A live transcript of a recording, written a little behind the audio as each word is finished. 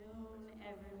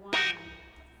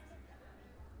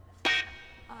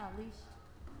please.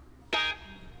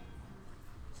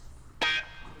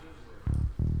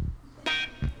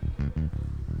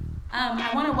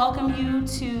 I want to welcome you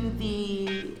to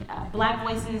the Black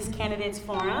Voices Candidates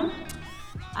Forum.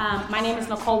 My name is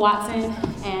Nicole Watson,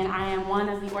 and I am one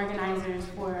of the organizers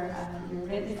for your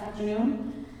event this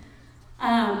afternoon.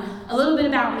 A little bit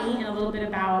about me and a little bit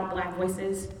about Black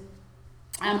Voices.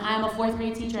 I'm a fourth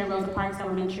grade teacher at Rosa Parks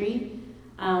Elementary.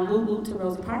 Woo woo to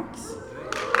Rosa Parks.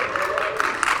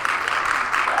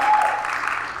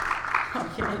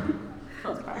 Okay,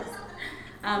 Rosa Parks.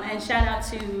 And shout out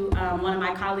to one of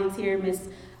my colleagues here,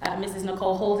 Mrs.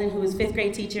 Nicole Holden, who is fifth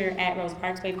grade teacher at Rosa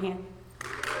Parks. Wave a hand.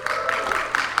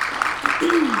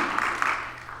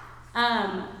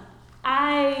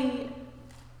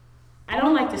 I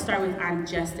don't like to start with I'm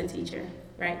just a teacher,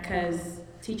 right? Because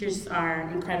teachers are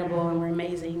incredible and we're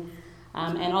amazing.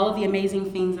 And all of the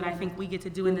amazing things that I think we get to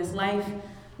do in this life,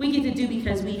 we get to do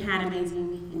because we had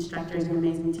amazing instructors and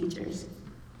amazing teachers.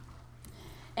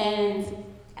 And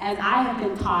as I have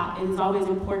been taught, it is always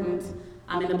important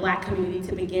in the Black community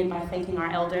to begin by thanking our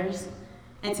elders.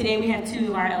 And today we have two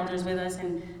of our elders with us,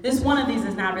 and this one of these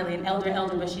is not really an elder,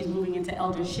 but she's moving into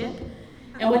eldership.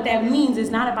 And what that means is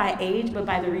not by age, but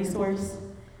by the resource,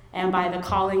 and by the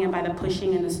calling, and by the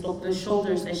pushing, and the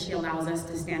shoulders that she allows us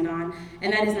to stand on.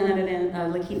 And that is none other than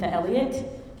Lakeitha Elliott.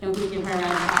 Can we please give her a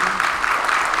round of applause?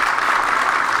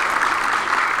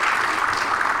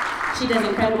 She does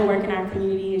incredible work in our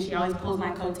community, and she always pulls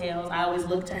my coattails. I always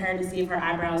look to her to see if her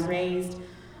eyebrows raised.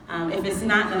 If it's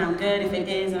not, then I'm good. If it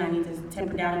is, then I need to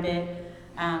temper down a bit,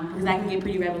 because I can get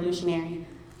pretty revolutionary.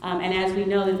 And as we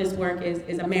know that this work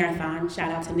is a marathon,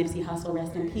 shout out to Nipsey Hussle,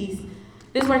 rest in peace.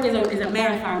 This work is a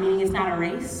marathon, meaning it's not a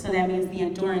race, so that means the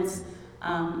endurance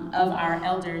of our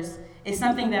elders is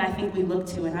something that I think we look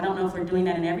to, and I don't know if we're doing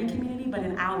that in every community, but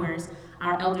in ours,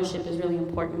 our eldership is really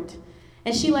important.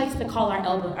 And she likes to call our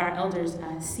elders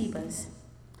Sebas.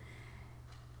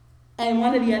 And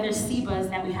one of the other Sebas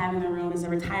that we have in the room is a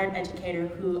retired educator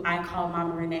who I call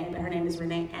Mama Renee, but her name is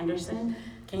Renee Anderson.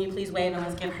 Can you please wave and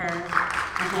let's give her a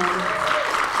hand?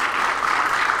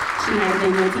 She might have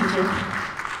been your teacher.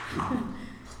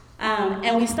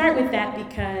 And we start with that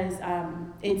because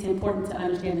it's important to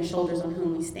understand the shoulders on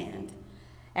whom we stand.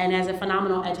 And as a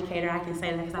phenomenal educator, I can say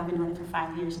that because I've been doing it for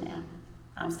 5 years now.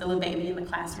 I'm still a baby in the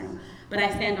classroom, but I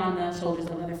stand on the shoulders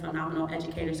of other phenomenal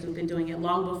educators who've been doing it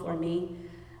long before me,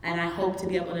 and I hope to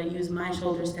be able to use my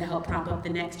shoulders to help prop up the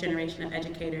next generation of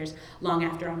educators long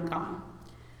after I'm gone.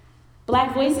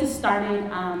 Black Voices started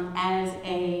as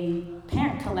a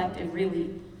parent collective,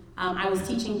 really. I was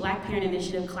teaching Black Parent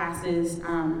Initiative classes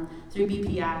through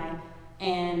BPI,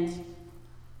 and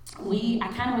I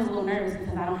kind of was a little nervous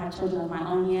because I don't have children of my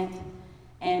own yet.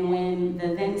 And when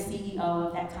the then CEO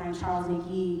of that time, Charles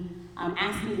McGee,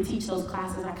 asked me to teach those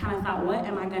classes, I kind of thought, what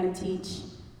am I going to teach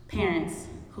parents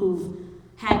who've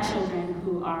had children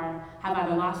who have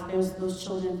either lost those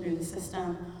children through the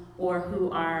system or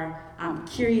who are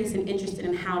curious and interested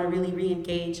in how to really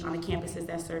re-engage on the campuses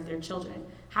that serve their children?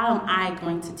 How am I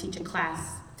going to teach a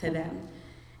class to them?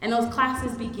 And those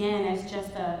classes began as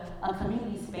just a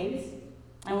community space.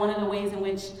 And one of the ways in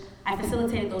which I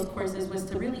facilitated those courses was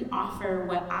to really offer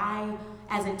what I,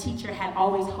 as a teacher, had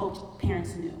always hoped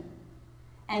parents knew.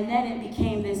 And then it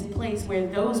became this place where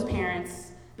those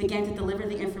parents began to deliver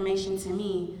the information to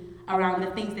me around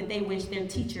the things that they wish their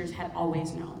teachers had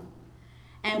always known.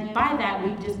 And by that,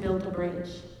 we've just built a bridge.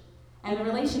 And the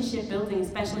relationship building,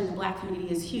 especially in the Black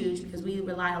community, is huge because we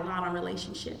rely a lot on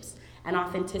relationships and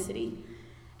authenticity.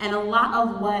 And a lot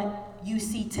of what you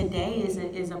see today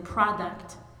is a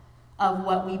product of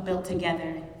what we built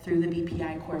together through the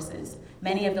BPI courses.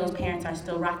 Many of those parents are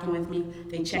still rocking with me.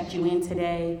 They checked you in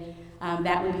today.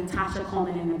 That would be Tasha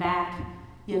Coleman in the back,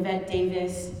 Yvette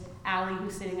Davis, Allie,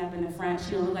 who's sitting up in the front.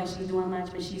 She don't look like she's doing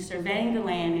much, but she's surveying the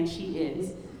land, and she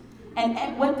is.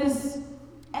 And what this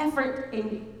effort,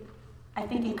 I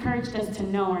think, encouraged us to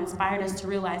know or inspired us to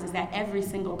realize is that every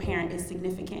single parent is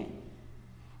significant.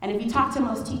 And if you talk to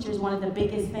most teachers, one of the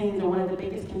biggest things or one of the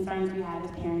biggest concerns we have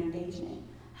is parent engagement.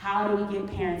 How do we get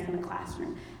parents in the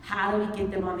classroom? How do we get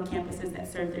them on the campuses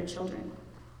that serve their children?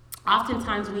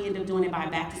 Oftentimes we end up doing it by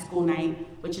back to school night,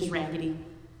 which is raggedy.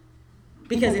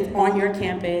 Because it's on your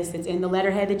campus, it's in the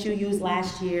letterhead that you used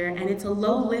last year, and it's a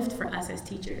low lift for us as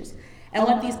teachers. And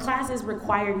what these classes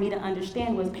required me to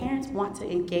understand was parents want to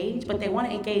engage, but they want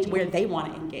to engage where they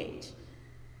want to engage.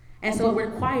 And so it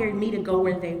required me to go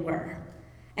where they were.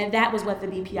 And that was what the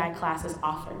BPI classes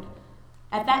offered.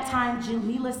 At that time,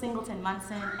 Jamila Singleton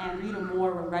Munson and Rita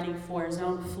Moore were running for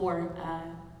Zone 4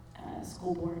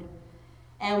 school board.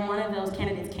 And one of those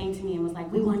candidates came to me and was like,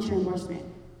 we want your endorsement.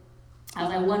 I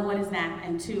was like, one, what is that?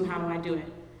 And two, how do I do it?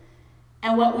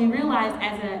 And what we realized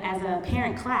as a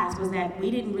parent class was that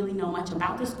we didn't really know much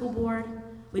about the school board.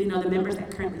 We didn't know the members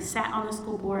that currently sat on the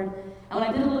school board. And when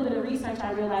I did a little bit of research,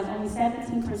 I realized only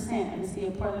 17% of the city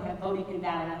of Portland had voted in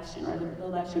that election or the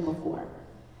election before.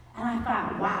 And I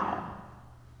thought, wow.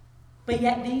 But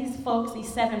yet these folks,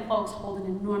 these 7 folks, hold an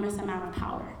enormous amount of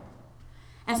power.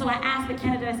 And so I asked the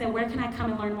candidate, I said, where can I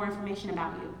come and learn more information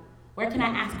about you? Where can I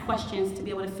ask questions to be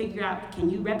able to figure out, can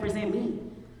you represent me?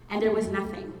 And there was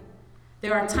nothing.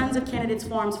 There are tons of candidates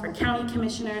forums for county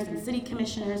commissioners and city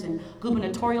commissioners and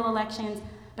gubernatorial elections,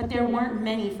 but there weren't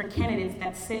many for candidates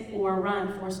that sit or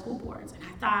run for school boards. And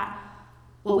I thought,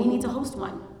 well, we need to host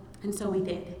one. And so we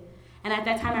did. And at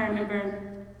that time, I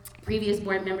remember previous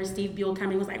board member Steve Buell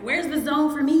coming and was like, where's the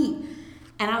zone for me?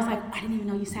 And I was like, I didn't even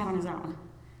know you sat on a zone,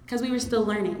 because we were still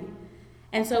learning.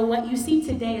 And so what you see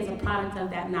today is a product of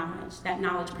that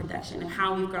knowledge production, and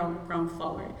how we've grown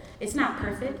forward. It's not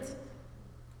perfect.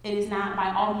 It is not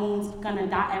by all means gonna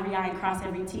dot every I and cross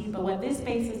every T, but what this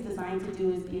space is designed to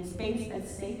do is be a space that's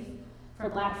safe for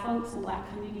Black folks and Black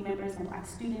community members and Black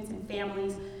students and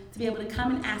families to be able to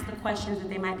come and ask the questions that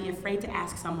they might be afraid to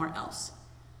ask somewhere else.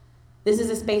 This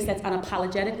is a space that's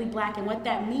unapologetically Black, and what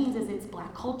that means is it's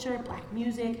Black culture, Black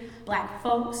music, Black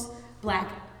folks, Black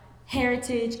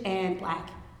heritage, and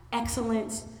Black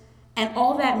excellence. And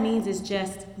all that means is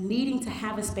just needing to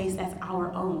have a space that's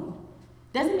our own.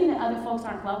 Doesn't mean that other folks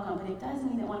aren't welcome, but it does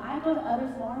mean that when I go to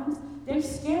other forums, they're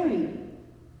scary.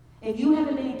 If you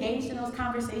haven't been engaged in those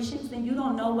conversations, then you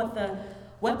don't know what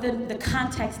the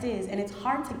context is, and it's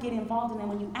hard to get involved in them.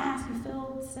 When you ask, you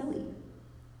feel silly.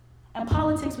 In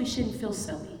politics, we shouldn't feel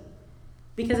silly,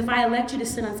 because if I elect you to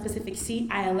sit on a specific seat,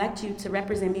 I elect you to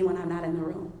represent me when I'm not in the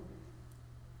room.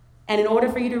 And in order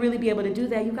for you to really be able to do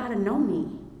that, you gotta know me.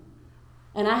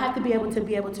 And I have to be able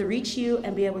to reach you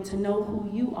and be able to know who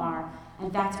you are.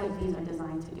 And that's what these are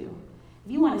designed to do.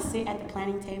 If you want to sit at the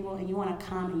planning table and you want to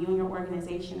come and you and your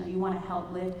organization, or you want to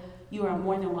help lift, you are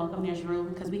more than welcome. There's room,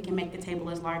 because we can make the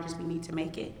table as large as we need to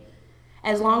make it.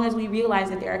 As long as we realize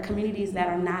that there are communities that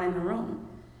are not in the room,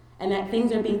 and that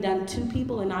things are being done to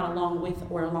people and not along with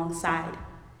or alongside.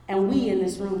 And we in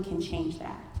this room can change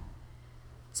that.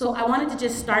 So I wanted to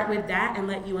just start with that and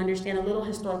let you understand a little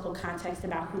historical context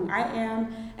about who I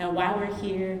am and why we're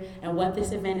here and what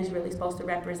this event is really supposed to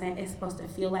represent. It's supposed to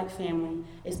feel like family.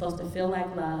 It's supposed to feel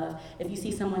like love. If you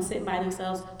see someone sitting by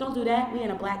themselves, don't do that. We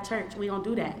in a Black church. We don't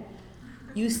do that.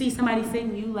 You see somebody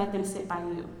sitting, you let them sit by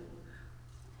you.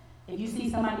 If you see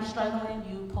somebody struggling,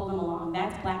 you pull them along.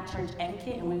 That's Black church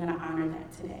etiquette, and we're going to honor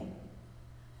that today.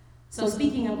 So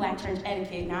speaking of Black church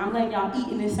etiquette, now I'm letting y'all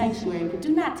eat in this sanctuary, but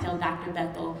do not tell Dr.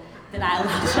 Bethel that I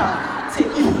allowed y'all to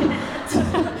eat.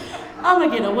 I'm gonna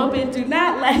get a whooping. Do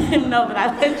not let him know that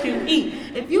I let you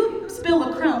eat. If you spill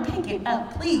a crumb, pick it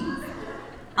up, please.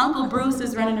 Uncle Bruce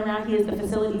is running around. He is the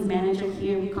facilities manager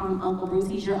here. We call him Uncle Bruce.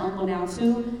 He's your uncle now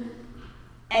too.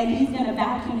 And he's gonna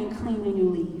vacuum and clean when you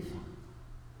leave,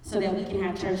 so that we can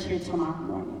have church here tomorrow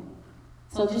morning.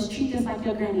 So just treat this like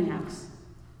your granny house.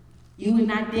 You would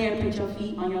not dare put your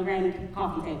feet on your granny's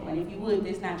coffee table. And if you would,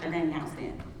 it's not your granny's house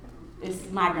then. It's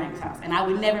my granny's house. And I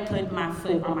would never put my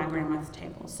foot on my grandmother's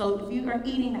table. So if you are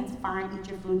eating, that's fine. Eat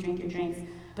your food, drink your drinks,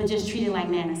 but just treat it like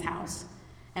Nana's house.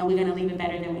 And we're gonna leave it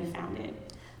better than we found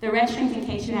it. The restrooms, in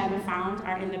case you haven't found,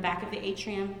 are in the back of the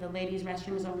atrium. The ladies'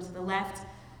 restroom is over to the left.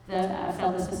 The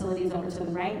fellas' facility is over to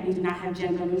the right. We do not have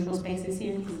gender neutral spaces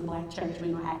here. This is a Black church. We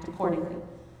don't act accordingly.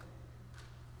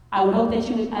 I would hope that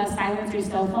you would silence your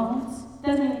cell phones.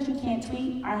 Doesn't mean that you can't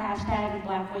tweet. Our hashtag is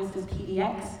Black Voices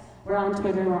PDX. We're on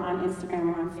Twitter, we're on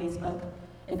Instagram, we're on Facebook.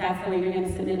 If that's the way you're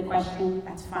gonna submit a question,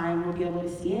 that's fine, we'll be able to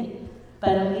see it.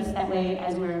 But at least that way,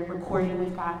 as we're recording,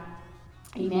 we've got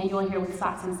Emmanuel here with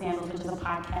Socks and Sandals, which is a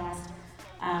podcast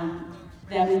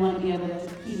that we want to be able to,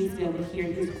 he needs to be able to hear.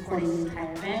 He's recording the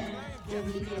entire event.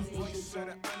 Maybe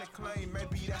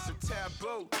that's a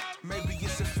taboo. Maybe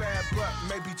it's a fad, but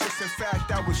maybe just in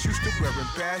fact I was used to wearing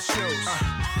bad shoes.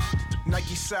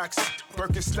 Nike socks,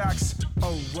 Birkenstocks.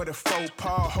 Oh, what a faux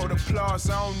pas. Hold applause.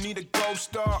 I don't need a gold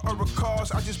star or a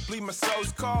cause. I just bleed my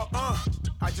soul's call.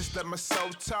 I just let my soul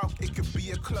talk. It could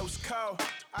be a close call.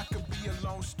 I could be a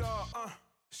lone star.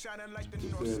 Shining like the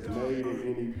North It says Star. made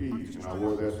in NEP, and I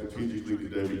wore that strategically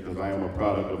today because I am a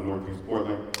product of Northeast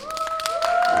Portland.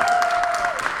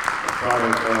 A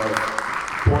product of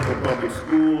Portland Public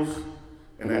Schools,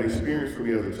 and that experience for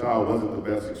me as a child wasn't the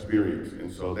best experience,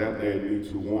 and so that led me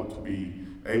to want to be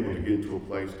able to get into a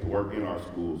place to work in our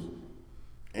schools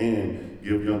and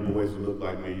give young boys that look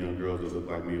like me, young girls that look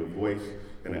like me, a voice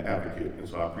and an advocate. And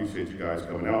so I appreciate you guys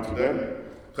coming out today.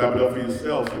 Clap it up for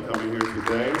yourselves for coming here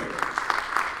today.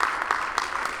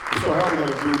 So how we're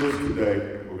going to do this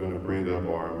today, we're going to bring up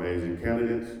our amazing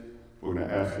candidates. We're going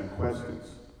to ask them questions.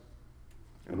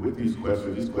 And with these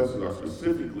questions are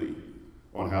specifically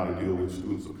on how to deal with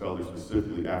students of color,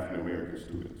 specifically African American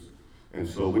students. And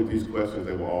so with these questions,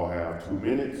 they will all have 2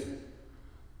 minutes.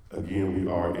 Again,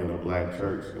 we are in a black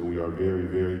church, and we are very,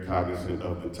 very cognizant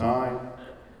of the time.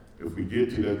 If we get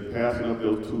to the passing of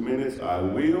those 2 minutes, I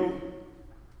will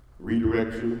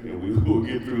redirect you, and we will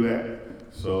get through that.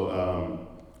 So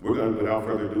without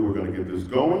further ado, we're gonna get this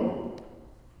going.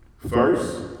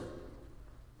 First,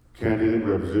 candidate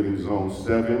representing Zone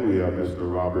 7, we have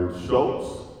Mr. Robert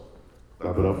Schultz.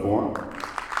 Clap it up for him.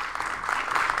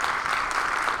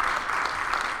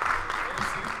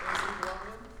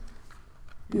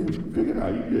 Yeah, figure it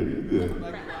out, you good, you're good.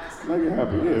 Now you're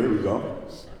happy, yeah, here we go.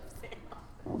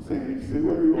 I'm saying, see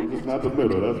where you want, just not the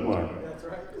middle, that's fine. That's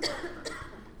right.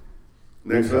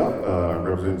 Next up,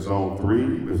 representing Zone 3,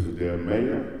 Mrs. Deb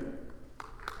Mayer.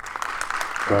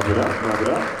 Clap it up, clap it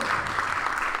up.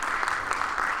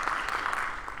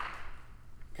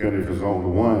 Candidate for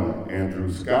Zone 1,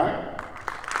 Andrew Scott.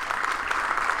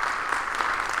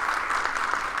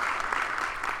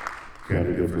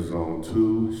 Candidate for Zone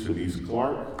 2, Shanice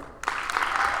Clark.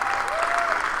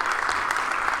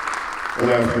 And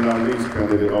last but not least,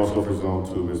 candidate also for Zone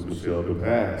 2, Ms. Michelle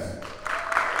DePass.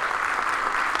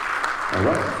 All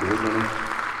right, so we're gonna.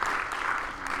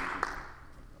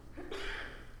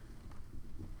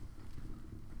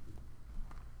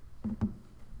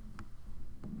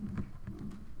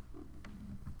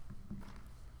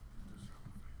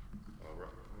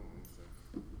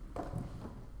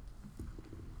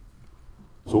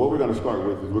 So what we're going to start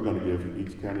with is we're going to give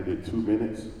each candidate 2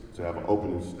 minutes to have an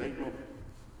opening statement.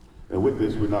 And with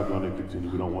this, we're not going to continue.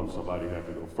 We don't want somebody to have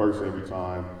to go first every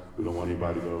time. We don't want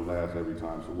anybody to go last every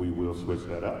time, so we will switch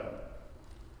that up.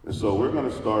 And so we're going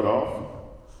to start off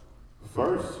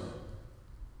first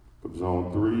with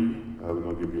Zone 3. We're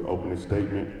going to give you an opening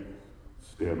statement.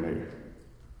 Deb Mayer.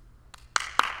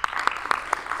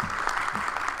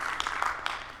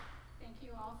 Thank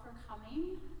you all for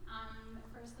coming.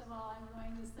 First of all, I'm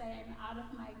going to say I'm out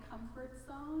of my comfort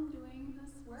zone doing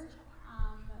this work,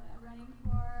 running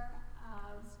for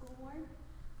school board.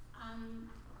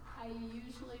 I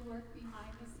usually work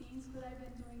behind the scenes, but I've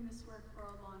been doing this work for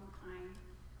a long time.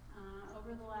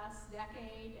 Over the last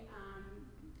decade,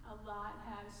 a lot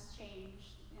has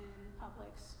changed in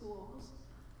public schools,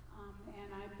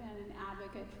 and I've been an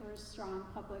advocate for strong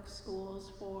public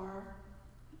schools for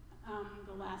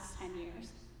the last 10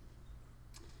 years.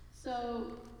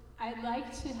 So I'd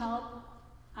like to help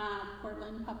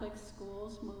Portland Public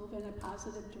Schools move in a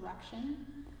positive direction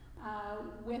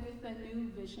with the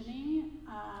new visioning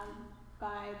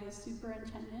by the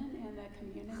superintendent and the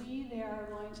community. There are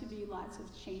going to be lots of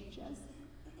changes.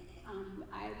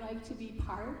 I'd like to be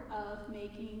part of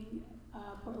making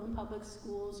Portland Public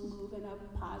Schools move in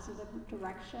a positive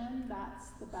direction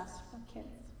that's the best for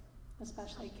kids,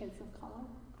 especially kids of color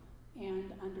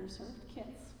and underserved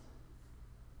kids.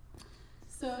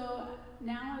 So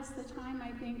now is the time,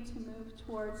 I think, to move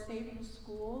towards safer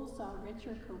schools,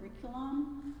 richer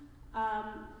curriculum,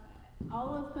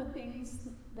 all of the things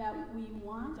that we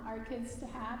want our kids to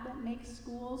have that make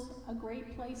schools a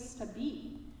great place to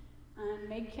be and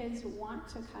make kids want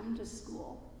to come to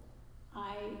school.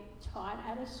 I taught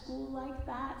at a school like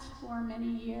that for many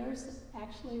years.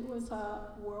 Actually, it was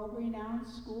a world-renowned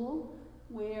school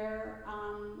where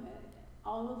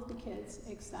all of the kids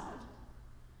excelled.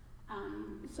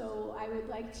 So I would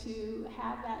like to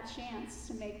have that chance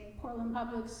to make Portland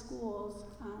Public Schools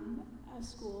a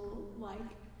school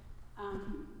like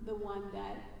the one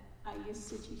that I used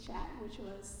to teach at, which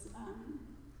was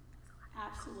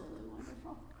absolutely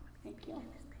wonderful. Thank you.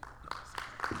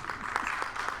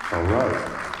 All right.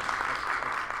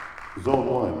 Zone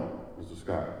 1, Mr.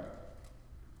 Scott.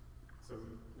 So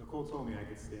Nicole told me I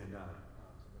could stand up, so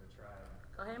I'm going to try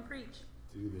Go ahead and preach.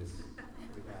 do this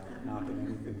without knocking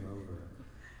anything over.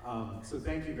 So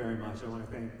thank you very much. I want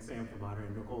to thank Sam for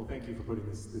moderating. Nicole, thank you for putting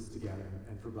this together,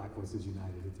 and for Black Voices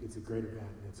United. It's a great event,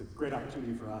 and it's a great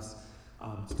opportunity for us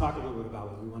to talk a little bit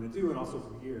about what we want to do, and also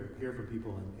from hear from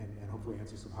people, and hopefully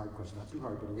answer some hard questions. Not too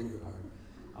hard, but a little bit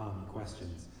hard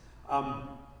questions.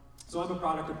 So I'm a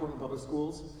product of Portland Public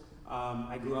Schools.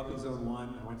 I grew up in Zone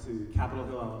 1. I went to Capitol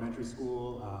Hill Elementary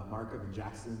School, Markham and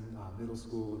Jackson Middle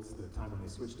School. It's the time when they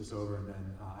switched us over, and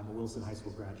then I'm a Wilson High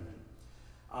School graduate.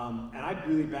 And I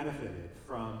really benefited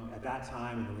from, at that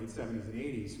time in the late 70s and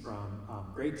 80s, from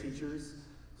great teachers,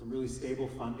 some really stable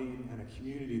funding, and a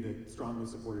community that strongly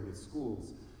supported its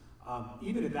schools.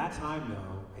 Even at that time,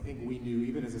 though, I think we knew,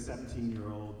 even as a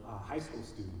 17-year-old high school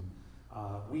student,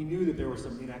 we knew that there were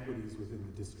some inequities within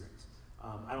the district.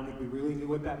 I don't think we really knew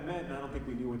what that meant, and I don't think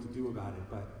we knew what to do about it,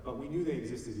 but we knew they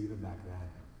existed even back then.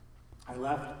 I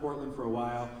left Portland for a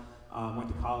while, went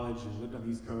to college and lived on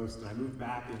the East Coast, and I moved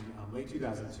back in late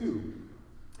 2002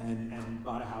 and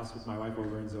bought a house with my wife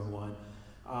over in Zone 1.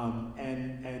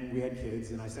 And we had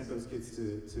kids, and I sent those kids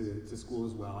to school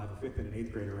as well. I have a 5th and an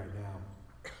 8th grader right now.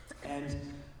 And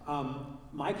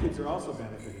my kids are also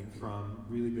benefiting from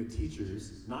really good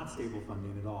teachers, not stable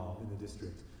funding at all in the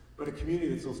district, but a community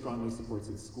that still strongly supports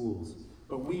its schools.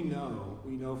 But we know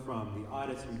from the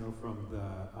audits, we know from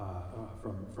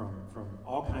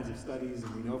all kinds of studies,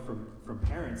 and we know from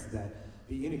parents that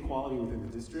the inequality within the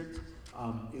district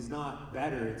is not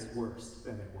better, it's worse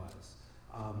than it was.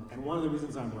 And one of the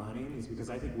reasons I'm running is because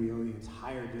I think we owe the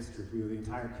entire district, we owe the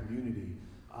entire community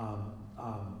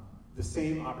the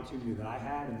same opportunity that I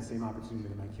had and the same opportunity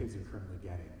that my kids are currently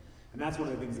getting. And that's one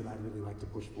of the things that I'd really like to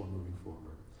push for moving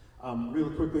forward. Real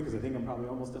quickly, because I think I'm probably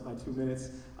almost at my 2 minutes,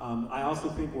 I also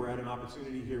think we're at an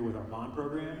opportunity here with our bond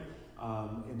program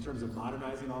in terms of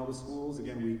modernizing all the schools.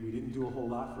 Again, we didn't do a whole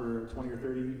lot for 20 or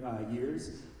 30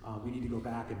 years. We need to go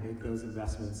back and make those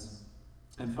investments.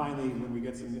 And finally, when we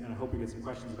get some, and I hope we get some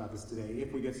questions about this today,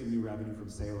 if we get some new revenue from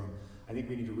Salem, I think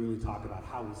we need to really talk about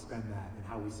how we spend that and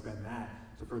how we spend that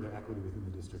to further equity within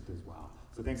the district as well.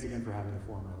 So thanks again for having the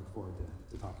forum. I look forward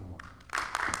to talking more.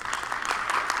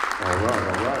 All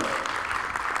right.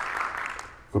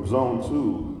 From Zone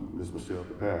 2, Ms. Michelle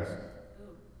DePass.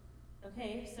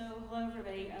 Okay, so hello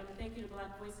everybody. Thank you to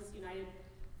Black Voices United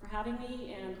for having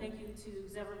me, and thank you to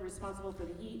Zevra, responsible for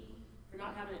the heat, for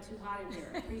not having it too hot in here.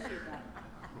 I appreciate that.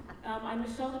 I'm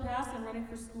Michelle DePass. I'm running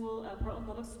for Portland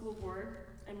Public School Board.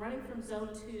 I'm running from Zone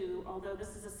 2, although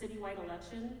this is a citywide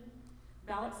election.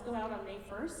 Ballots go out on May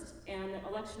 1st, and the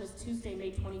election is Tuesday,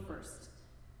 May 21st.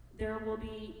 There will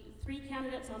be 3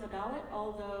 candidates on the ballot,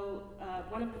 although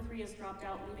one of the 3 has dropped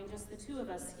out, leaving just the 2 of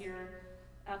us here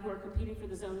who are competing for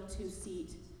the Zone 2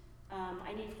 seat.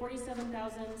 I need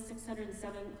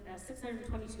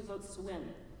 47,622 votes to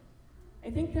win. I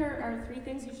think there are 3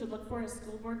 things you should look for in a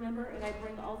school board member, and I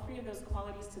bring all 3 of those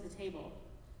qualities to the table.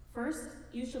 First,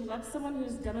 you should elect someone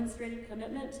who's demonstrated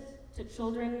commitment to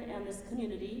children and this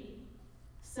community.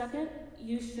 Second,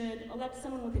 you should elect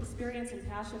someone with experience and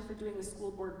passion for doing the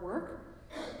school board work.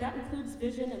 That includes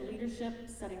vision and leadership,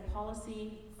 setting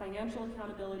policy, financial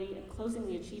accountability, and closing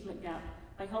the achievement gap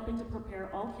by helping to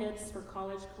prepare all kids for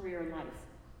college, career, and life.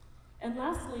 And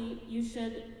lastly, you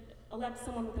should elect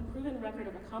someone with a proven record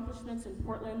of accomplishments in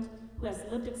Portland, who has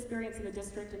lived experience in the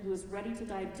district and who is ready to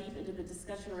dive deep into the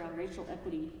discussion around racial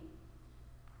equity.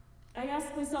 I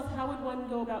asked myself, how would one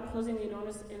go about closing the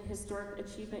enormous and historic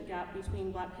achievement gap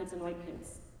between Black kids and white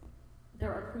kids?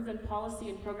 There are proven policy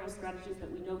and program strategies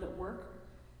that we know that work,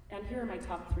 and here are my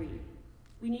top 3.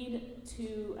 We need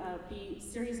to be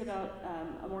serious about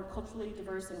a more culturally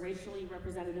diverse and racially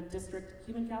representative district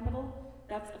human capital.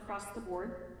 That's across the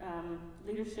board,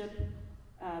 leadership,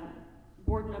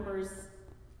 board members,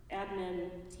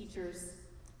 admin, teachers.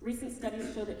 Recent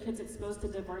studies show that kids exposed to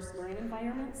diverse learning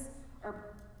environments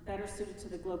are better suited to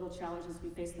the global challenges we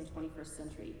face in the 21st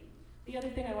century. The other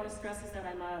thing I want to stress is that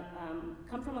I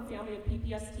come from a family of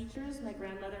PPS teachers. My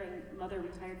grandmother and mother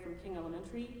retired from King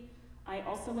Elementary. I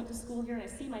also went to school here, and I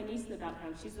see my niece in the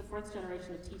background. She's the 4th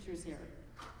generation of teachers here.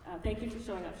 Thank you for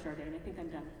showing up, Sharday, and I think I'm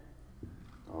done.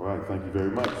 All right, thank you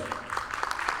very much.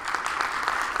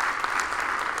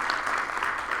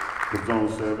 From Zone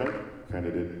 7,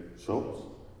 candidate Schultz.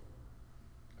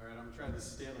 All right, I'm trying to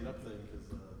stand it up thing because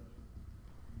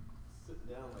sitting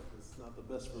down like this is not the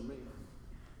best for me.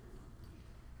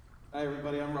 Hi,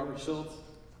 everybody. I'm Robert Schultz.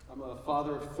 I'm a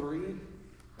father of 3.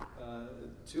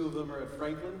 2 of them are at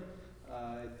Franklin.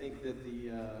 I think that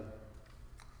the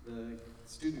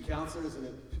student counselor is an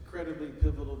incredibly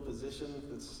pivotal position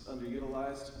that's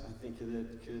underutilized. I think that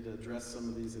it could address some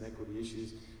of these inequity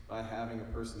issues by having a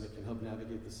person that can help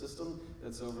navigate the system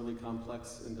that's overly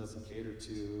complex and doesn't cater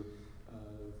to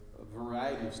a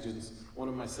variety of students. One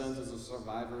of my sons is a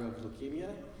survivor of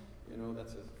leukemia. You know,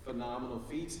 that's a phenomenal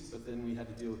feat, but then we had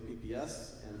to deal with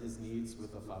PPS and his needs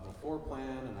with a 504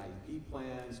 plan, an IEP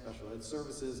plan, special ed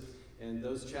services, and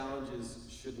those challenges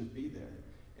shouldn't be there.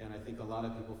 And I think a lot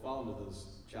of people fall into those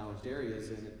challenged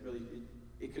areas, and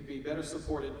it could be better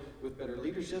supported with better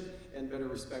leadership and better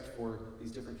respect for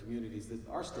these different communities that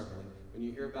are struggling. When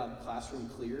you hear about classroom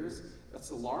clears,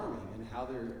 that's alarming, and how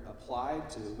they're applied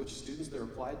to, which students they're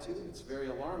applied to, it's very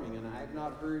alarming, and I have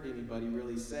not heard anybody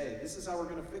really say, this is how we're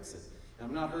gonna fix it. And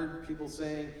I've not heard people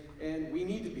saying, and we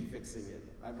need to be fixing it.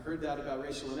 I've heard that about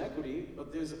racial inequity,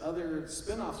 but there's other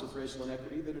spin-offs with racial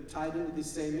inequity that are tied into the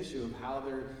same issue of how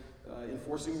they're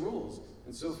enforcing rules.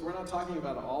 And so if we're not talking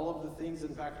about all of the things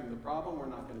impacting the problem, we're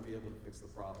not going to be able to fix the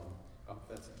problem. Oh,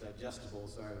 that's digestible,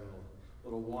 sorry, a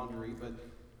little wandery, but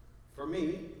for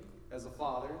me, as a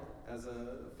father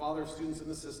of students in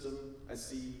the system, I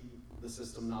see the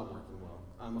system not working well.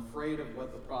 I'm afraid of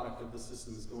what the product of the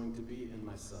system is going to be in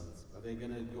my sons. Are they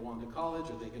going to go on to college?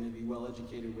 Are they going to be well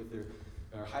educated with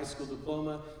their high school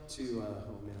diploma to,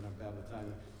 oh man, I'm bad with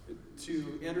timing,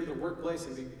 to enter the workplace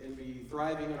and be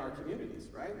thriving in our communities,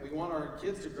 right? We want our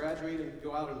kids to graduate and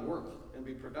go out and work and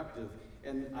be productive.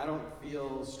 And I don't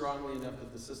feel strongly enough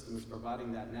that the system is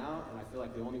providing that now, and I feel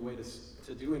like the only way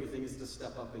to do anything is to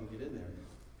step up and get in there.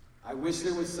 I wish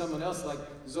there was someone else, like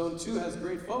Zone 2 has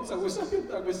great folks. I wish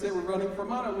they were running for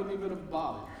mine. I wouldn't even have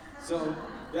bothered. So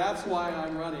that's why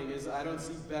I'm running, is I don't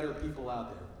see better people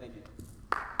out there. Thank you.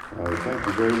 All right, thank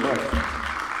you very much.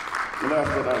 And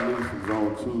last but not least, from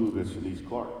Zone 2, Ms. Shanice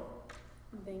Clark.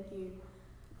 Thank you.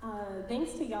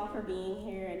 Thanks to y'all for being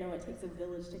here. I know it takes a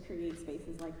village to create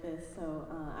spaces like this, so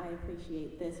I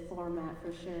appreciate this format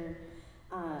for sure.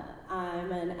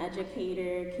 I'm an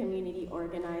educator, community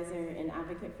organizer, and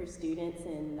advocate for students,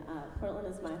 and Portland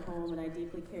is my home, and I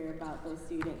deeply care about those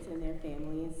students and their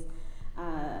families.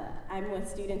 I'm with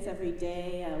students every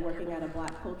day, working at a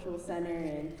Black Cultural Center,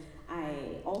 and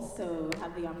I also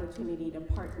have the opportunity to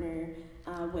partner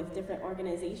with different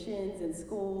organizations and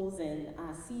schools and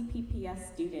see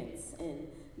PPS students, and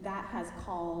that has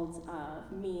called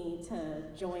me to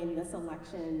join this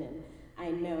election. And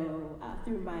I know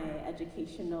through my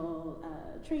educational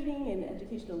training and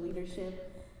educational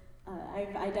leadership,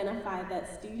 I've identified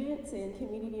that students and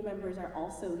community members are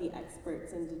also the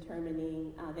experts in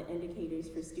determining the indicators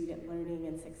for student learning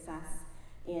and success.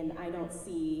 And I don't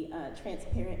see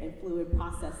transparent and fluid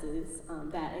processes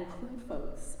that include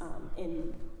folks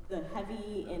in the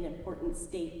heavy and important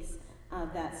stakes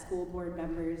that school board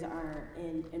members are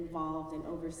involved and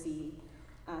oversee.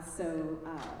 So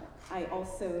I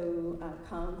also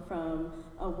come from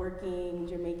a working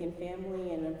Jamaican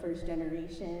family and a first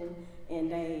generation,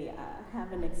 and I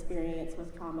have an experience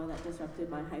with trauma that disrupted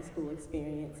my high school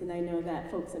experience. And I know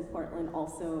that folks in Portland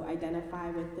also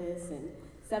identify with this, and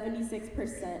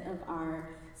 76% of our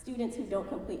students who don't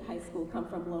complete high school come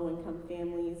from low-income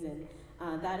families, and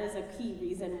that is a key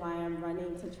reason why I'm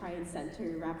running to try and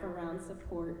center wraparound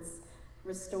supports,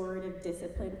 restorative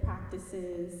discipline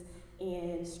practices,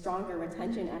 and stronger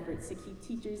retention efforts to keep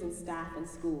teachers and staff in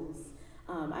schools.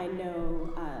 I know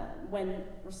when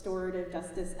restorative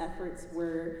justice efforts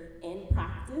were in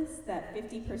practice that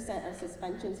 50% of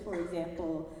suspensions, for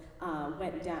example,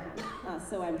 went down.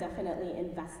 So I'm definitely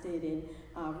invested in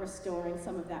restoring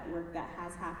some of that work that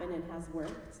has happened and has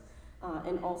worked.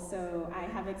 And also I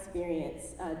have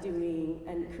experience doing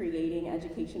and creating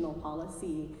educational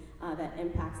policy that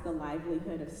impacts the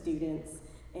livelihood of students.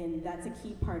 And that's a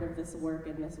key part of this work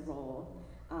and this role.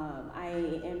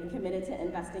 I am committed to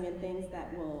investing in things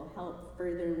that will help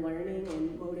further learning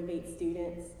and motivate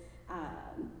students,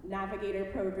 navigator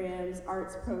programs,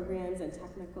 arts programs, and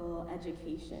technical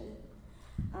education.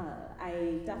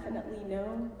 I definitely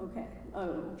know,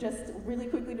 just really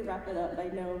quickly to wrap it up, I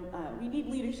know we need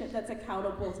leadership that's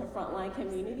accountable to frontline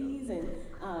communities, and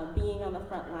being on the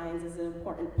front lines is an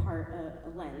important part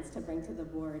of a lens to bring to the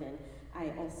board. And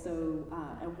I also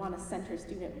I want to center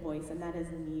student voice, and that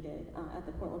is needed at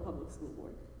the Portland Public School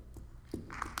Board.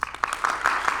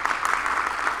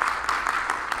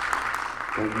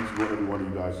 Thank each and every one of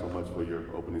you guys so much for your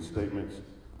opening statements.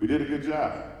 We did a good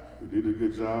job. We did a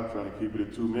good job trying to keep it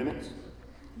at 2 minutes.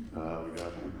 We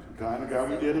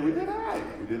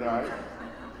did all right.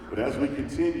 But as we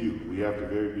continue, we have to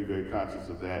be very conscious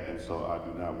of that, and so I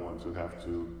do not want to have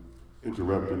to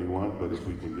interrupt anyone, but if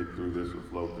we can get through this and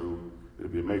flow through,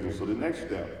 it'll be amazing. So the next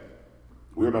step,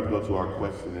 we're about to go to our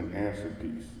question and answer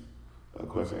piece.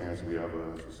 Question and answer, we have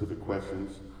specific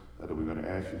questions that we're going to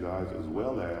ask you guys, as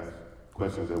well as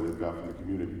questions that we've got from the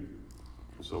community.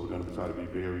 So we're going to try to be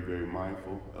very, very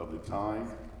mindful of the time.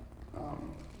 If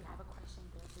you have a question,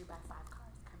 there are 3x5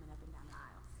 cards coming up and down the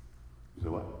aisles. You say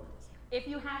what? If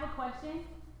you have a question,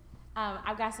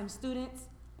 I've got some students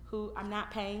who I'm not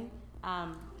paying.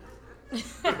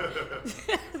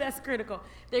 That's critical.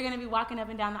 They're going to be walking up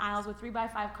and down the aisles with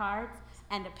 3x5 cards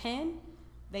and a pen.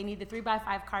 They need the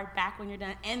 3x5 card back when you're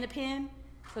done, and the pen,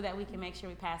 so that we can make sure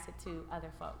we pass it to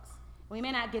other folks. We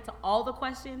may not get to all the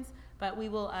questions, but we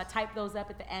will type those up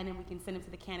at the end, and we can send them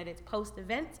to the candidates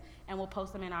post-event, and we'll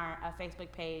post them in our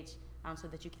Facebook page so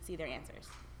that you can see their answers.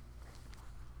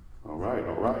 All right.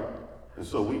 And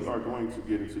so we are going to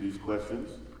get into these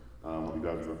questions. You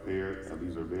guys are prepared.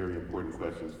 These are very important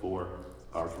questions for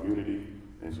our community.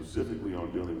 and specifically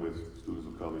on dealing with students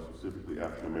of color, specifically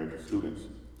African American students.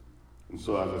 And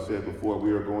so, as I said before,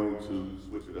 we are going to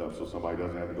switch it up so somebody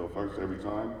doesn't have to go first every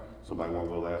time, somebody won't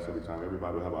go last every time.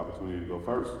 Everybody will have opportunity to go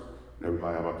first, and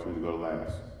everybody have opportunity to go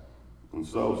last. And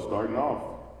so, starting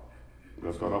off, we're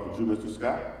going to start off with you, Mr.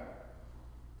 Scott.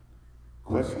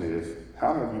 Question is,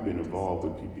 how have you been involved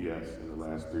with PPS in the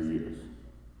last 3 years?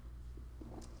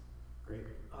 Great.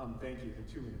 Thank you. In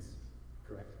 2 minutes,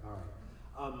 correct? All right.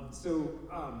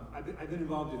 I've been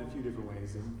involved in a few different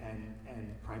ways, and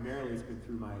primarily it's been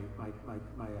through my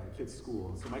kids'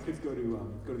 school. So my kids go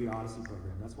to the Odyssey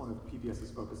program. That's one of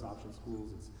PPS's focus option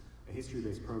schools. It's a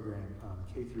history-based program,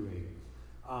 K through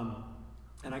 8.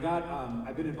 And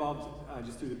I've been involved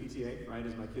just through the PTA, right,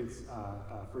 as my kids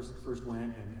first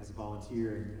went, and as a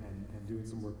volunteer and doing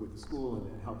some work with the school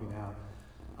and helping out.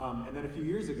 And then a few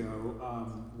years ago,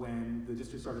 when the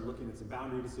district started looking at some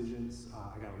boundary decisions,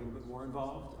 I got a little bit more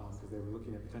involved because they were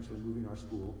looking at potentially moving our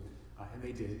school, and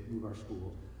they did move our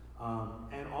school.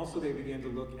 And also they began to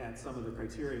look at some of the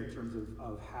criteria in terms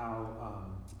of how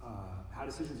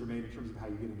decisions are made in terms of how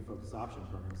you get into focus option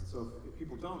programs. And so if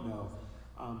people don't know,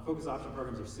 focus option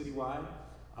programs are citywide,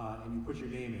 and you put your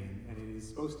name in, and it is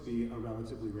supposed to be a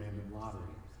relatively random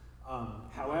lottery.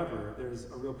 However, there's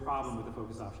a real problem with the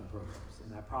focus option programs,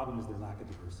 and that problem is their lack of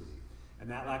diversity. And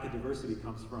that lack of diversity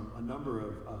comes from a number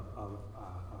of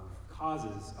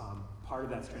causes. Part of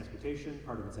that's transportation,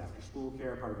 part of it's after-school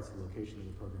care, part of it's the location of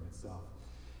the program itself.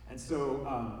 And so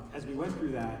as we went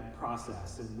through that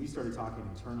process, and we started talking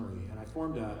internally, and I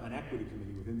formed an equity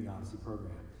committee within the Odyssey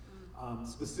program,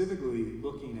 specifically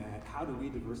looking at how do we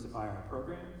diversify our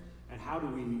program, and how do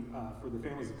we, for the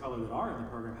families of color that are in the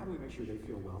program, how do we make sure they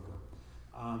feel welcome?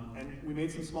 And we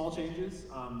made some small changes.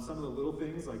 Some of the little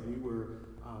things, like we were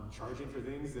charging for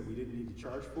things that we didn't need to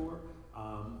charge for.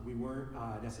 We weren't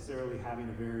necessarily having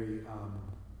a very,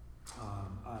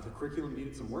 the curriculum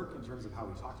needed some work in terms of how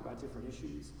we talked about different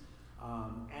issues.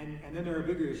 And then there are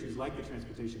bigger issues like the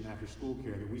transportation and after school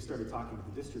care that we started talking to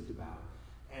the district about.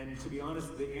 And to be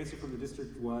honest, the answer from the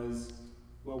district was,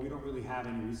 well, we don't really have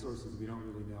any resources. We don't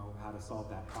really know how to solve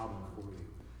that problem for you.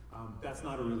 That's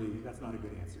not a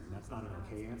good answer, and that's not an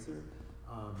okay answer.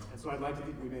 And so I'd like to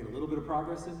think we made a little bit of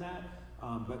progress in that,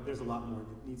 but there's a lot more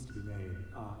that needs to be made,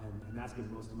 and that's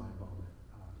been most of my involvement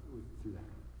through that.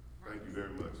 Thank you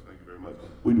very much. Thank you very much.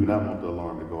 We do not want the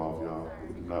alarm to go off, y'all.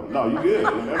 We do not. No, you're good.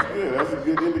 That's good. That's a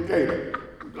good indicator.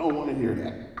 We don't want to hear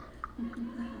that.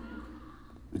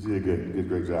 But you did good. You did a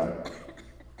great job.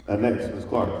 Next, Ms.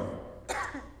 Clark.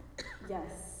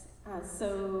 Yes.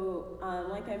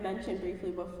 Like I mentioned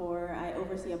briefly before, I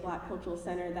oversee a Black Cultural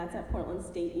Center that's at Portland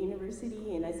State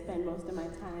University, and I spend most of my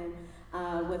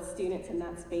time with students in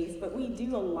that space. But we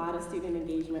do a lot of student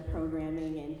engagement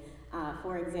programming, and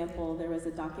for example, there was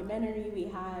a documentary we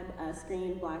had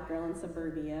screened, Black Girl in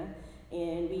Suburbia,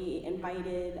 and we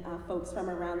invited folks from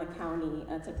around the county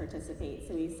to participate.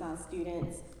 So we saw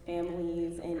students,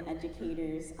 families, and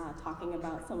educators talking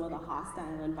about some of the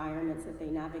hostile environments that they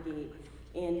navigate,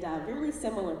 and really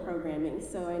similar programming.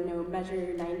 So I know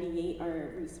Measure 98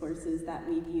 are resources that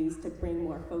we've used to bring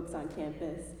more folks on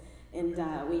campus. And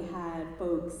we had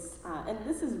folks, and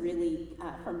this is really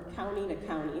from county to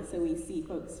county. So we see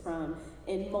folks from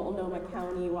in Multnomah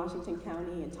County, Washington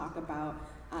County, and talk about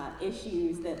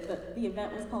issues that the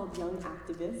event was called Young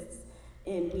Activists.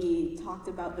 And we talked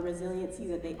about the resiliency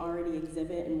that they already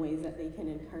exhibit in ways that they can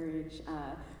encourage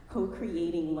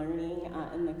co-creating learning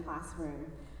in the classroom.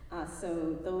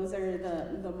 So those are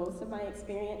the most of my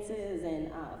experiences,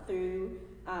 and through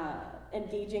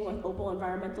engaging with Opal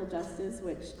Environmental Justice,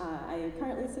 which I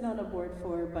currently sit on a board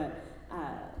for, but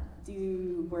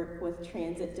do work with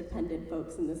transit-dependent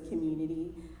folks in this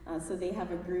community. So they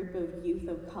have a group of youth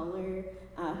of color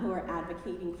who are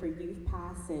advocating for Youth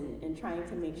Pass and trying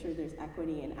to make sure there's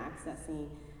equity in accessing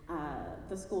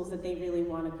the schools that they really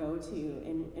want to go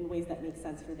to in ways that make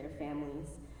sense for their families.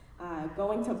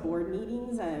 Going to board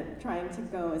meetings, trying to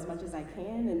go as much as I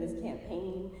can in this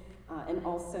campaign, and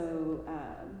also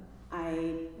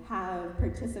I have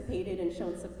participated and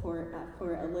shown support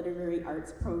for a literary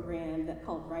arts program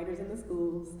called Writers in the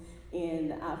Schools,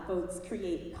 and folks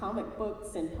create comic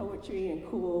books and poetry and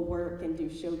cool work and do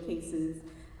showcases.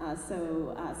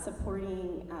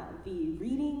 Supporting the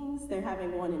readings, they're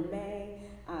having one in May.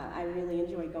 I really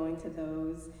enjoy going to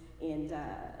those, and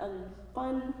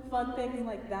fun things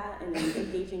like that, and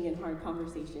engaging in hard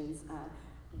conversations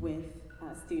with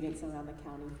students around the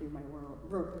county through my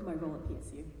role at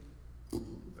PSU.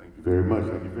 Thank you very much.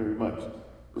 Thank you very much.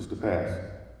 Mr. Pass.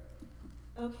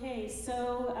 Okay,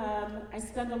 so I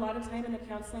spend a lot of time in the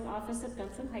counseling office at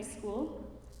Benson High School.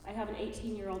 I have an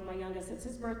 18-year-old, my youngest. It's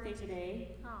his birthday today.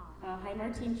 Hi,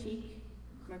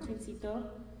 Martincito.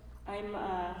 I'm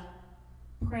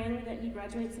praying that he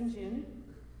graduates in June.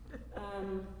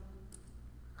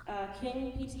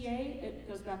 King PTA, it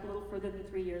goes back a little further than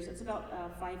 3 years. It's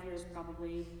about 5 years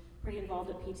probably. Pretty involved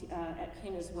at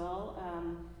King as well.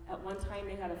 At one time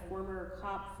they had a former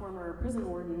cop, former prison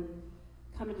warden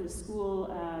come into the school,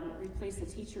 replace the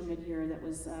teacher mid-year that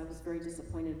was very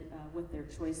disappointed with their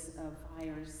choice of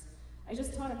hires. I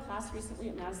just taught a class recently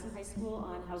at Madison High School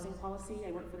on housing policy.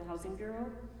 I work for the Housing Bureau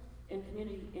in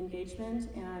community engagement,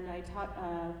 and I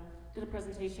did a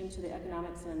presentation to the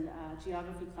economics and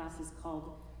geography classes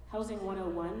called Housing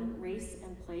 101, Race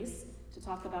and Place, to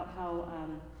talk about how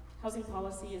housing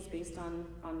policy is based on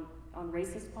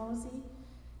racist policy.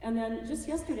 And then just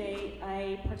yesterday,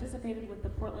 I participated with the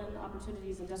Portland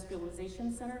Opportunities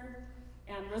Industrialization Center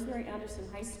and Rosemary Anderson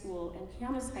High School and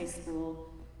Camas High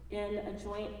School in a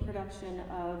joint production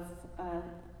of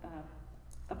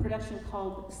a production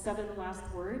called 7 Last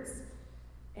Words.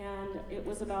 And it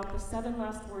was about the 7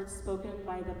 last words spoken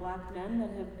by the Black men that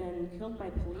have been killed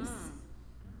by police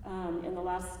in the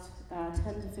last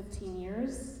 10 to 15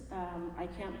 years. I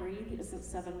Can't Breathe isn't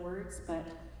 7 words, but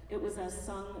it was a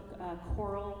sung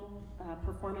choral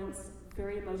performance,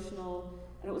 very emotional,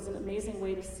 and it was an amazing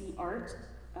way to see art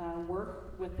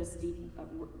work with this deep,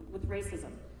 with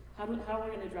racism. How are we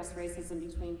going to address racism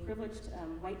between privileged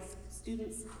white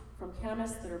students from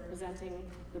Camas that are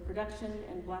presenting the production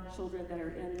and Black children that are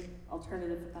in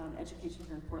alternative education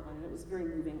here in Portland? And it was very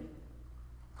moving.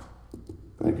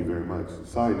 Thank you very much.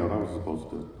 Side note, I was supposed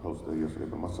to host that yesterday,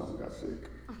 but my son got sick.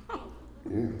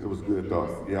 Yeah, it was good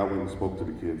though. Yeah, I went and spoke to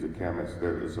the kids at Camas.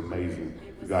 It's amazing.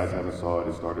 You guys haven't saw it.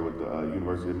 It started with the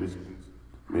University of Michigan's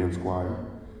men's choir,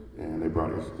 and they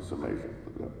brought it. It's amazing.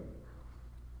 Look it up.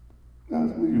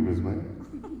 Nice to meet you, Miss May.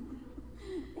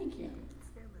 Thank you.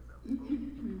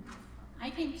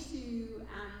 I came to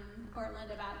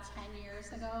Portland about 10 years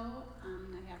ago. I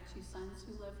have 2 sons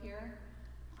who live here.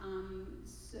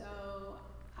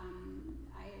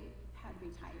 I had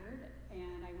retired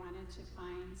and I wanted to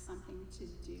find something to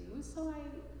do. So I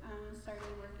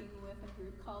started working with a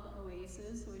group called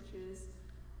Oasis, which is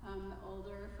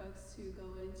older folks who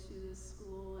go into the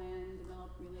school and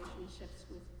develop relationships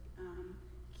with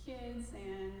kids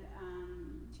and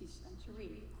teach them to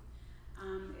read.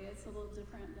 It's a little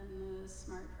different than the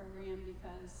SMART program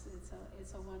because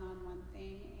it's a one-on-one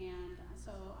thing, and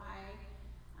so I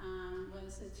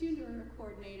was a tutor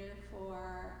coordinator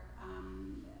for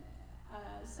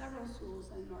several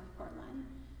schools in North Portland.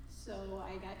 So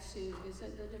I got to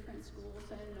visit the different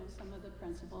schools and know some of the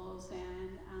principals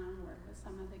and work with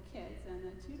some of the kids and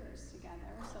the tutors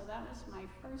together. So that was my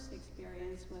first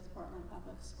experience with Portland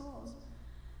Public Schools.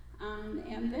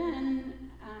 And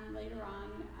then later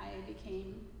on, I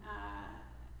became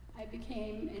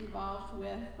involved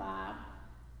with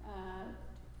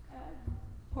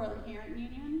Portland Parent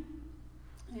Union,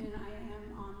 and I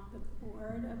am on the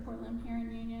board of Portland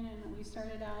Parent Union. And we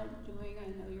started out doing a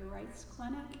Know Your Rights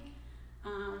clinic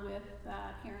with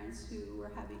parents who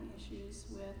were having issues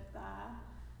with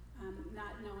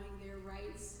not knowing their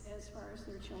rights as far as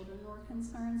their children were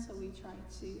concerned. So we tried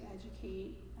to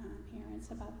educate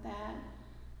parents about that.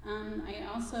 I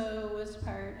also was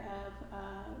part of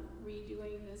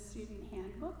redoing the student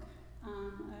handbook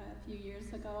a few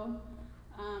years ago.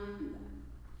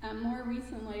 More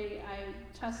recently, I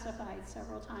testified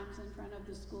several times in front of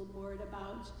the school board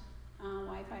about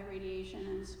Wi-Fi radiation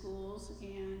in schools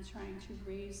and trying to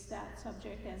raise that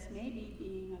subject as maybe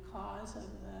being a cause of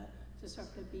the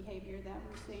disruptive behavior that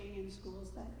we're seeing in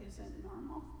schools that isn't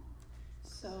normal.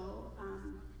 So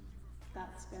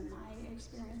that's been my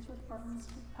experience with Portland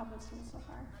Public Schools so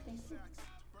far. Thank you.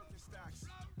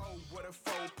 Oh, what a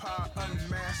faux pas,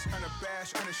 unmasked,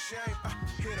 unabashed, unashamed.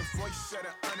 Hear the voice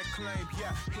setter, unacclaimed.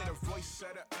 Yeah, hear the voice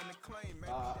setter, unacclaimed.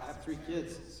 I have 3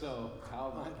 kids, so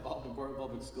how am I involved in Portland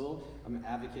Public School? I'm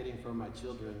advocating for my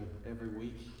children every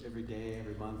week, every day,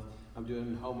 every month. I'm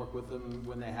doing homework with them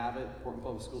when they have it. Portland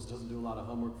Public Schools doesn't do a lot of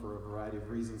homework for a variety of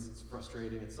reasons. It's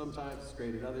frustrating, and sometimes it's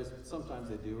great at others, but sometimes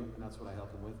they do, and that's what I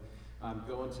help them with. I'm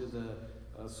going to the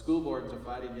school board to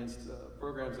fight against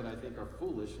programs that I think are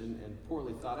foolish and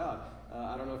poorly thought out.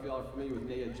 I don't know if y'all are familiar with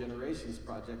NAIA Generations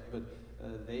Project, but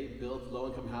they built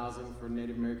low-income housing for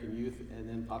Native American youth and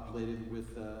then populated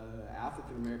with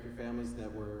African American families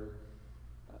that were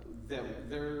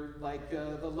they're like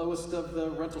the lowest of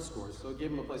the rental scores, so it gave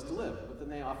them a place to live, but then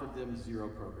they offered them 0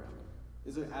 programming.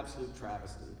 It's an absolute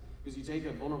travesty, because you take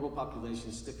a vulnerable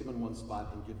population, stick them in one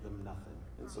spot, and give them nothing.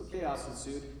 And so chaos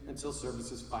ensued until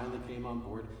services finally came on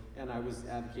board, and I was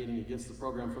advocating against the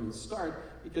program from the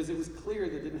start because it was clear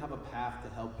that it didn't have a path to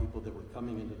help people that were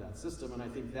coming into that system, and I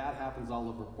think that happens all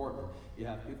over Portland. You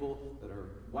have people that are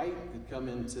white that come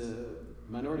into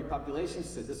minority populations,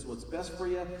 say this is what's best for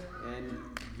you, and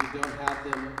you don't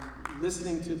have them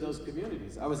listening to those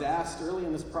communities. I was asked early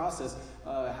in this process,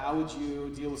 how would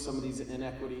you deal with some of these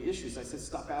inequity issues? I said,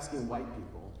 stop asking white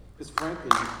people, because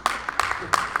frankly,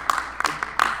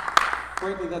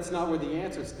 that's not where the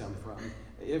answers come from.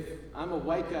 If I'm a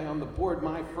white guy on the board,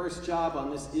 my first job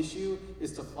on this issue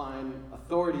is to find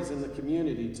authorities in the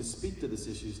community to speak to these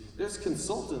issues. There's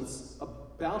consultants,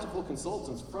 bountiful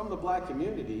consultants from the Black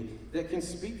community that can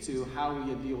speak to how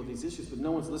we deal with these issues, but no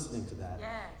one's listening to that.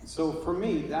 Yes. So for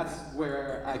me, that's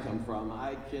where I come from.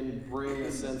 I can bring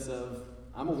a sense of,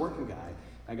 I'm a working guy.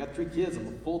 I got 3 kids, I'm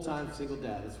a full-time single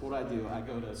dad. That's what I do. I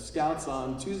go to Scouts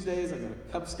on Tuesdays, I go to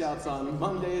Cub Scouts on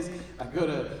Mondays, I go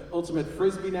to Ultimate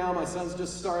Frisbee now, my son's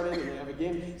just started and they have a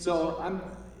game. So I'm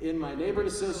in my neighborhood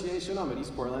association, I'm at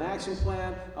East Portland Action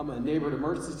Plan, I'm a neighborhood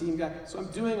emergency team guy. So I'm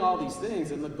doing all these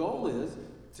things, and the goal is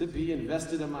to be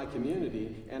invested in my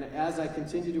community. And as I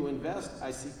continue to invest,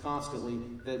 I see constantly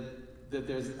that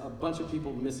there's a bunch of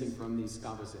people missing from these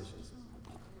conversations.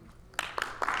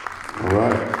 All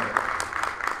right.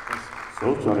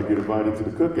 So trying to get invited to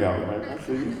the cookout, right? I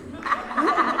see you.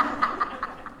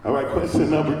 All right,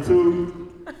 question number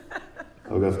 2.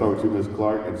 We're gonna start with you, Ms.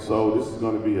 Clark. And so this is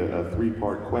gonna be a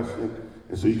 3-part question.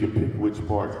 And so you can pick which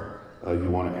part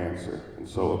you wanna answer. And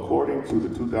so according to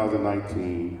the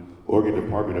 2019 Oregon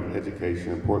Department of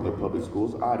Education and Portland Public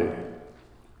Schools audit,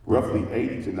 roughly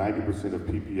 80 to 90% of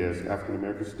PPS African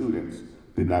American students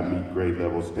did not meet grade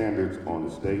level standards on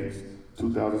the state's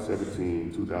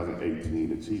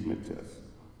 2017-2018 achievement test.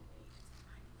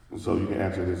 And so you can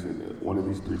answer this in one of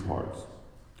these 3 parts.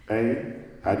 A,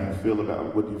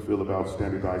 what do you feel about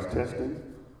standardized testing?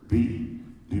 B,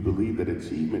 do you believe that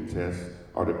achievement tests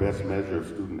are the best measure of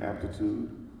student aptitude?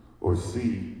 Or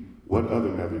C, what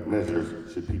other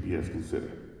measures should PPS consider?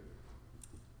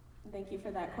 Thank you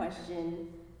for that question.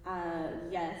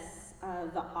 Yes,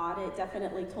 the audit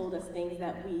definitely told us things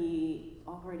that we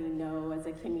already know as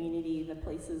a community, the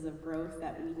places of growth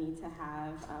that we need to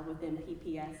have within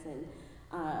PPS, and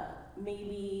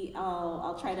maybe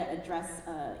I'll try to address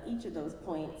each of those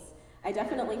points. I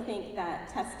definitely think that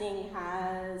testing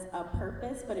has a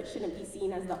purpose, but it shouldn't be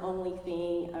seen as the only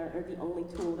thing or the only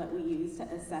tool that we use to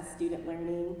assess student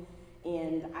learning.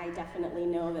 And I definitely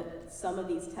know that some of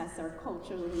these tests are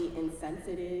culturally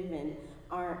insensitive and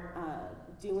aren't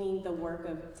doing the work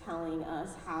of telling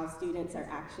us how students are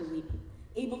actually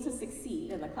able to succeed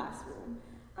in the classroom.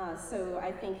 So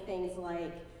I think things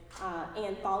like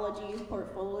anthologies,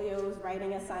 portfolios,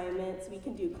 writing assignments, we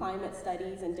can do climate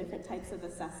studies and different types of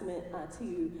assessment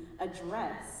to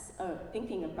address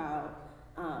thinking about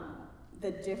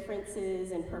the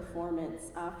differences in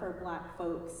performance for Black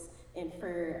folks and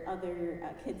for other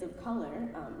kids of color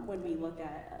when we look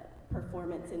at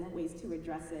performance and ways to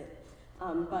address it.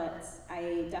 But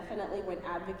I definitely would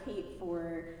advocate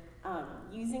for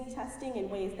using testing in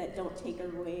ways that don't take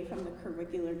away from the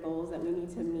curricular goals that we need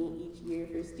to meet each year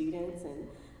for students, and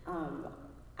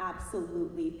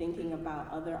absolutely thinking about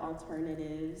other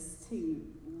alternatives to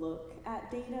look at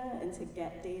data and to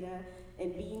get data,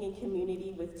 and being in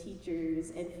community with teachers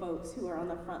and folks who are on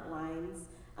the front lines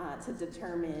to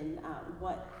determine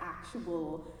what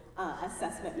actual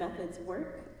assessment methods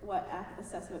work, what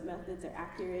assessment methods are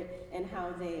accurate, and how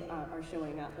they are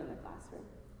showing up in the classroom.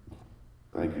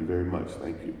 Thank you very much.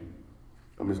 Thank you.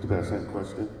 Mr. Bass, same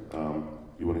question.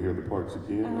 You want to hear the parts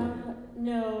again?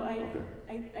 No, I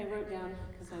wrote down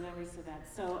because I never said that.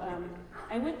 So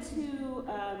I went to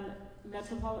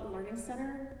Metropolitan Learning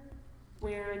Center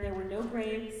where there were no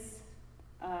grades.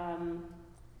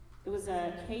 It was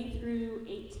a K through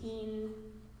 18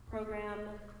 program,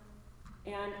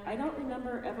 and I don't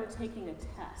remember ever taking a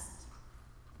test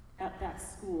at that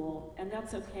school, and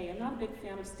that's okay. I'm not a big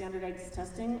fan of standardized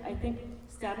testing. I think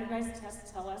standardized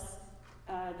tests tell us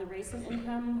the race and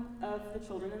income of the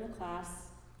children in the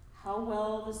class, how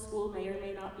well the school may or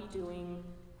may not be doing,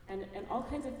 and all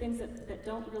kinds of things that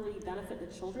don't really benefit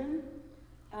the children.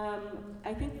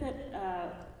 I think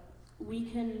that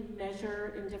we can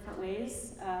measure in different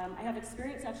ways. I have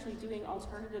experience actually doing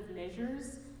alternative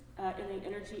measures in the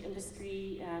energy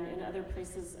industry and in other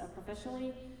places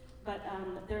professionally. But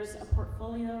there's a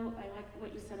portfolio. I like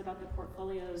what you said about the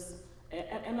portfolios.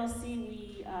 At MLC,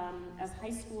 we, as high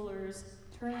schoolers,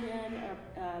 turned in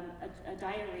a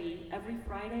diary every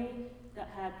Friday that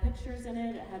had pictures in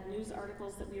it. It had news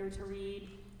articles that we were to read.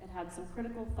 It had some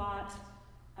critical thought.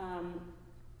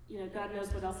 God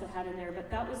knows what else it had in there, but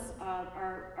that was,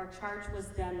 our charge was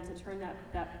then to turn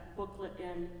that booklet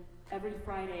in every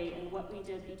Friday, and what we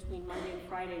did between Monday and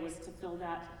Friday was to fill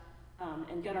that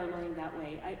and get our learning that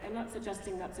way. I'm not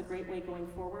suggesting that's a great way going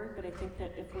forward, but I think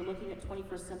that if we're looking at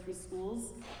 21st century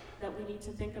schools, that we need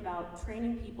to think about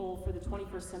training people for the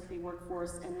 21st century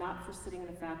workforce and not for sitting in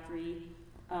a factory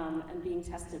and being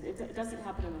tested. It doesn't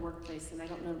happen in the workplace, and I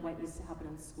don't know why it needs to happen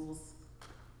in schools.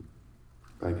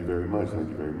 Thank you very much. Thank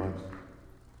you very much.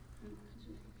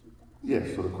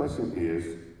 Yes, so the question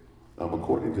is,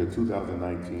 according to the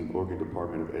 2019 Oregon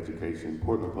Department of Education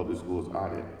Portland Public Schools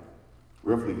audit,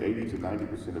 roughly 80 to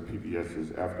 90% of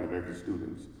PBS's African American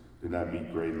students did not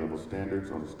meet grade level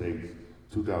standards on the state's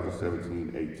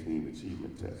 2017-18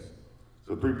 achievement test.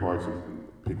 So 3 parts, you can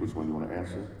pick which one you want to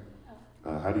answer.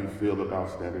 How do you feel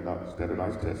about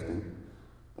standardized testing?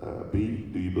 B,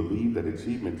 do you believe that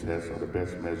achievement tests are the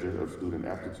best measure of student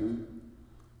aptitude?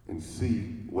 And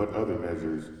C, what other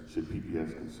measures should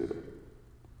PPS consider?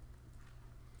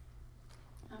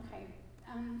 Okay.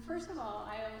 First of all,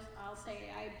 I'll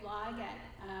say I blog at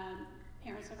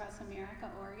Parents Across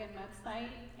America Oregon website,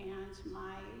 and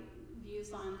my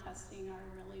views on testing are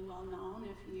really well known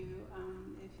if you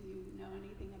know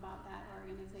anything about that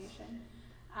organization.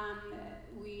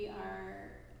 We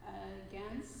are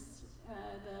against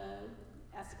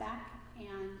the SBAC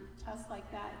and tests like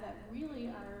that really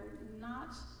are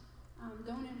not,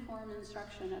 don't inform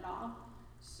instruction at all.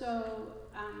 So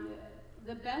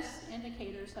the best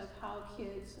indicators of how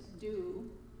kids do,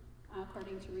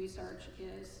 according to research,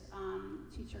 is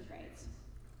teacher grades,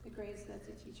 the grades that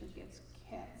the teacher gives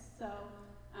kids. So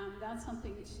that's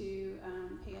something to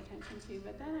pay attention to.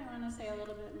 But then I want to say a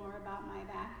little bit more about my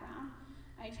background.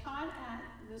 I taught at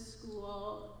the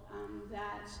school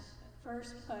that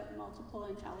first put multiple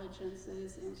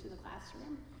intelligences into the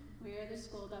classroom. We are the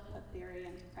school that put theory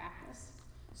into practice.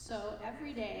 So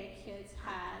every day kids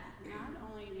had not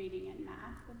only reading and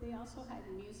math, but they also had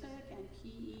music and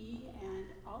PE, and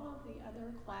all of the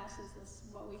other classes,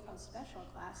 what we call special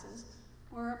classes,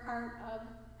 were a part of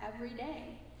every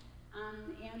day.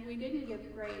 And we didn't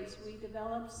give grades. We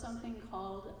developed something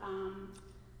called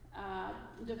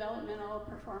developmental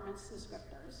performance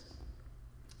descriptors.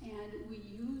 And we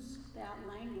used that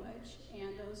language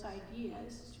and those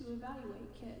ideas to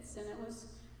evaluate kids. And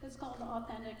it's called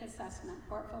authentic assessment.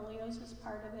 Portfolios is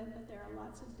part of it, but there are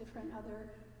lots of different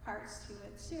other parts to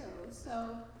it too.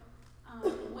 So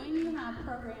when you have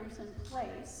programs in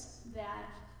place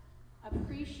that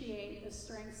appreciate the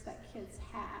strengths that kids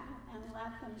have and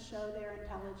let them show their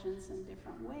intelligence in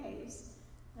different ways,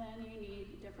 then you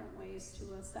need different ways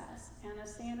to assess. And a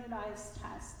standardized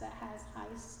test that has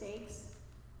high stakes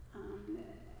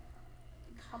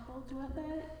coupled with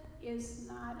it is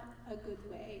not a good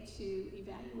way to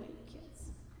evaluate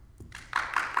kids.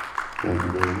 Thank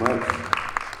you very much.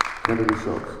 Senator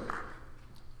Schultz.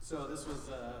 So this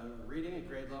was reading at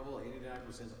grade level,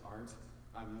 89% aren't.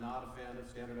 I'm not a fan of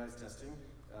standardized testing.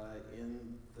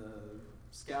 In the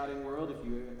scouting world, if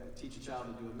you teach a child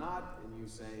to do a knot and you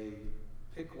say,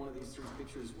 pick one of these 3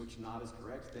 pictures, which knot is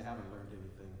correct, they haven't learned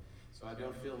anything. So I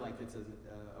don't feel like it's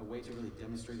a way to really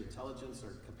demonstrate intelligence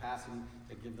or capacity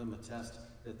to give them a test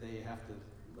that they have to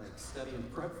study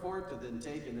and prep for it to then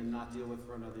take and then not deal with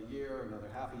for another year or another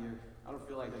half a year. I don't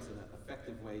feel like that's an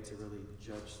effective way to really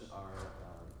judge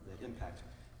the impact.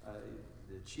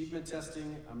 The achievement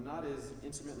testing, I'm not as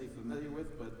intimately familiar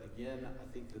with, but again,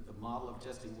 I think that the model of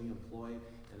testing we employ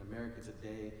in America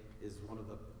today is one of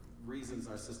the reasons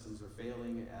our systems are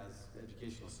failing as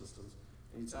educational systems.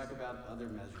 And you talk about other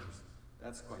measures,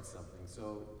 that's quite something.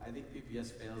 So I think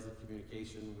PPS fails at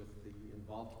communication with the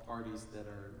involved parties that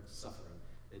are suffering.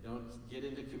 They don't get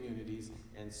into communities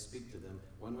and speak to them.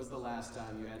 When was the last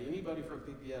time you had anybody from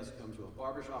PPS come to a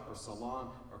barbershop or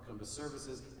salon or come to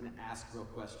services and ask real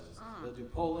questions? They'll do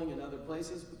polling in other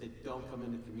places, but they don't come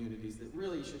into communities that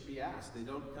really should be asked. They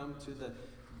don't come to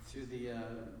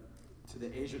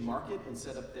the Asian market and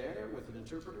set up there with an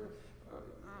interpreter.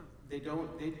 They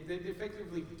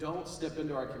effectively don't step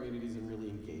into our communities and really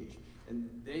engage. And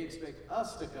they expect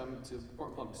us to come to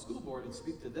Portland Public School Board and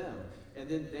speak to them. And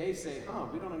then they say,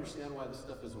 we don't understand why this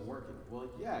stuff isn't working. Well,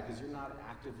 yeah, because you're not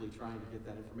actively trying to get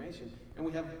that information. And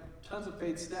we have tons of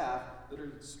paid staff that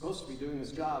are supposed to be doing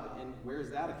this job, and where's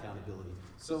that accountability?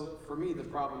 So for me, the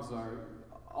problems are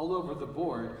all over the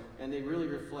board, and they really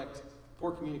reflect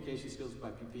poor communication skills by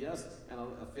PPS and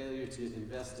a failure to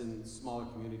invest in smaller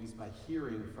communities by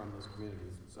hearing from those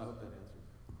communities. So I hope that answers.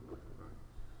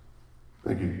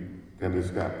 Thank you. Candidate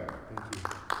Scott. Thank you.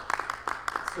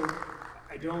 So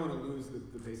I don't want to lose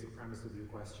the basic premise of your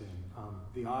question.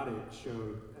 The audit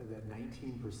showed that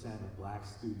 19% of black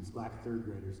students, black third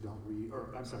graders don't read, or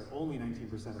I'm sorry, only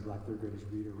 19% of black third graders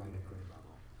read or write at grade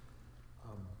level.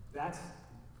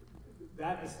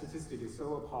 That statistic is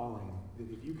so appalling that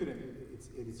if you could,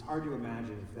 it's hard to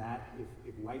imagine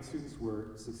if white students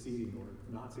were succeeding or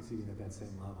not succeeding at that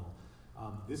same level.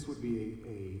 This would be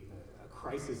a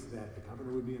crisis that the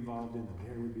governor would be involved in, the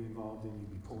mayor would be involved in.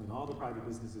 You'd be pulling all the private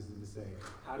businesses in to say,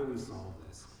 how do we solve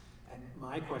this? And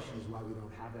my question is why we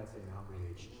don't have that same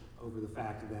outrage over the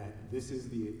fact that this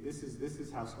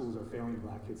is how schools are failing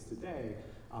black kids today,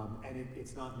 and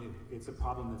it's not new. It's a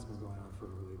problem that's been going on for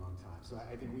a really long time. So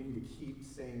I think we need to keep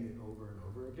saying it over and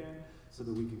over again so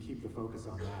that we can keep the focus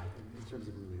on that in terms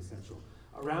of really essential.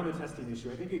 Around the testing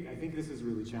issue, I think this is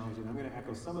really challenging. I'm going to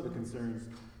echo some of the concerns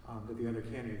that the other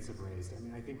candidates have raised. I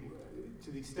mean, I think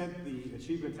to the extent the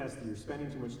achievement test that you're spending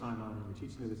too much time on and you're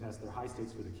teaching to the test, they're high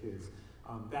stakes for the kids.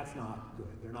 That's not good.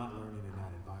 They're not learning in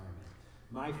that environment.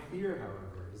 My fear,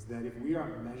 however, is that if we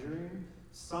aren't measuring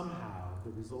somehow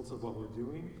the results of what we're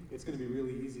doing, it's going to be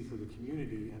really easy for the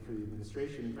community and for the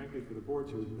administration and frankly for the board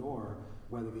to ignore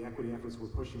whether the equity efforts we're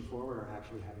pushing forward are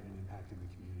actually having an impact in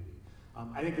the community.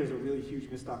 I think there's a really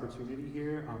huge missed opportunity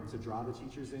here to draw the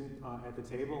teachers in at the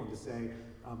table and to say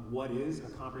what is a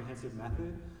comprehensive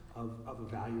method of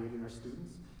evaluating our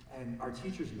students. And our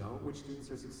teachers know which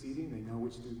students are succeeding. They know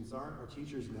which students aren't. Our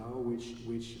teachers know which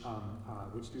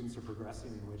students are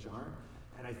progressing and which aren't.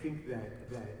 And I think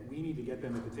that we need to get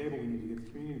them at the table. We need to get the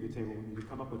community at the table. We need to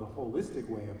come up with a holistic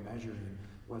way of measuring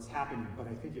what's happening. But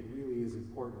I think it really is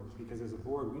important because as a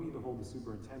board, we need to hold the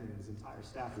superintendent and his entire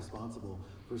staff responsible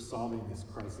for solving this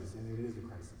crisis. And it is a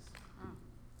crisis.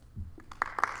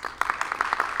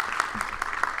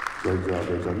 Great job,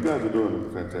 great job. You guys are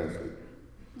doing fantastic.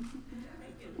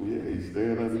 Yeah, he's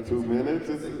staying under 2 minutes.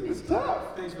 It's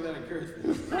tough. Thanks for that encouragement.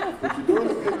 It's tough, but you're doing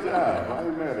a good job. I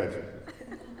ain't mad at you.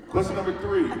 Question number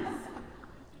 3.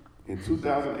 In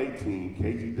 2018,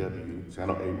 KGW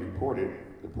Channel 8 reported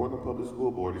the Portland Public School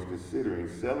Board is considering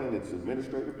selling its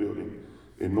administrative building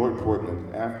in North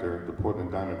Portland after the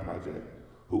Portland Diamond Project,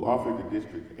 who offered the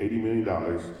district $80 million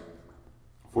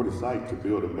for the site to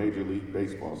build a Major League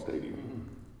Baseball stadium.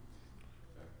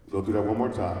 Go through that one more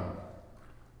time.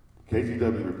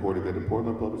 KGW reported that the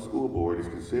Portland Public School Board is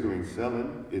considering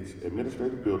selling its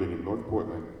administrative building in North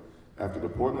Portland after the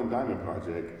Portland Diamond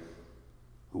Project,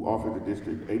 who offered the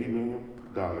district $80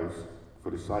 million for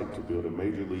the site to build a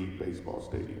Major League Baseball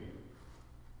stadium.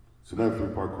 It's another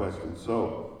 3-part question.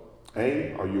 So,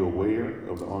 A, are you aware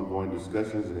of the ongoing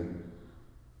discussions and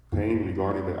pain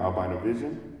regarding the albino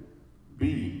vision?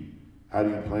 B, how do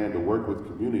you plan to work with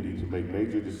community to make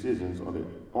major decisions on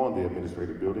the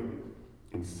administrative building?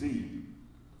 And C,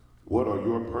 what are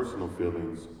your personal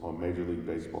feelings on Major League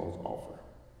Baseball's offer?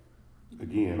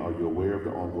 Again, are you aware of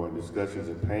the ongoing discussions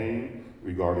and pain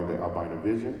regarding the albino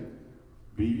vision?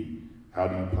 B, how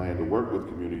do you plan to work with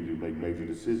community to make major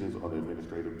decisions on the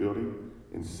administrative building?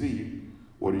 And C,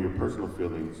 what are your personal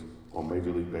feelings on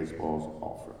Major League Baseball's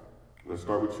offer? Let's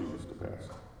start with you, Mr. Pass.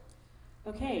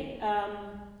 Okay,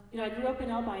 I grew up in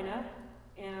Albina,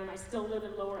 and I still live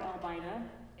in Lower Albina,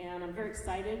 and I'm very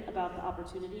excited about the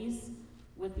opportunities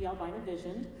with the albino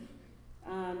vision.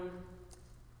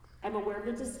 I'm aware of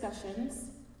the discussions.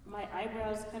 My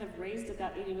eyebrows kind of raised at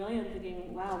that 80 million,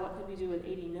 thinking, wow, what could we do with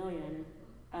 80 million?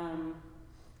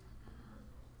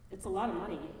 It's a lot of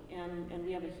money, and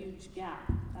we have a huge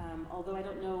gap. Although I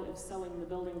don't know if selling the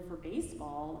building for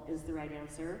baseball is the right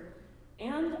answer.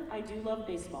 And I do love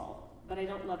baseball, but I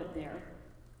don't love it there.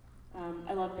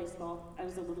 I love baseball. I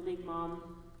was a Little League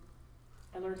mom.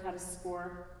 I learned how to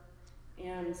score,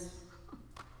 and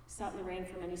sat in the rain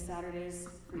for many Saturdays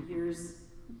for years.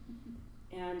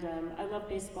 And I love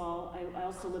baseball. I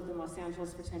also lived in Los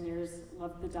Angeles for 10 years,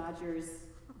 loved the Dodgers.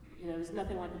 There's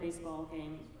nothing like a baseball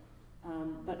game,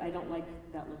 but I don't like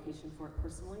that location for it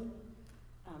personally.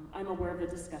 I'm aware of the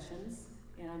discussions,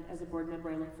 and as a board member,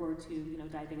 I look forward to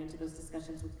diving into those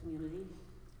discussions with community,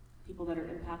 people that are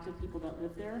impacted, people that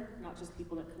live there, not just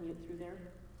people that commute through there.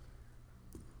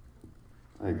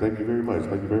 All right, thank you very much.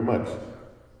 Thank you very much.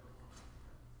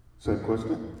 Second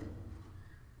question?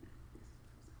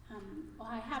 Well,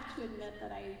 I have to admit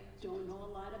that I don't know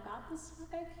a lot about this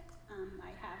topic.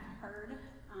 I have heard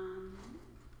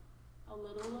a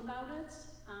little about it,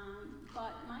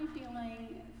 but my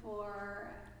feeling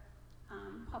for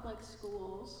public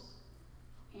schools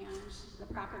and the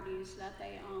properties that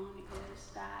they own is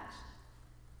that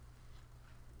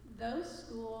those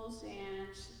schools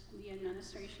and the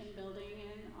administration building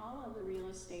and all of the real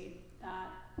estate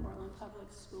that Portland Public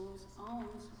Schools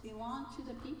owns belong to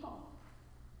the people.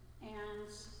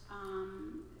 And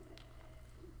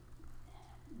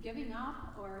giving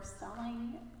up or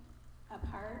selling a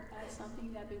part of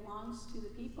something that belongs to the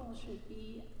people should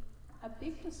be a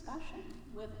big discussion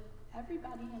with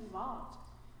everybody involved.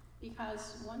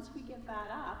 Because once we give that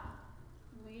up,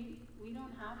 we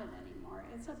don't have it anymore.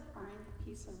 It's a prime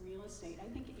piece of real estate.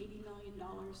 I think $80 million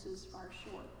is far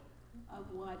short of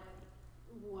what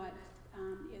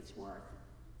it's worth,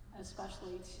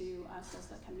 especially to us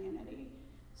as a community.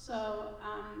 So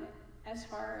as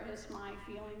far as my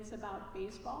feelings about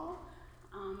baseball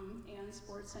and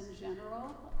sports in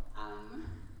general,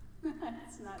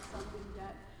 it's not something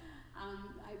that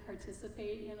I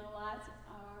participate in a lot,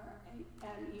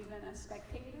 and even a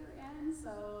spectator in,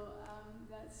 so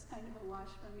that's kind of a wash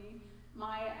for me.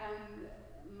 My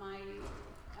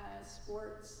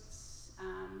sports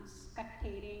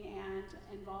spectating and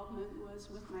involvement was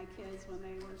with my kids when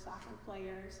they were soccer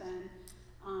players and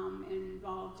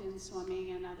involved in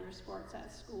swimming and other sports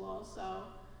at school. So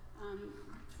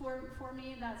for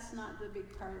me, that's not the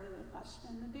big part of the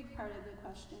question. The big part of the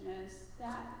question is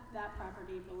that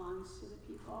property belongs to the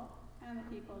people, and the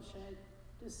people should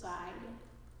decide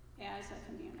as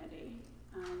a community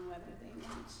whether they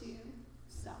want to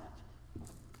sell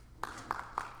it.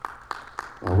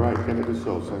 All right, Kennedy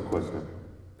Show, same question.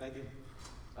 Thank you.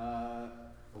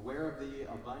 Aware of the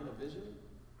Albina vision?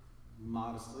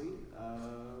 Modestly.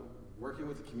 Working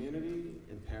with the community?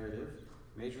 Imperative.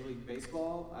 Major League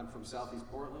Baseball, I'm from Southeast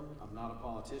Portland. I'm not a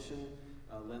politician.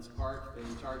 Lens Park,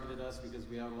 they targeted us because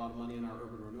we had a lot of money in our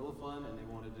urban renewal fund, and they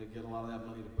wanted to get a lot of that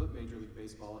money to put Major League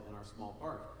Baseball in our small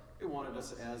park. They wanted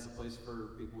us as a place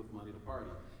for people with money to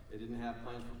party. They didn't have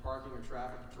plans for parking or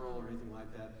traffic control or anything like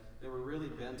that. They were really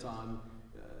bent on,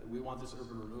 we want this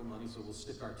urban renewal money, so we'll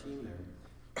stick our team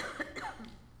there.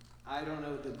 I don't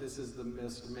know that this is the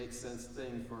most make sense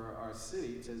thing for our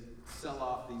city to sell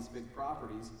off these big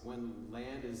properties when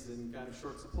land is in kind of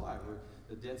short supply, where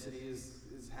the density is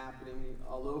happening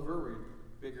all over. We're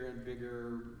bigger and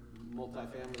bigger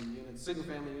multifamily units, single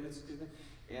family units, excuse me,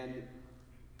 and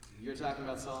you're talking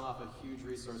about selling off a huge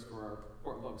resource for our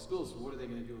Portland Public Schools. So what are they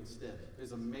going to do instead?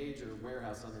 There's a major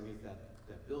warehouse underneath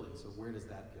that building, so where does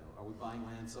that go? Are we buying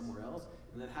land somewhere else?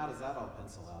 And then how does that all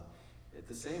pencil out? At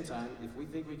the same time, if we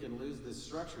think we can lose this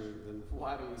structure, then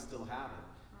why do we still have it?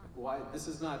 Like, why? This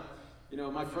is not,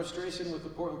 my frustration with the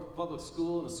Portland Public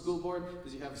School and the school board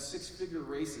is you have 6-figure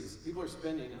races. People are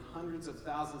spending hundreds of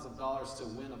thousands of dollars to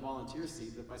win a volunteer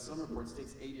seat that by some reports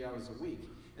takes 80 hours a week.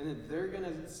 And then they're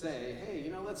gonna say, hey,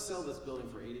 let's sell this building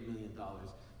for $80 million.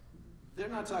 They're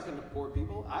not talking to poor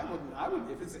people. I would,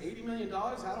 if it's $80 million,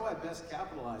 how do I best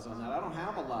capitalize on that? I don't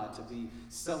have a lot to be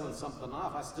selling something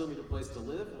off. I still need a place to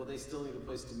live. Well, they still need a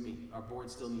place to meet. Our board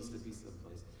still needs to be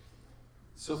someplace.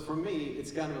 So for me,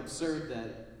 it's kind of absurd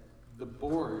that the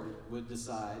board would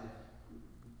decide,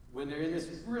 when they're in this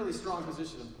really strong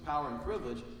position of power and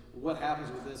privilege, what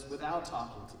happens with this without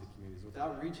talking to the communities,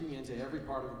 without reaching into every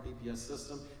part of the PPS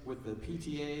system, with the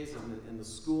PTAs and the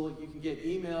school. You can get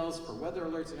emails for weather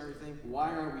alerts and everything. Why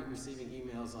aren't we receiving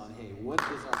emails on, hey, what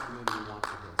does our community want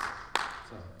for this?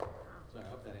 So, sorry, I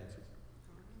hope that answers.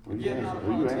 Again, not a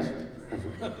politician.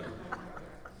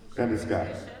 Sandy Scott.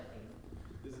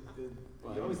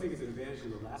 You always think it's an advantage to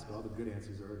the last, but all the good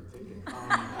answers are already taken.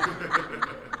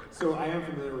 So I am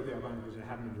familiar with the Albina Vision. I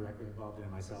haven't been directly involved in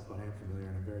it myself, but I am familiar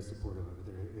and I'm very supportive of it.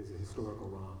 There is a historical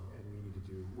wrong, and we need to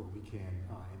do what we can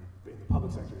in the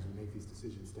public sector as we make these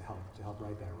decisions to help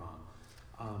right that wrong.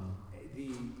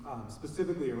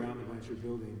 Specifically around the Blanchard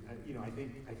building, I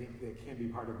think that can be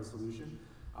part of the solution,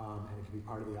 and it can be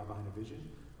part of the Albina Vision.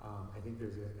 I think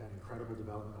there's an incredible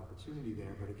development opportunity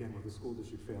there, but again, what the school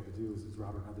district failed to do is, as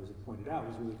Robert and others have pointed out,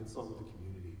 was really consult with the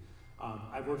community.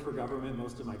 I've worked for government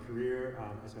most of my career.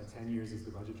 I spent 10 years as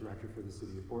the budget director for the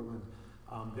city of Portland.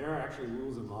 There are actually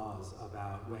rules and laws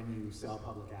about when you sell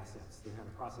public assets. There's kind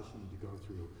of process you need to go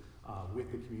through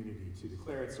with the community to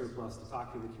declare it surplus, to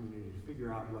talk to the community, to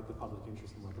figure out what the public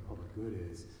interest and what the public good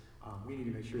is. We need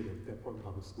to make sure that Portland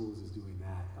Public Schools is doing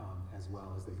that as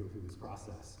well as they go through this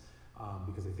process.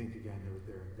 Because I think, again,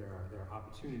 there are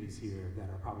opportunities here that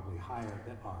are probably higher,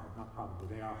 they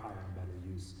are higher and better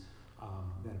use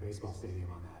than a baseball stadium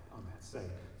on that site.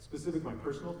 Specific, my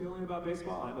personal feeling about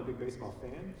baseball, I'm a big baseball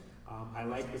fan. I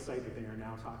like the site that they are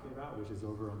now talking about, which is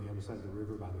over on the other side of the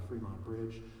river by the Fremont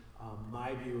Bridge.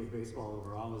 My view of baseball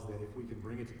overall is that if we can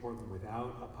bring it to Portland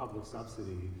without a public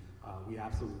subsidy, we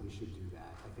absolutely should do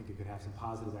that. I think it could have some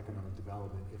positive economic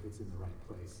development if it's in the right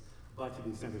place. But to the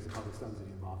extent there's a public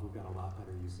subsidy involved, we've got a lot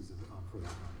better uses for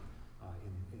that money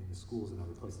in the schools and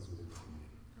other places within the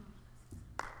community.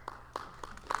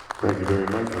 Thank you very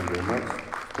much. Thank you very much.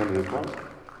 Senator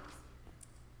Clark.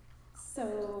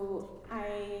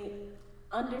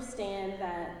 understand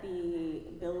that the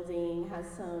building has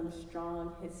some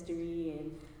strong history,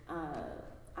 and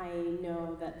I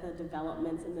know that the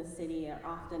developments in the city are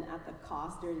often at the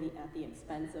cost or at the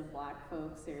expense of Black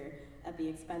folks, or at the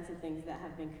expense of things that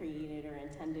have been created or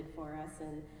intended for us.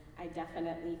 And I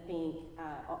definitely think,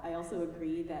 I also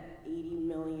agree that 80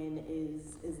 million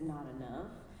is not enough.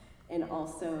 And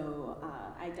also,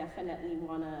 I definitely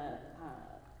want to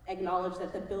acknowledge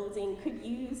that the building could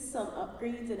use some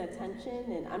upgrades and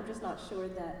attention, and I'm just not sure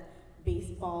that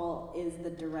baseball is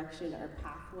the direction or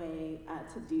pathway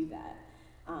to do that.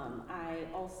 I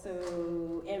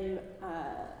also am,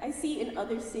 I see in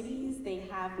other cities, they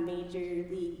have major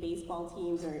league baseball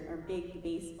teams or big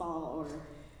baseball or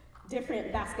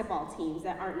different basketball teams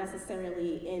that aren't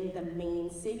necessarily in the main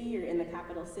city or in the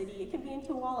capital city. It can be in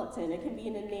Tualatin, it can be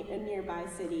in a nearby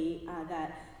city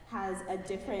that has a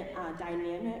different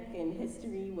dynamic and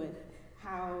history with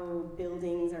how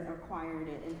buildings are acquired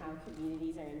and how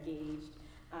communities are engaged.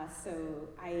 So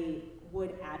I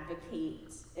would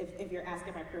advocate, if you're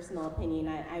asking my personal opinion,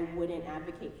 I wouldn't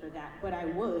advocate for that, but I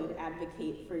would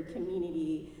advocate for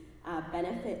community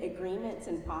benefit agreements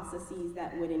and processes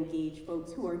that would engage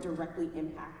folks who are directly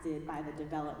impacted by the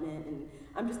development. And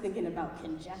I'm just thinking about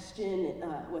congestion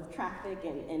with traffic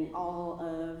and all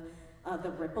of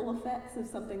the ripple effects of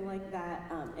something like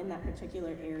that in that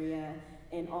particular area.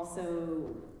 And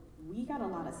also, we got a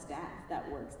lot of staff that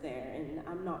works there, and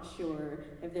I'm not sure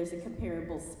if there's a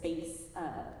comparable space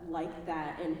like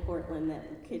that in Portland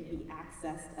that could be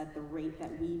accessed at the rate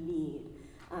that we need.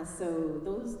 So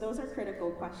those are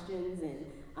critical questions, and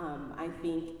I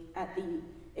think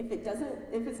if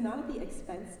it's not at the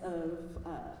expense of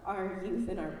our youth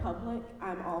and our public,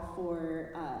 I'm all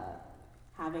for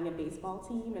having a baseball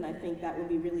team, and I think that would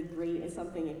be really great as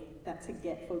something that to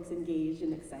get folks engaged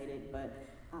and excited, but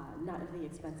not at the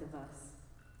expense of us.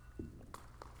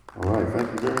 All right,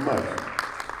 thank you very much.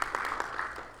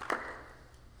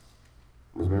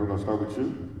 Ms. Mary, we're going to start with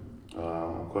you.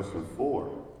 Question 4.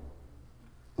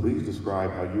 Please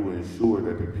describe how you will ensure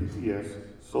that the PTS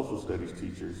social studies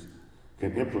teachers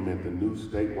can implement the new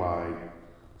statewide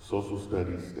social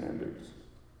studies standards.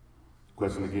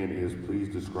 Question again is, please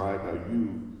describe how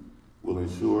you will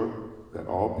ensure that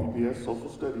all PPS social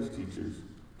studies teachers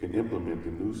can implement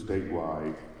the new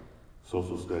statewide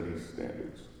social studies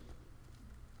standards.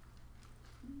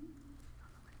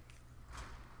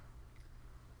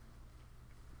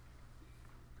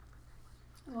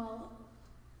 Well,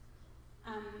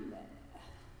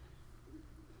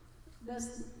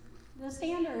 the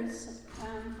standards,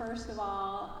 first of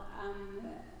all,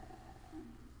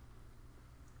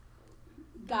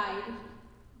 guide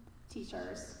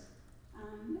teachers,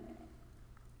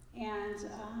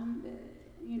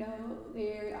 you know,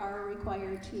 they are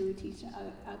required to teach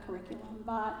a curriculum,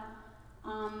 but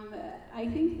I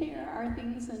think there are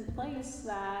things in place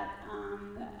that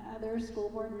other school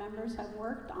board members have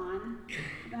worked on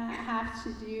that have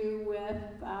to do with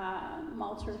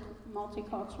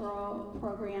multicultural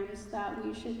programs that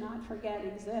we should not forget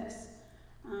exist.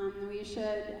 We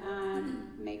should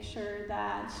make sure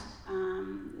that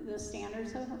the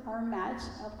standards are met,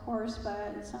 of course,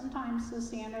 but sometimes the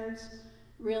standards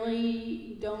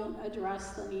really don't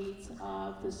address the needs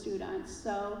of the students.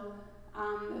 So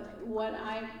what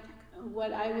I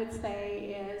would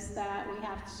say is that we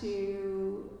have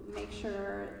to make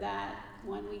sure that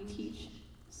when we teach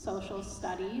social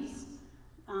studies,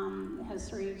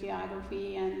 history,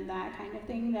 geography, and that kind of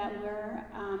thing, that we're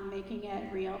making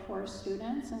it real for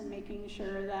students and making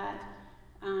sure that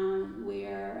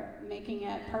we're making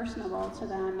it personable to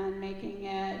them and making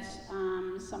it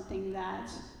something that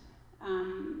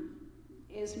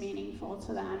is meaningful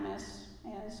to them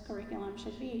as curriculum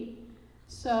should be.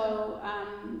 So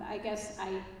I guess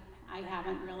I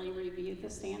haven't really reviewed the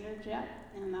standards yet,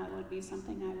 and that would be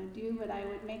something I would do, but I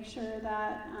would make sure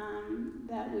that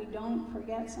that we don't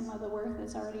forget some of the work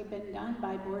that's already been done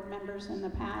by board members in the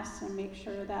past, and make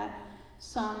sure that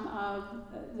some of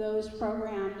those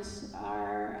programs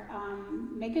are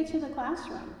make it to the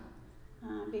classroom,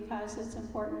 because it's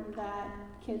important that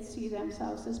kids see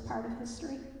themselves as part of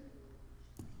history.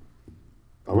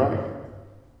 All right.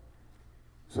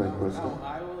 Same question. No,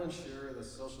 I will ensure the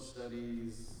social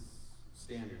studies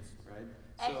standards, right?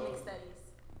 Ethnic studies.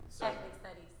 Sorry. Ethnic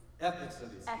studies. Ethnic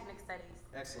studies. Ethnic studies.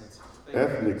 Excellent.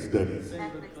 Ethnic studies.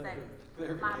 Ethnic studies.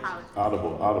 Clarification. My apologies.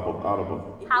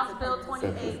 Audible. House Bill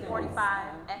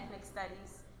 2845, ethnic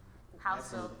studies.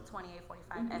 House Bill Excellent.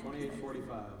 2845, ethnic studies.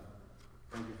 2845.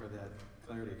 Thank you for that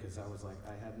clarity, because I was like,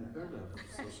 I hadn't heard of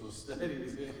social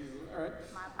studies. All right.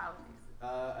 My apologies.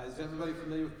 Is everybody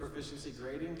familiar with proficiency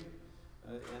grading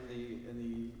and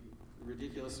the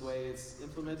ridiculous way it's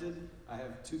implemented. I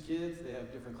have 2 kids, they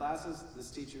have different classes.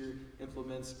 This teacher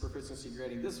implements proficiency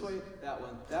grading this way, that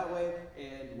one that way,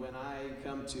 and when I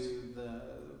come to the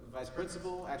vice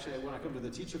principal, actually when I come to the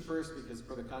teacher first, because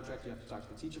per the contract you have to talk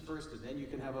to the teacher first, and then you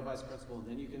can have a vice principal, and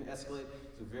then you can escalate.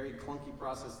 It's a very clunky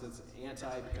process that's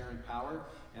anti-parent power,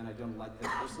 and I don't like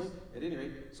that personally. At any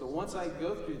rate, so once I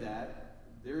go through that,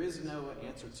 there is no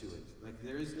answer to it. Like,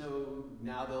 there is no,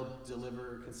 now they'll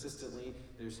deliver consistently.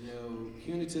 There's no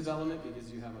punitive element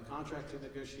because you have a contract to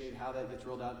negotiate how that gets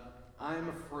rolled out. I'm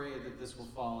afraid that this will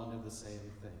fall under the same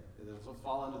thing. That this will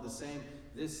fall under the same,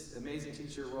 this amazing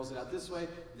teacher rolls it out this way,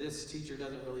 this teacher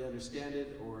doesn't really understand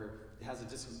it or has a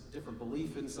different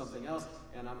belief in something else,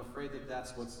 and I'm afraid that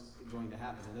that's what's going to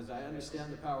happen. And as I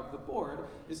understand, the power of the board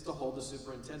is to hold the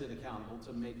superintendent accountable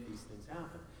to make these things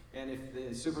happen. And if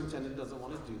the superintendent doesn't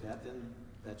want to do that, then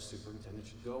that superintendent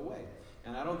should go away.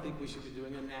 And I don't think we should be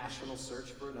doing a national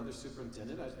search for another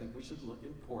superintendent. I think we should look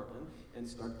in Portland and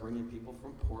start bringing people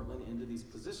from Portland into these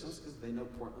positions because they know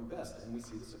Portland best. And we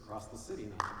see this across the city.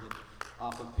 Not to get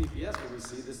off of PPS, but we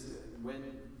see this when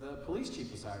the police chief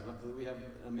was hired. Luckily, we have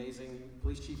an amazing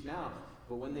police chief now.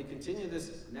 But when they continue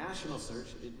this national search,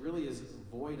 it really is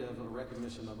void of a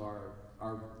recognition of our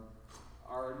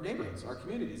neighborhoods, our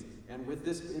communities. And with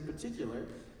this in particular,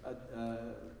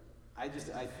 I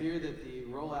fear that the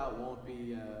rollout won't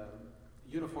be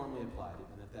uniformly applied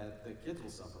and that the kids will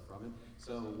suffer from it.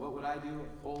 So what would I do?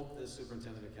 Hold the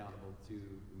superintendent accountable to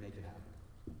make it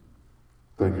happen.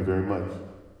 Thank you very much.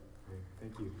 Great,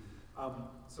 thank you.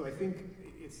 So I think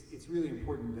it's really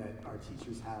important that our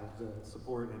teachers have the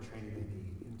support and training they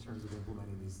need in terms of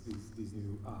implementing these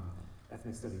new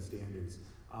ethnic studies standards.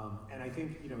 And I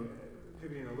think,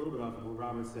 pivoting a little bit off of what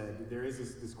Robert said, there is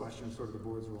this question of sort of the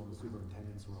board's role and the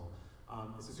superintendent's role.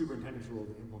 It's the superintendent's role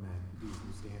to implement these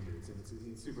new standards, and it's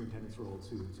the superintendent's role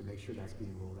to make sure that's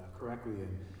being rolled out correctly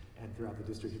and throughout the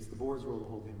district. It's the board's role to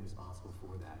hold him responsible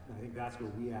for that. And I think that's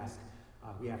where we have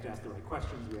to ask the right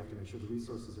questions. We have to make sure the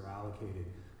resources are allocated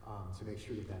to make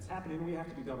sure that that's happening. And we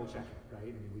have to be double checking, right?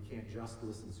 I mean, we can't just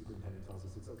listen. The superintendent tells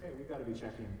us it's okay. We've got to be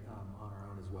checking on our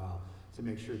own as well to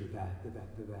make sure that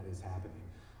is happening.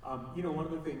 One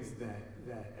of the things that,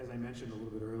 as I mentioned a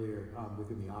little bit earlier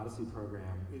within the Odyssey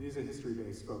program, it is a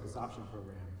history-based focused option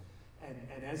program.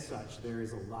 And as such, there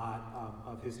is a lot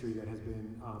of history that has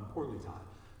been poorly taught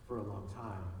for a long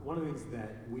time. One of the things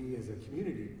that we as a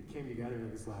community came together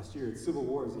in this last year, Civil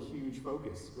War is a huge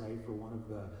focus, right,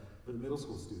 for the middle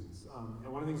school students.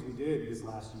 And one of the things we did this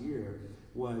last year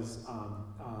was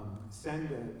send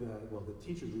the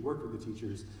teachers, we worked with the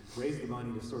teachers, raise the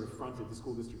money to sort of front it, the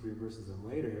school district reimburses them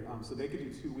later, so they could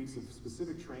do 2 weeks of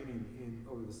specific training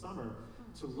over the summer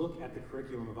to look at the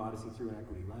curriculum of Odyssey through an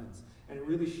equity lens. And it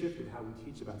really shifted how we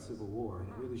teach about Civil War, and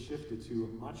it really shifted to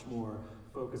a much more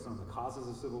focus on the causes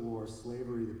of Civil War,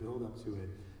 slavery, the build up to it,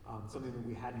 something that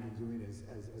we hadn't been doing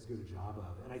as good a job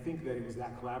of. And I think that it was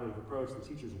that collaborative approach. The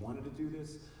teachers wanted to do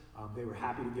this. They were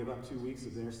happy to give up 2 weeks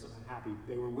of their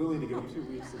they were willing to give up 2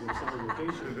 weeks of their summer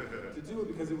vacation to do it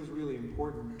because it was really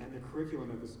important, and the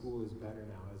curriculum at the school is better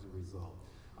now as a result.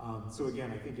 So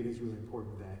again, I think it is really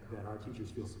important that our teachers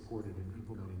feel supported in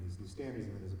implementing these new standards,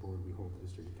 and that as a board we hold the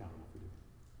district accountable for doing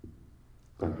it.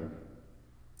 Thank you.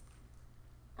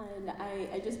 And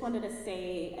I just wanted to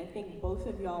say, I think both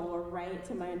of y'all were right.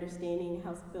 To my understanding,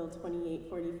 House Bill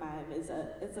 2845 is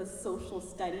a social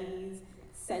studies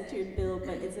centered bill,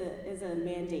 but is a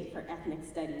mandate for ethnic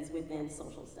studies within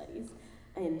social studies.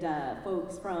 And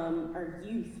folks from our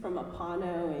youth from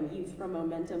Apano and youth from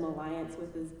Momentum Alliance,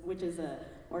 which is a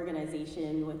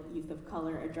organization with youth of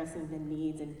color addressing the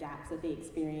needs and gaps that they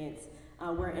experience,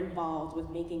 were involved with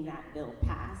making that bill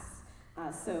pass.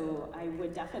 So I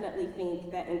would definitely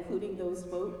think that including those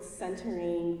folks,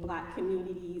 centering Black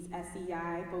communities,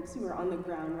 SEI, folks who are on the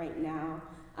ground right now,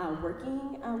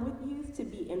 working with youth to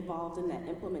be involved in that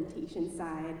implementation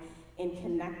side and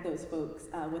connect those folks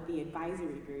with the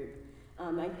advisory group.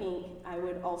 I think I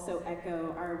would also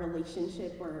echo our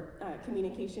relationship or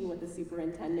communication with the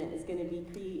superintendent is going to be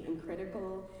key and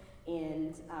critical.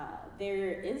 And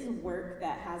there is work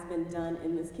that has been done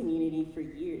in this community for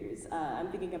years.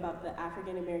 I'm thinking about the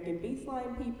African American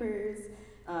baseline papers,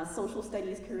 social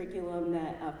studies curriculum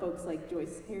that folks like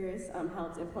Joyce Harris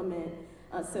helped implement.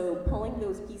 So pulling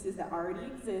those pieces that already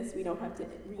exist, we don't have to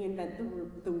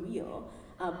reinvent the wheel,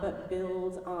 but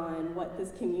build on what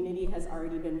this community has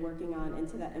already been working on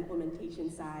into that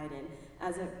implementation side. And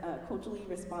as a culturally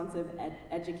responsive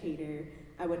educator,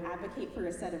 I would advocate for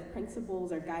a set of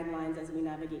principles or guidelines as we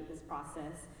navigate this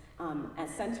process at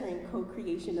centering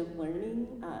co-creation of learning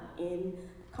in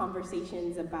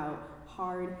conversations about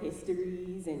hard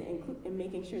histories and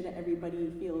making sure that everybody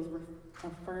feels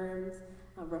affirmed,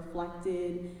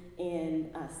 reflected,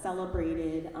 and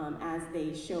celebrated as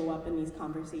they show up in these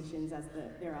conversations as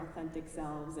their authentic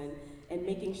selves, and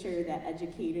making sure that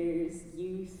educators,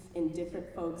 youth, and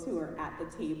different folks who are at the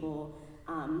table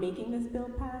making this bill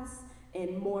pass,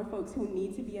 and more folks who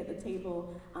need to be at the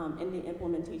table in the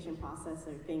implementation process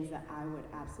are things that I would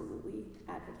absolutely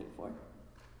advocate for.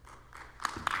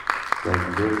 Thank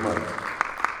you very much.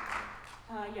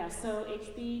 So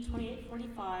HB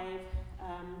 2845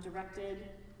 directed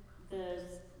the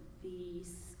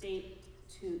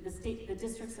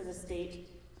districts of the state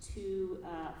to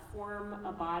form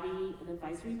a body, an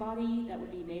advisory body that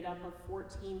would be made up of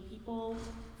 14 people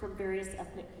from various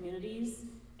ethnic communities,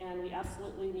 and we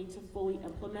absolutely need to fully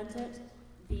implement it.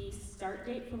 The start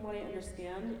date, from what I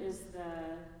understand, is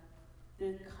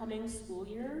the coming school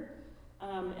year.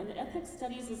 And the ethnic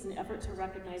studies is an effort to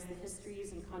recognize the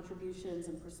histories and contributions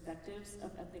and perspectives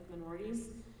of ethnic minorities,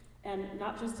 and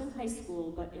not just in high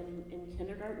school, but in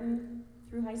kindergarten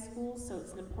through high school. So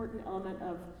it's an important element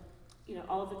of,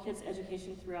 all of the kids'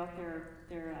 education throughout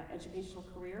their educational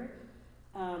career.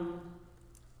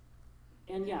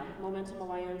 And yeah, Momentum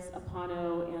Alliance,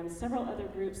 Apano, and several other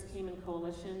groups came in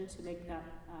coalition to make that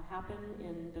happen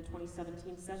in the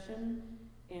 2017 session.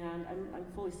 And I'm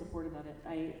fully supportive of it.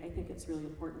 I think it's really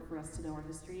important for us to know our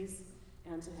histories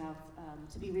and to have,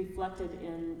 to be reflected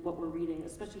in what we're reading,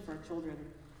 especially for our children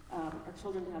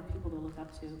to have people to look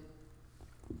up to.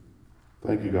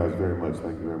 Thank you guys very much.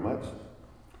 Thank you very much.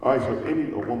 All right, so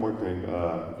one more thing.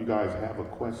 If you guys have a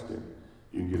question,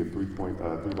 you can get a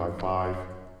 3x5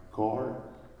 card,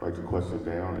 write your question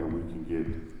down, and we can get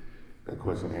that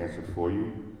question answered for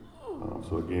you.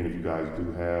 So again, if you guys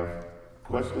do have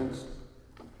questions,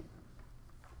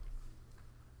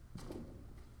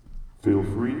 feel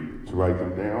free to write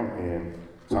them down, and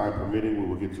time permitting, we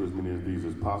will get to as many of these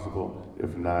as possible.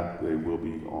 If not, they will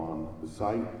be on the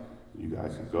site. You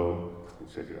guys can go and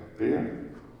check it out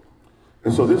there.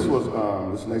 And so this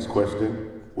next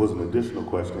question was an additional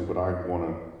question, but I want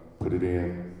to put it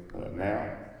in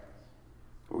now.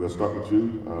 We're going to start with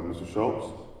you, Mr.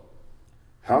 Schultz.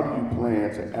 How do you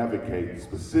plan to advocate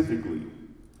specifically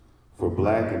for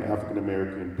Black and African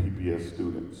American PPS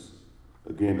students?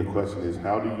 Again, the question is,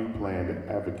 how do you plan to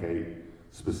advocate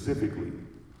specifically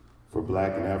for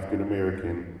Black and African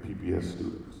American PPS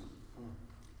students?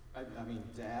 I mean,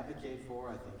 to advocate for,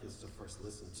 I think, is to first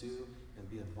listen to and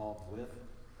be involved with,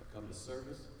 come to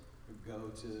service,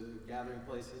 go to gathering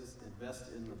places,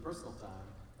 invest in the personal time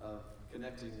of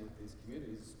connecting with these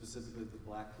communities, specifically the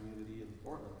Black community in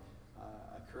Portland.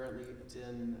 I currently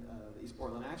attend the East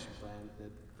Portland Action Plan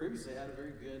that previously had a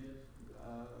very good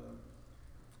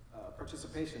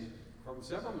participation from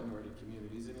several minority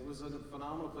communities, and it was a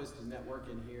phenomenal place to network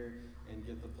in here and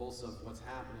get the pulse of what's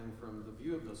happening from the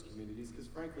view of those communities, because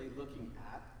frankly, looking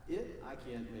at it, I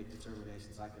can't make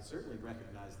determinations. I can certainly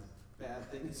recognize that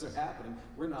bad things are happening.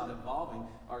 We're not evolving.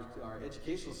 Our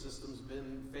educational system's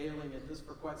been failing at this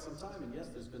for quite some time, and yes,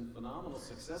 there's been phenomenal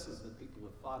successes that people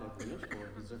have fought every inch for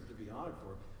and deserve to be honored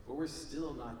for, but we're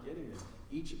still not getting there.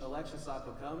 Each election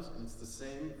cycle comes, and it's the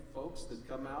same folks that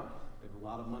come out. They have a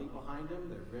lot of money behind them.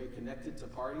 They're very connected to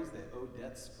parties. They owe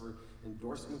debts for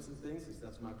endorsements and things.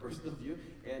 That's my personal view.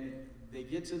 And they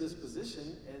get to this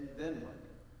position, and then what?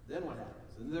 Then what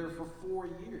happens? And they're there for 4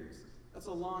 years. That's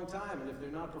a long time. And if they're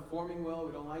not performing well,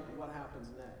 we don't like it, what happens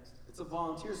next? It's a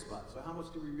volunteer spot. So how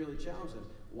much do we really challenge them?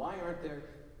 Why aren't there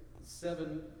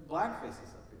 7 Black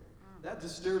faces up here? That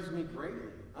disturbs me greatly.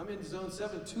 I'm in Zone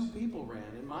 7, 2 people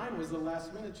ran, and mine was the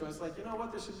last minute choice. Like, you know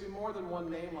what? There should be more than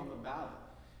one name on the ballot.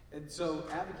 And so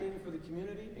advocating for the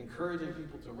community, encouraging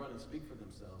people to run and speak for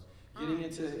themselves, getting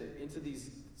into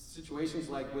these situations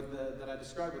like with that I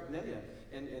described with Nedia,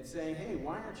 and saying, hey,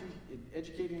 why aren't you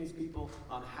educating these people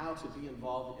on how to be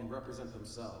involved and represent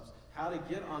themselves? How to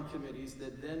get on committees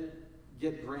that then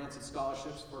get grants and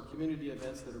scholarships for community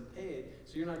events that are paid,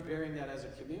 so you're not bearing that as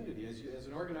a community. As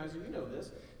an organizer, you know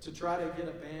this, to try to get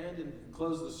a band and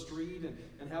close the street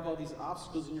and have all these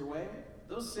obstacles in your way.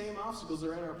 Those same obstacles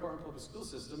are in our Portland public school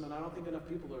system, and I don't think enough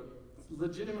people are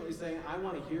legitimately saying, I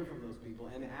want to hear from those people,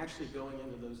 and actually going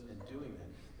into those and doing that.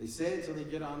 They say it until they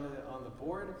get on the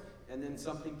board, and then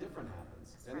something different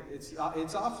happens. And it's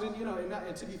often,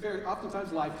 and to be fair,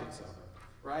 oftentimes life takes over,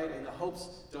 right? And the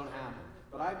hopes don't happen.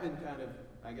 But I've been kind of,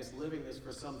 I guess, living this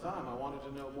for some time. I wanted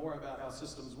to know more about how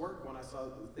systems work when I saw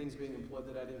things being employed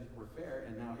that I didn't think were fair,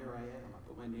 and now here I am. I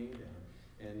put my name down.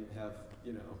 and have,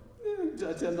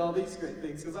 attend all these great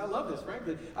things, because I love this,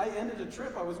 frankly. I ended a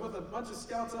trip, I was with a bunch of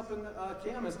scouts up in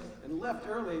Camas, and left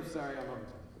early, sorry, I'm over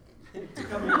time, to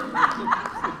come here.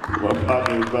 Well,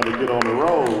 Bobby was about to get on the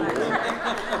road.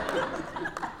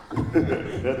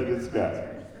 Headed to Scott.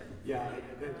 Yeah,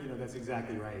 that's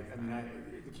exactly right. I mean,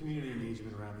 the community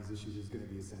engagement around these issues is going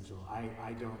to be essential.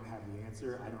 I don't have the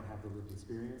answer. I don't have the lived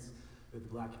experience that the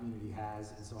Black community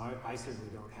has, and so I certainly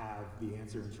don't have the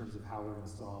answer in terms of how we're going to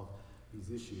solve these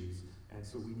issues. And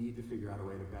so we need to figure out a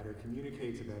way to better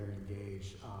communicate, to better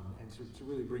engage, and to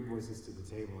really bring voices to the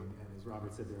table. And as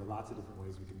Robert said, there are lots of different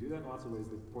ways we can do that, and lots of ways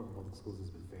that Portland Public Schools has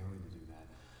been failing to do that.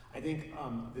 I think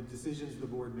the decisions the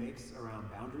board makes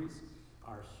around boundaries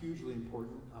are hugely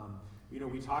important.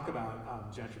 We talk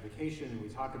about gentrification, and we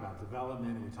talk about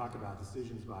development, and we talk about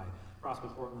decisions by Prosper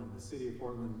Portland, the city of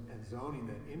Portland, and zoning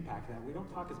that impact that. We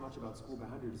don't talk as much about school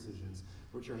boundary decisions,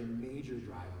 which are a major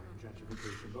driver in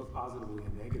gentrification, both positively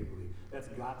and negatively. That's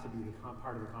got to be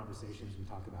part of the conversation as we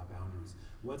talk about boundaries.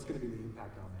 What's going to be the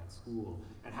impact on that school,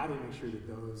 and how do we make sure that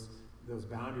those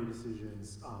boundary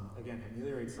decisions, again,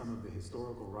 ameliorate some of the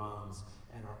historical wrongs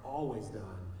and are always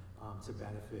done to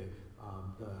benefit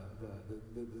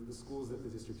the schools that the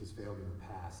district has failed in the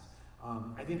past.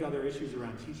 I think other issues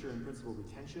around teacher and principal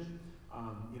retention,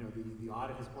 the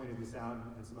audit has pointed this out,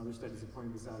 and some other studies have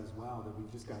pointed this out as well, that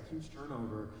we've just got huge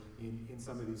turnover in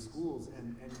some of these schools,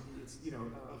 and it's,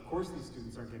 of course these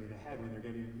students aren't getting ahead when they're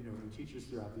getting, new teachers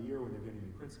throughout the year, when they're getting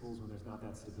new principals, when there's not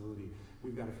that stability.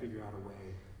 We've got to figure out a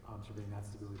way to bring that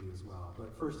stability as well.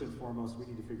 But first and foremost, we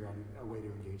need to figure out a way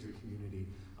to engage the community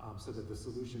so that the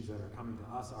solutions that are coming to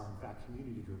us are in fact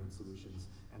community-driven solutions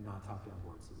and not top-down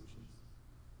board solutions.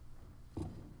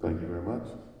 Thank you very much.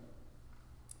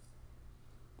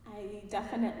 I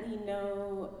definitely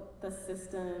know the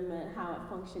system and how it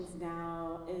functions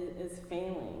now is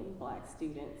failing Black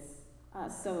students.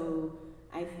 So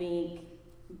I think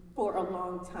for a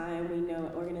long time, we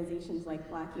know organizations like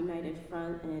Black United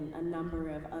Front and a number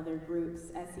of other groups,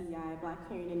 SEI, Black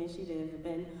Parent Initiative, have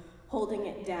been holding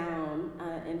it down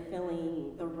and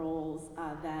filling the roles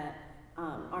that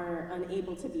are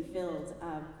unable to be filled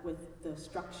with the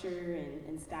structure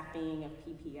and staffing of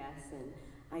PPS. And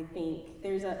I think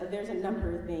there's a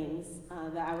number of things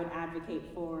that I would advocate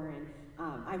for, and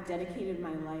I've dedicated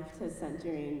my life to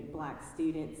centering Black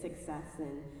student success,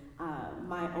 and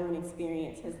my own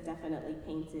experience has definitely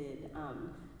painted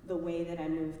the way that I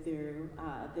move through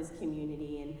this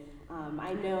community. And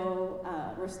I know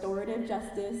restorative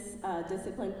justice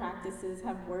discipline practices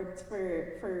have worked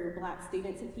for Black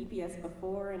students in PPS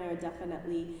before, and I would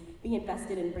definitely be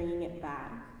invested in bringing it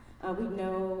back. We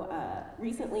know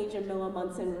recently Jamila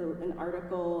Munson wrote an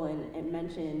article and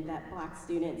mentioned that Black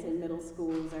students in middle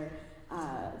schools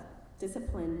are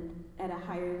disciplined at a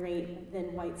higher rate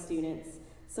than white students.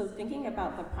 So thinking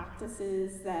about the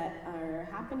practices that are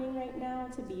happening right now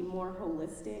to be more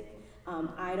holistic.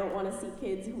 I don't want to see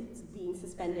kids being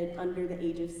suspended under the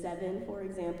age of 7, for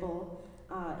example,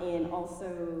 and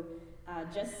also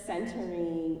just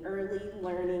centering early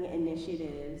learning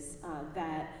initiatives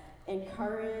that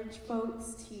encourage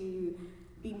folks to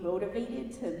be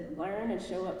motivated to learn and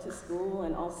show up to school,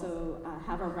 and also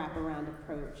have a wraparound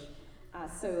approach.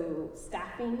 So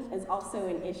staffing is also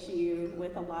an issue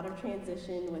with a lot of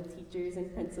transition with teachers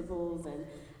and principals, and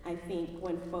I think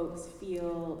when folks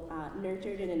feel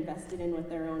nurtured and invested in with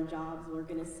their own jobs, we're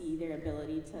going to see their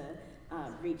ability to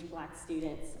reach Black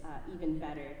students even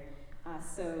better.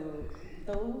 So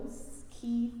those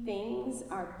key things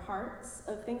are parts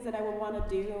of things that I would want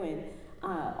to do, and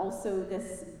also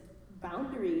this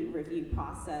boundary review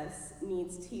process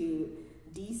needs to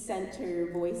decenter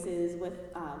voices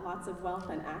with lots of wealth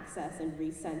and access, and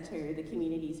recenter the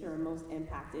communities who are most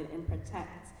impacted, and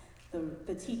protect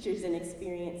the teachers and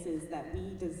experiences that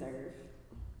we deserve.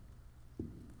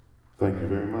 Thank you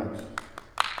very much.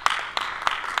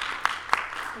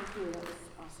 Thank you, that was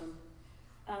awesome.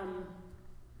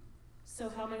 So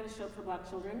how am I going to show up for Black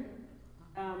children?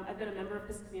 I've been a member of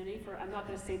this community for, I'm not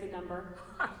going to say the number,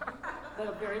 but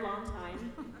a very long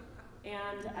time.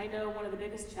 And I know one of the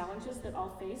biggest challenges that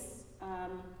I'll face,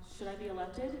 should I be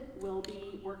elected, will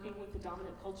be working with the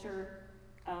dominant culture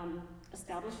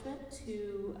establishment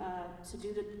to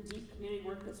do the deep community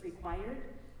work that's required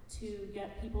to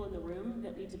get people in the room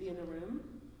that need to be in the room.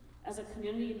 As a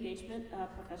community engagement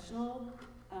professional,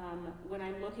 when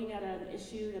I'm looking at an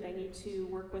issue that I need to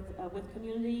work with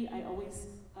community, I always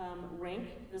rank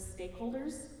the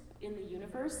stakeholders in the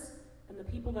universe, and the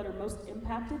people that are most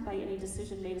impacted by any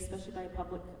decision made, especially by a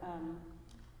public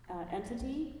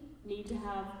entity, need to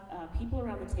have people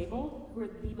around the table who are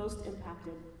the most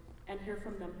impacted, and hear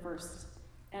from them first.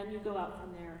 and you go out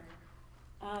from there.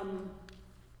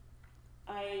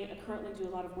 I currently do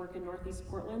a lot of work in Northeast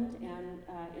Portland and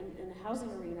in the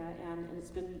housing arena, and it's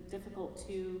been difficult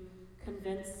to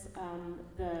convince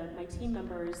my team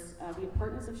members the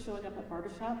importance of showing up at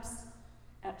barbershops,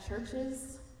 at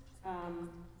churches,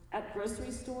 at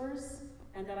grocery stores,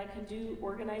 and that I can do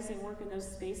organizing work in those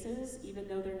spaces, even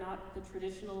though they're not the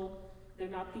traditional, they're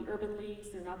not the urban leagues,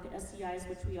 they're not the SEIs,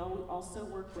 which we also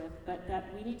work with, but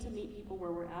that we need to meet people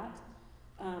where we're at.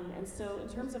 And so in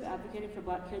terms of advocating for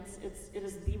Black kids, it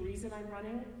is the reason I'm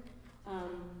running.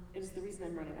 It is the reason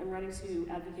I'm running. I'm running to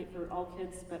advocate for all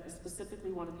kids, but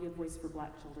specifically want to be a voice for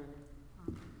Black children.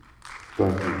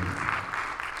 Thank you.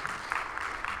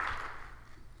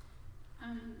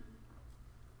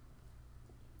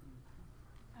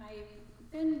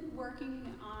 I've been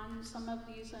working on some of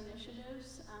these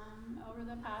initiatives over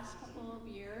the past couple of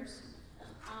years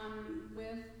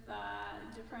with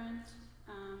different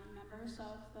members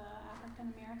of the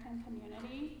African American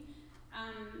community.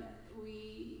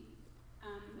 We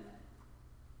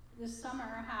this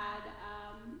summer had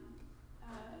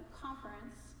a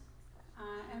conference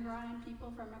and brought in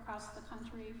people from across the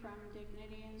country from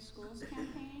Dignity in Schools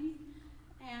campaign,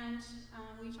 and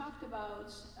we talked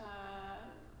about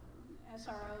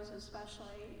SROs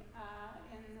especially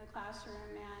in the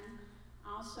classroom, and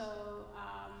also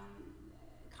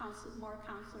more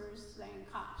counselors than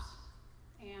cops.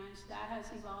 And that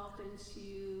has evolved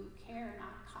into care,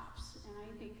 not cops. And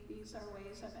I think these are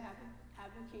ways of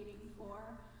advocating for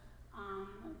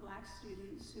Black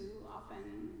students who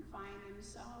often find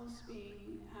themselves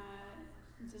being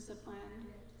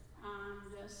disciplined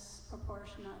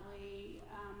disproportionately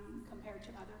compared to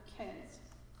other kids.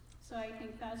 So I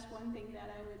think that's one thing that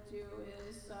I would do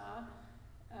is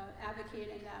advocate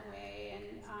in that way.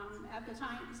 And at the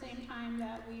same time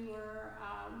that we were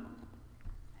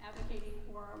advocating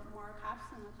for more cops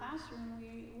in the classroom,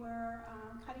 we were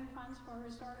cutting funds for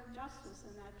restorative justice,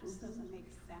 and that just doesn't make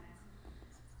sense.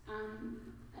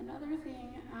 Another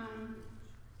thing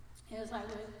is I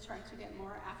would try to get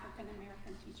more African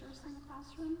American teachers in the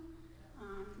classroom.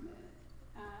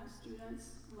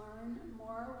 Students learn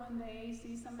more when they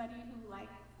see somebody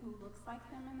who looks like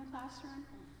them in the classroom.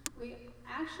 We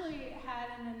actually had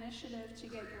an initiative to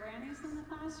get grannies in the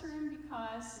classroom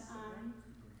because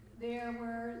there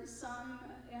were some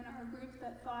in our group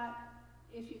that thought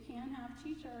if you can't have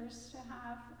teachers, to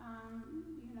have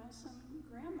some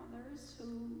grandmothers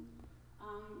who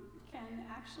can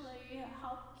actually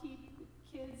help keep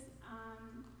kids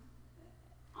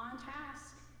on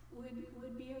task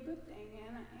would be a good thing,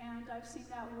 and I've seen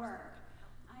that work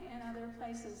in other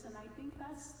places, and I think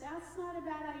that's not a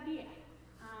bad idea,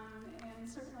 and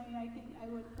certainly I think I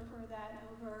would prefer that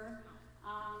over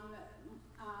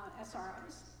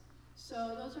SROs.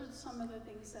 So those are some of the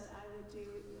things that I would do,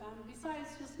 besides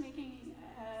just making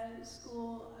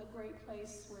school a great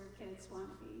place where kids want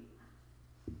to be.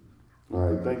 All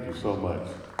right, thank you so much.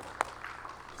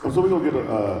 So we're going to get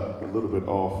a little bit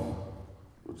off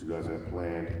what you guys had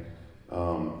planned.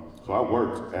 So I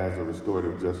worked as a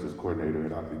restorative justice coordinator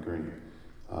at Ockley Green.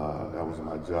 That was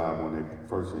my job when they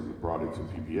first brought it to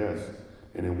PBS.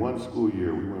 And in one school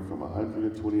year, we went from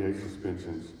 128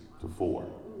 suspensions to 4.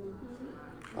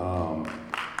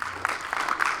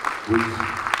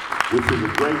 Which is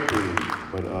a great thing,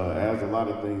 but as a lot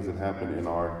of things that happen in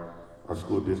our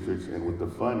school districts and with the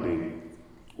funding,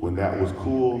 when that was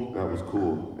cool,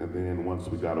 and then once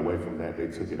we got away from that, they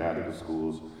took it out of the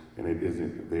schools, and it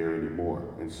isn't there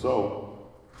anymore. And so,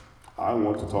 I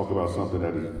want to talk about something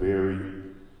that is very,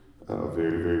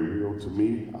 very, very real to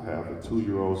me. I have a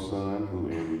 2-year-old son who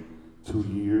in 2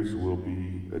 years will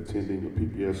be attending a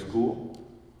PBS school.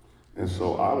 And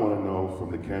so I want to know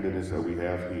from the candidates that we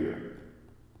have here,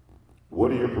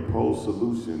 what are your proposed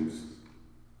solutions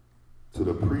to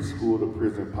the preschool to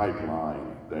prison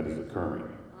pipeline that is occurring?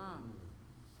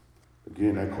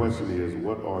 Again, that question is,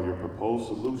 what are your proposed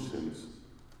solutions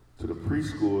to the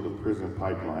preschool to prison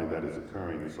pipeline that is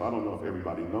occurring? And so I don't know if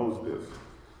everybody knows this,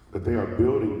 but they are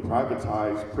building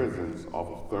privatized prisons off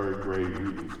of 3rd grade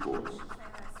reading scores.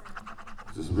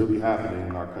 This is really happening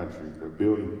in our country. They're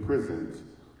building prisons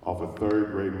off of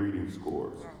 3rd grade reading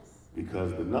scores.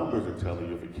 Because the numbers are telling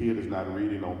you if a kid is not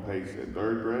reading on pace at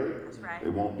 3rd grade, they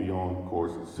won't be on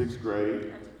course in 6th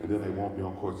grade, and then they won't be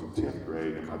on course in 10th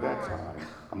grade, and by that time,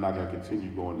 I'm not going to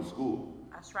continue going to school.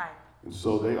 That's right. And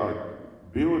so they are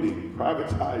building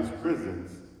privatized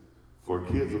prisons for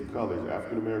kids of color.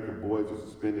 African American boys are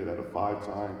suspended at a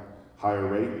 5-time higher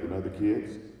rate than other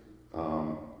kids.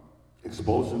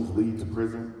 Expulsions lead to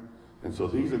prison. And so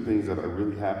these are things that are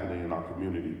really happening in our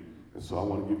community. And so I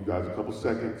want to give you guys a couple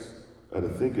seconds to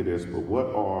think of this, but what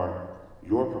are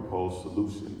your proposed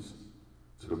solutions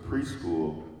to the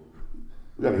preschool?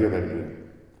 We gotta hear that again.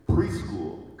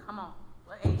 Preschool. Come on.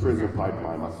 What to age? prison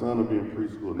pipeline. My son will be in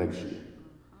preschool next year.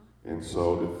 And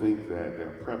so to think that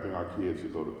they're prepping our kids to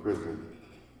go to prison,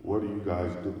 what do you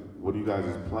guys do? What are you guys'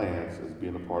 plans as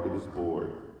being a part of this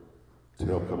board to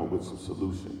help come up with some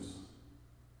solutions?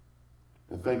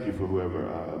 And thank you for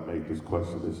whoever made this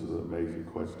question. This is an amazing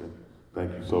question.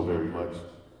 Thank you so very much.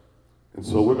 And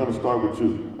so we're going to start with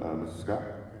you, Mrs. Scott.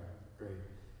 Okay, great.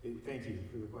 Thank you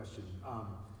for the question.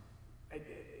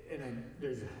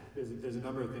 There's a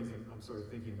number of things I'm sort of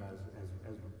thinking about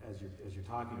as you're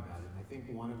talking about it. And I think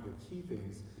one of the key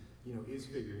things, is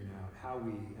figuring out how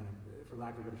we, and for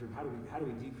lack of a better term, how do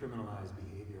we decriminalize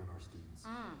behavior of our students?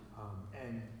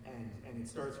 And it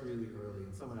starts really early.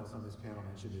 And someone else on this panel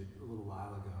mentioned it a little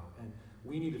while ago. And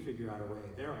we need to figure out a way.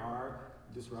 There are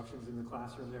disruptions in the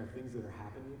classroom. There are things that are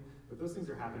happening, but those things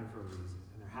are happening for a reason.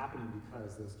 And they're happening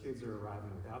because those kids are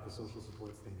arriving without the social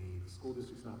supports they need. The school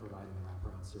district's not providing the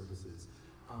wraparound services.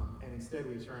 And instead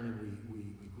we turn and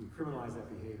we criminalize that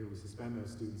behavior, we suspend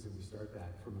those students, and we start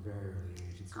that from a very early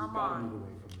age. And so we've got to move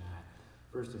away from that,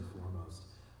 first and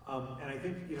foremost. And I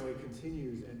think, it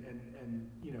continues, and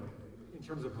in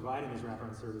terms of providing those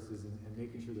wraparound services and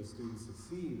making sure those students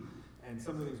succeed, and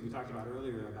some of the things we talked about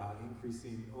earlier about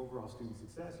increasing overall student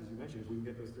success, as you mentioned, if we can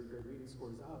get those third grade reading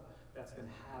scores up, that's going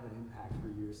to have an impact for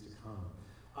years to come.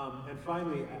 And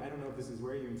finally, I don't know if this is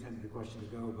where you intended the question to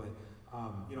go, but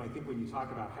I think when you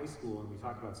talk about high school and we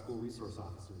talk about school resource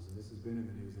officers, and this has been in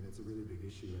the news and it's a really big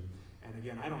issue, and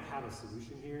again, I don't have a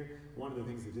solution here. One of the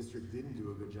things the district didn't do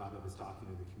a good job of is talking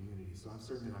to the community, so I'm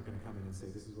certainly not going to come in and say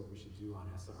this is what we should do on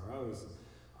SROs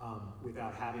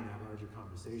without having that larger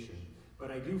conversation. But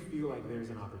I do feel like there's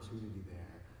an opportunity there.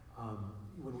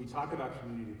 When we talk about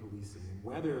community policing, and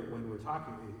whether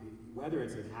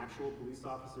it's an actual police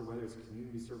officer, whether it's a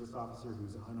community service officer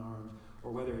who's unarmed,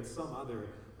 or whether it's some other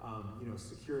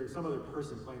some other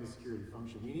person playing a security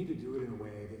function, we need to do it in a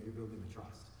way that you're building the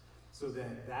trust. So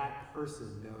that that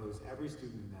person knows every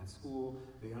student in that school,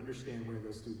 they understand where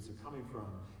those students are coming from,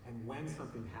 and when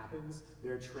something happens,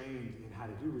 they're trained in how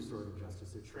to do restorative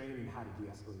justice, they're trained in how to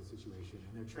de-escalate a situation,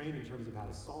 and they're trained in terms of how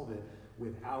to solve it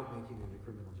without making it a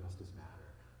criminal justice matter.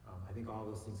 I think all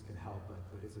those things can help, but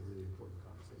it's a really important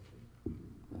conversation.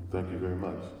 Thank you very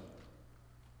much.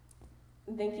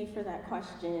 Thank you for that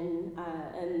question,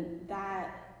 and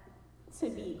that, to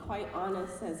be quite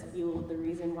honest, has fueled the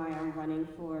reason why I'm running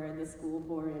for the school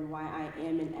board and why I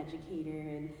am an educator,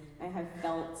 and I have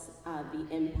felt the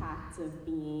impact of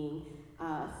being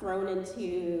thrown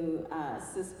into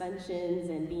suspensions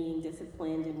and being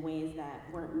disciplined in ways that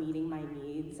weren't meeting my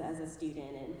needs as a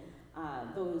student,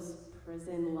 and those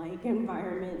prison-like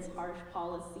environments, harsh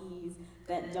policies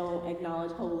that don't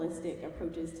acknowledge holistic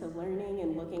approaches to learning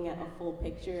and looking at a full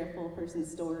picture, a full person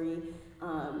story,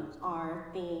 are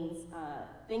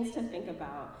things to think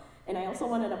about. And I also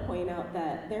wanted to point out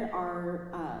that there are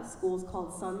schools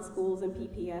called Sun Schools and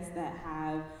PPS that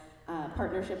have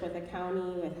partnership with the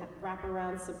county, with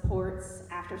wraparound supports,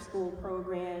 after-school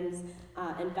programs,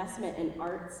 investment in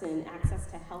arts and access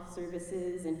to health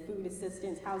services and food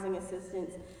assistance, housing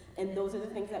assistance, and those are the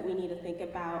things that we need to think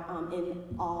about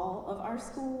in all of our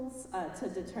schools to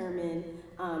determine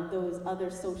those other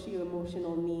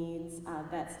socio-emotional needs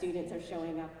that students are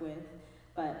showing up with.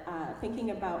 But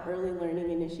thinking about early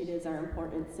learning initiatives are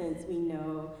important, since we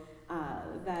know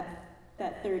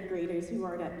that third graders who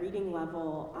are at reading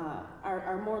level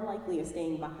are more likely of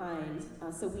staying behind.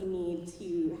 So we need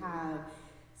to have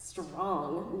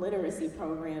strong literacy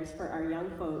programs for our young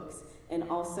folks, and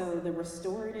also the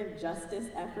restorative justice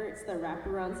efforts, the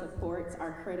wraparound supports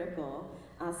are critical.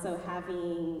 So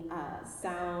having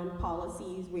sound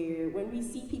policies where when we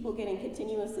see people getting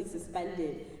continuously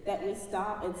suspended, that we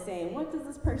stop and say, what does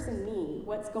this person need?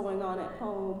 What's going on at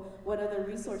home? What other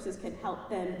resources could help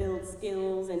them build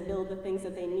skills and build the things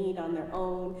that they need on their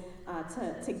own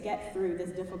to get through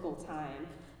this difficult time?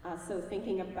 So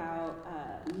thinking about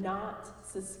not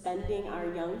suspending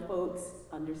our young folks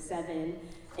under 7,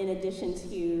 in addition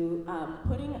to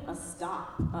putting a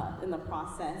stop in the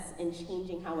process and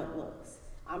changing how it looks.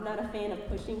 I'm not a fan of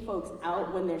pushing folks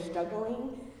out when they're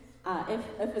struggling.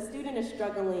 If a student is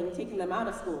struggling, taking them out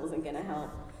of school isn't gonna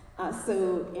help.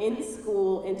 So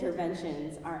in-school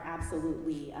interventions are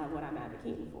absolutely what I'm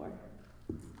advocating for.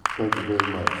 Thank you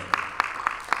very much.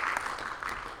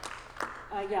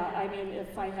 Yeah, I mean,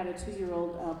 if I had a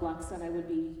 2-year-old black son, I would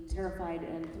be terrified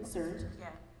and concerned. Yeah.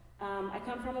 I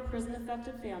come from a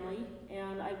prison-affected family,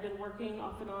 and I've been working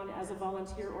off and on as a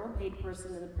volunteer or a paid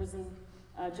person in the prison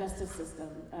justice system,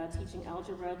 teaching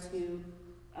algebra to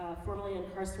formerly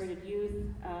incarcerated youth,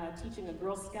 teaching a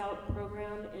Girl Scout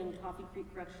program in Coffee Creek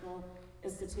Correctional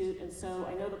Institute. And so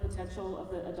I know the potential of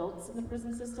the adults in the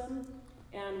prison system,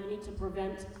 and we need to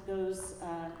prevent those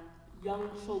young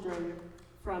children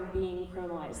from being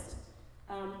criminalized.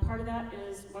 Part of that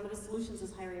is, one of the solutions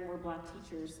is hiring more Black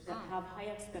teachers that have high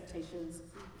expectations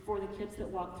for the kids that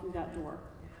walk through that door.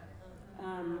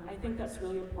 I think that's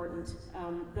really important.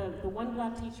 The one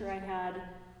Black teacher I had,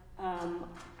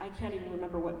 I can't even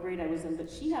remember what grade I was in, but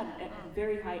she had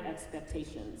very high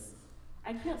expectations.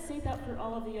 I can't say that for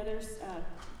all of the other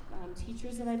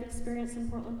teachers that I've experienced in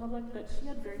Portland Public, but she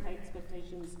had very high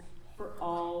expectations for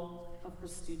all of her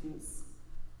students.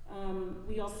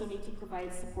 We also need to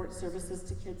provide support services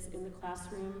to kids in the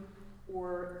classroom,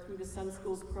 or through the Sun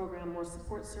Schools program, more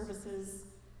support services.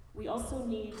 We also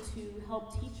need to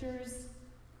help teachers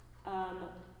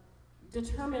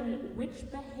determine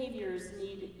which behaviors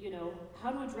need,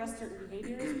 how to address certain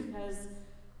behaviors, because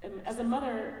as a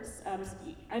mother,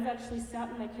 I've actually sat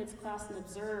in my kids' class and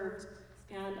observed,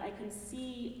 and I can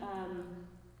see,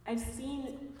 I've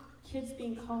seen kids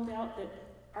being called out that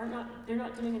they're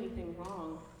not doing anything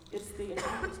wrong. It's the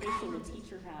interpretation the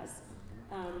teacher has.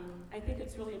 I think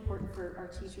it's really important for our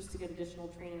teachers to get additional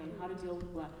training on how to deal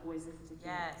with Black boys in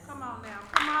particular. Yes. Come on now.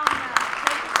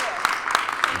 Take it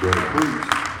there.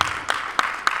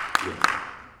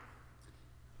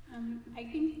 I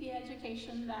think the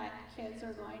education that kids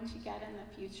are going to get in the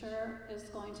future is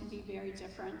going to be very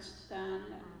different than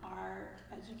our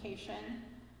education.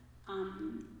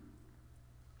 And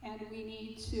we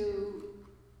need to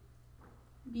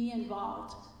be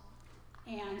involved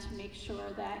and to make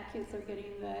sure that kids are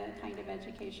getting the kind of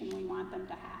education we want them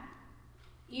to have.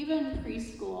 Even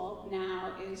preschool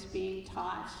now is being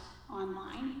taught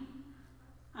online,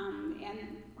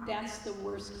 and that's the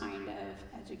worst kind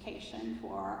of education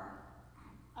for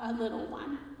a little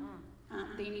one.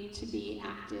 They need to be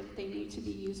active, they need to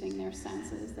be using their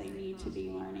senses, they need to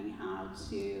be learning how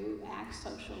to act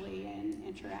socially and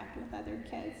interact with other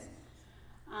kids.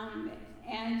 And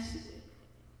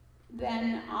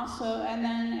then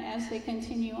as they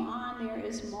continue on, there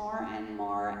is more and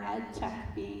more ed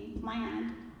tech being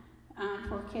planned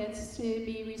for kids to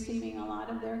be receiving a lot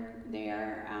of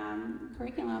their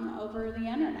curriculum over the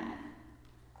internet.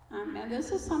 And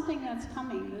this is something that's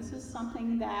coming. This is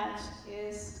something that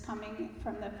is coming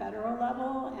from the federal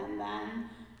level and then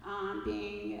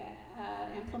being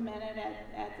implemented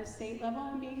at the state level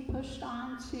and being pushed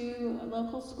on to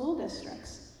local school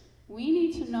districts. We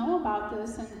need to know about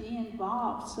this and be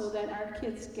involved so that our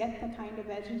kids get the kind of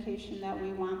education that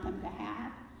we want them to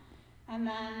have. And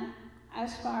then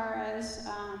as far as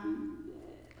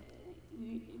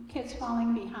kids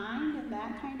falling behind and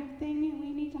that kind of thing,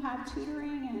 we need to have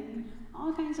tutoring and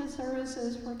all kinds of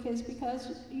services for kids,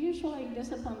 because usually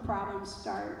discipline problems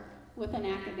start with an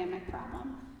academic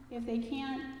problem. If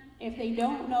they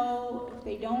don't know, if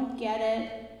they don't get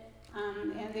it,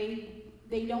 and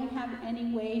they don't have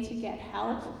any way to get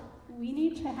help, we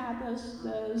need to have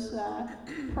those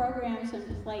programs in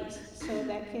place so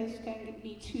that kids can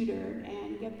be tutored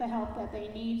and get the help that they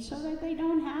need so that they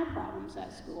don't have problems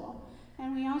at school.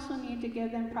 And we also need to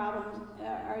give them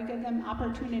give them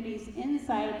opportunities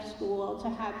inside school to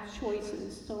have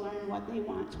choices to learn what they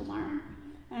want to learn.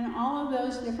 And all of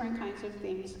those different kinds of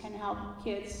things can help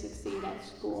kids succeed at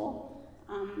school,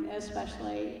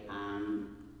 especially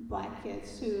Black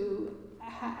kids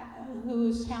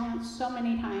whose talents so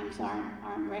many times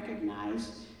aren't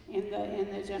recognized in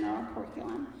the general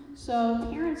curriculum. So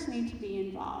parents need to be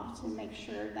involved to make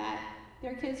sure that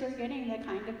their kids are getting the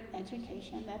kind of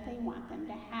education that they want them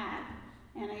to have.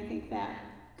 And I think that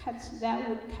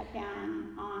would cut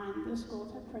down on the school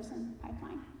to prison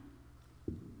pipeline.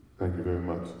 Thank you very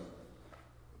much.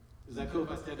 Is that cool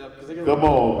if I stand up? Come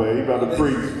on, man, you about to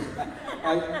preach.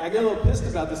 I get a little pissed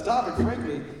about this topic,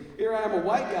 frankly. Here I am, a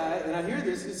white guy, and I hear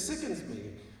this, it sickens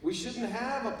me. We shouldn't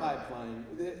have a pipeline.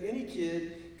 Any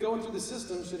kid going through the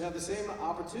system should have the same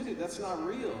opportunity. That's not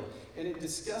real. And it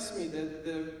disgusts me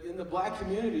that in the Black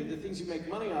community, the things you make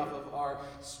money off of are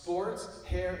sports,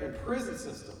 hair, and prison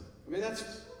system. I mean,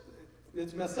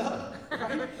 it's messed up, right?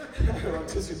 I'm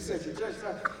just gonna say your church.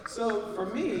 So for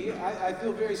me, I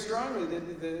feel very strongly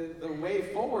that the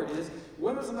way forward is,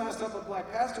 when was the last time a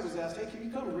Black pastor was asked, hey, can you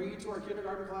come read to our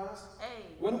kindergarten class? Hey.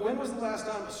 When was the last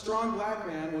time a strong Black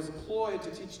man was employed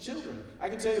to teach children? I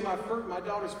can tell you my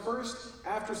daughter's first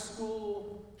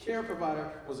after-school care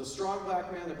provider was a strong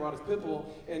Black man that brought his pit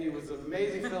bull, and he was an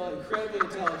amazing fellow, incredibly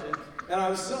intelligent. And I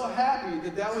was so happy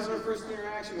that was her first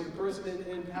interaction with a person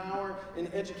in power,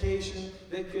 in education,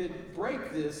 that could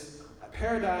break this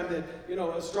paradigm that,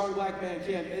 a strong black man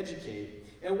can't educate?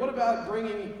 And what about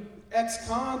bringing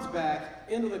ex-cons back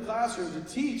into the classroom to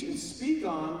teach and speak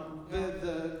on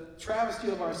the travesty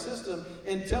of our system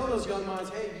and tell those young minds,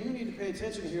 hey, you need to pay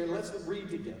attention here, let's read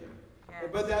together. Yes.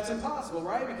 But that's impossible,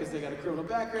 right? Because they got a criminal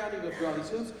background, you go through all these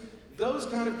hoops. Those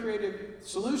kind of creative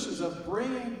solutions of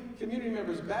bringing community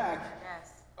members back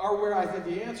are where I think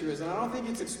the answer is. And I don't think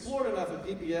it's explored enough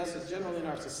in PPS and generally in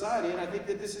our society, and I think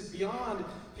that this is beyond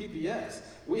PPS.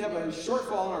 We have a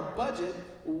shortfall in our budget.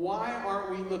 Why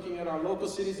aren't we looking at our local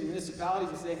cities and municipalities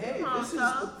and say, hey, this is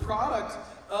the product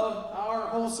of our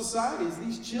whole societies,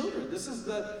 these children. This is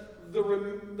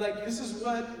this is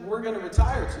what we're going to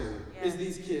retire to, is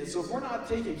these kids. So if we're not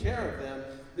taking care of them,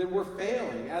 then we're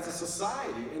failing as a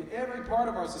society, and every part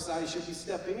of our society should be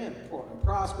stepping in. Portland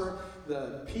Prosper,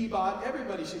 the PBOT,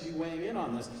 everybody should be weighing in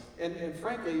on this. And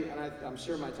frankly, and I'm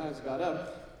sure my time's about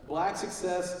up, black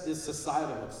success is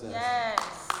societal success.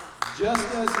 Yes. Just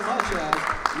as much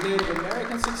as Native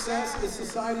American success is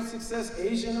society success,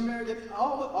 Asian American,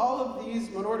 all of these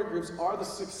minority groups are the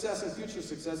success and future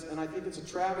success, and I think it's a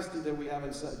travesty that we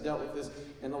haven't dealt with this,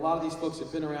 and a lot of these folks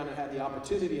have been around and had the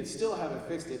opportunity and still haven't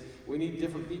fixed it. We need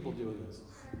different people doing this.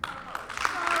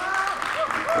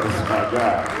 That's my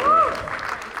guy.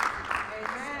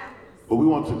 But we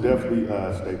want to definitely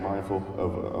stay mindful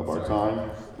of our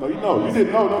time. No, you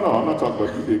didn't. No, I'm not talking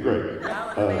about you. Did great.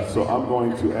 So I'm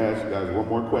going to ask you guys one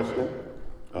more question.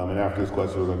 And after this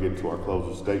question, we're going to get into our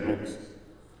closing statements.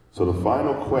 So the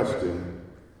final question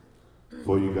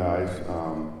for you guys,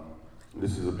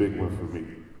 this is a big one for me.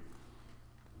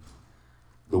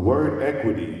 The word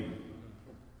equity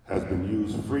has been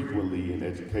used frequently in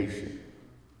education.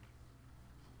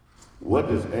 What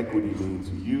does equity mean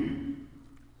to you?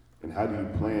 And how do you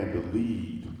plan to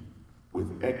lead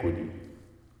with equity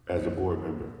as a board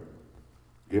member?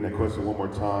 Again, that question one more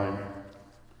time.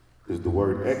 Is the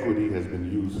word equity has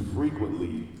been used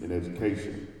frequently in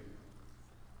education.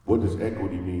 What does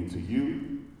equity mean to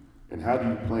you? And how do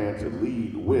you plan to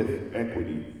lead with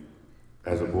equity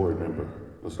as a board member?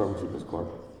 Let's start with you, Ms. Clark.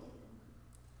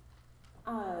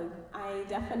 I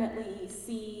definitely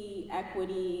see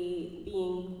equity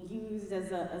being used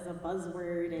as a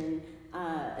buzzword, and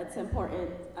it's important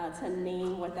to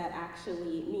name what that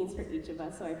actually means for each of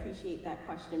us. So I appreciate that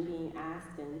question being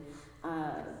asked. And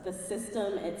the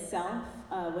system itself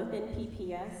within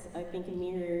PPS, I think,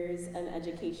 mirrors an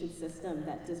education system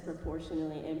that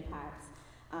disproportionately impacts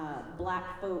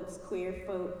Black folks, queer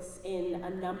folks, in a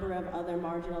number of other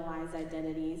marginalized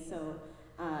identities. So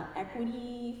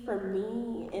equity for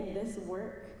me in this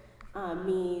work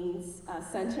means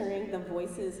centering the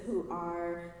voices who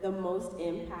are the most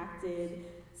impacted,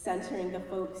 centering the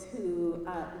folks who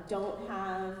don't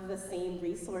have the same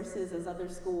resources as other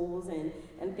schools,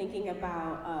 and thinking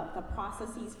about the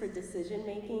processes for decision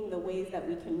making, the ways that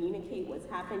we communicate what's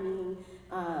happening,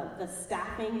 the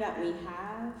staffing that we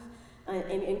have,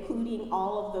 and including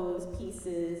all of those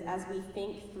pieces as we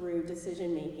think through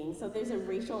decision making. So there's a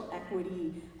racial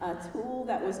equity tool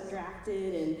that was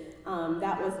drafted and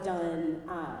that was done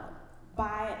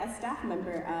by a staff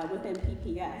member within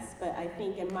PPS. But I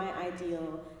think in my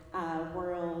ideal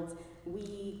world,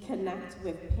 we connect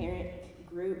with parent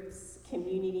groups,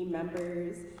 community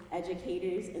members,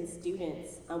 educators, and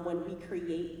students when we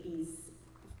create these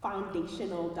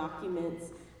foundational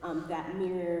documents that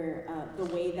mirror the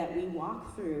way that we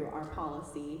walk through our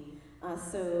policy.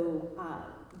 So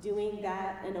doing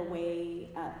that in a way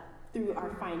through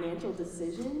our financial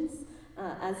decisions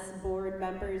as board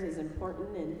members is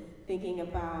important, and thinking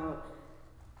about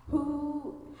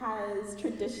who has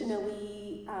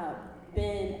traditionally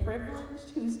been privileged,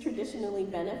 who's traditionally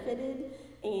benefited,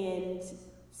 and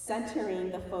centering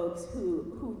the folks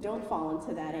who don't fall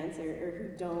into that answer or who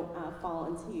don't fall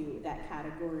into that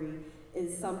category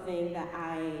is something that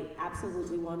I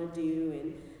absolutely want to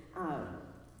do. And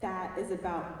that is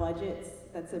about budgets,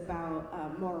 that's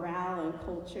about morale and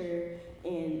culture,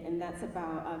 and that's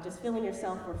about just feeling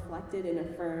yourself reflected and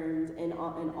affirmed in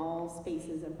all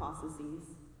spaces and processes.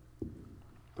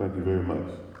 Thank you very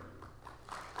much.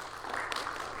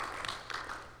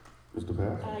 Mr.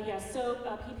 Pass? Yes, so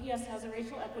PPS has a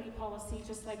racial equity policy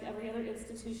just like every other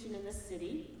institution in this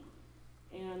city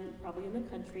and probably in the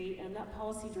country, and that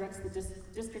policy directs the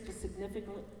district to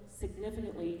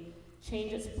significantly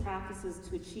change its practices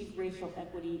to achieve racial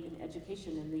equity in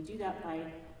education, and they do that by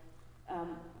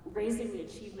raising the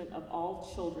achievement of all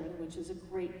children, which is a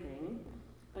great thing.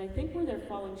 But I think where they're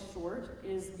falling short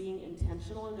is being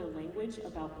intentional in their language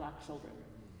about Black children.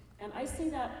 And I say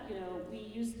that, we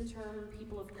use the term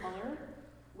people of color,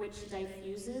 which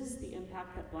diffuses the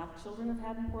impact that Black children have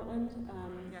had in Portland.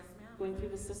 Yes, ma'am. going through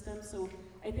the system. So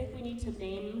I think we need to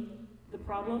name the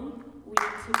problem. We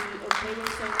need to be okay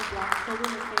with saying that Black children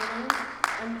are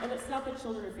failing. And it's not that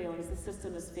children are failing, it's the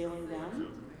system is failing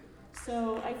them.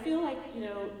 So I feel like,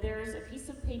 there's a piece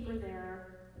of paper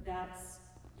there that's,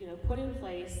 put in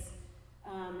place,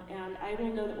 and I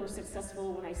will know that we're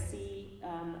successful when I see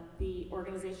the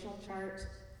organizational chart,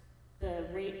 the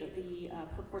rate, the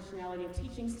proportionality of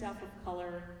teaching staff of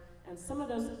color, and some of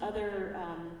those other,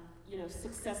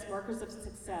 success markers of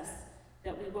success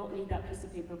that we won't need that piece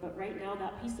of paper. But right now,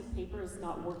 that piece of paper is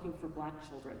not working for Black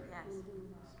children. Yes.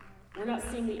 We're not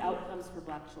seeing the outcomes for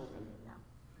Black children.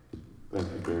 Thank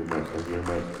you very much. Thank you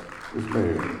very much. Ms.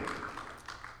 Mayor.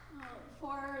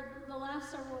 For the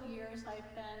last several years,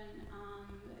 I've been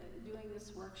doing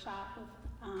this workshop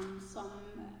with some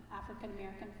African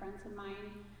American friends of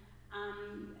mine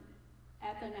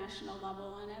at the national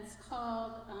level, and it's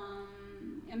called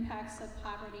Impacts of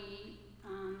Poverty,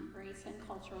 Race, and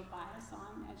Cultural Bias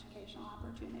on Educational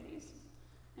Opportunities.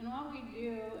 And what we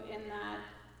do in that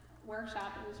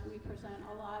workshop is we present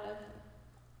a lot of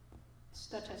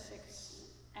statistics,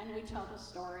 and we tell the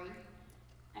story,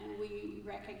 and we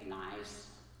recognize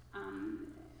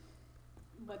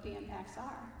what the impacts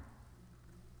are.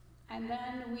 And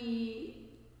then we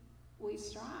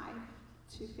strive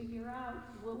to figure out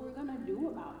what we're going to do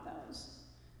about those.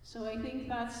 So I think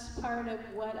that's part of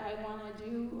what I want to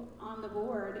do on the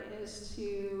board, is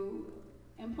to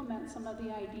implement some of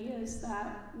the ideas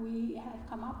that we have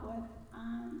come up with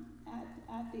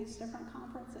at these different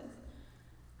conferences.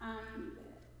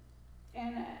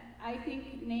 And I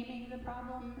think naming the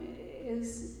problem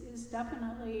is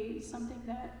definitely something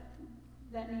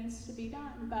that needs to be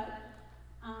done, but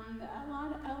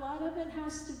a lot of it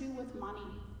has to do with money.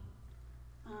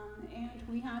 And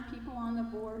we have people on the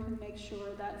board who make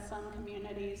sure that some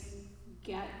communities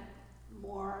get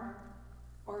more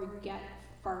or get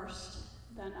first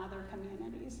than other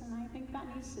communities, and I think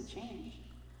that needs to change.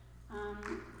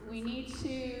 We need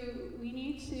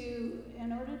to,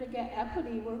 in order to get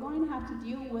equity, we're going to have to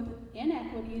deal with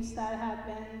inequities that have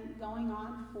been going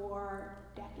on for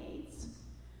decades.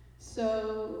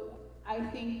 So I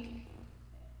think,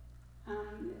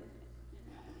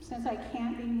 since I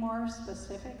can't be more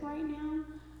specific right now,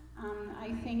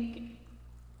 I think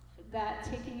that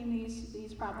taking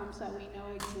these problems that we know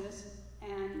exist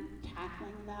and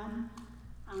tackling them,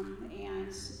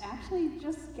 and actually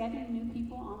just getting new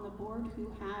people on the board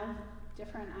who have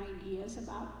different ideas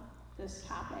about this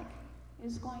topic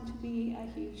is going to be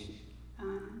a huge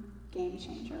game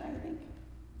changer, I think.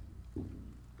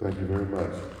 Thank you very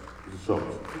much. Mr.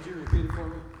 Schultz. Could you repeat it for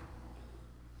me?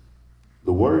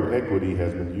 The word equity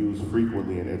has been used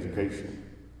frequently in education.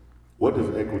 What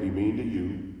does equity mean to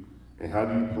you, and how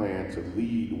do you plan to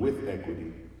lead with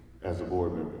equity as a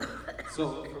board member?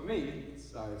 So for me,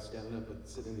 sorry, standing up, but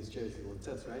sitting in these chairs is a little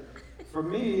intense, right? For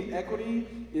me,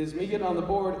 equity is me getting on the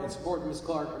board and supporting Ms.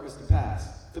 Clark or Mr.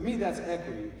 Pass. To me, that's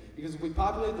equity. Because if we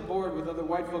populate the board with other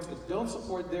white folks that don't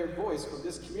support their voice from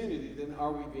this community, then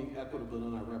are we being equitable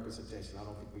in our representation? I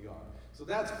don't think we are. So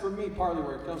that's, for me, partly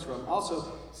where it comes from.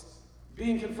 Also,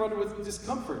 being confronted with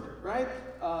discomfort, right?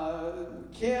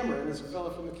 Cameron is a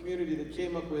fellow from the community that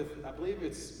came up with, I believe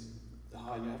it's,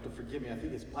 you have to forgive me, I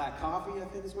think it's black coffee, I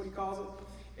think is what he calls it.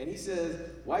 And he says,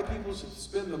 white people should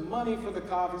spend the money for the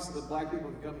coffee so that black people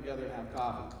can come together and have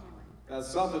coffee. That's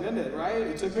something in it, right?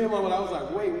 It took me a moment, I was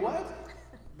like, wait, what?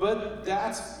 But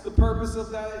that's the purpose of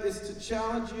that, is to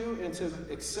challenge you and to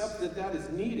accept that that is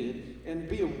needed and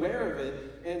be aware of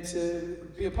it and to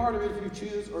be a part of it if you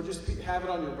choose, or just have it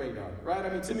on your radar, right? I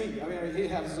mean, to me, he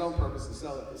has his own purpose to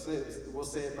sell it. We'll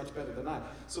say it much better than I.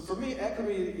 So for me,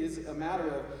 equity is a matter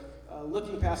of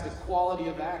looking past the quality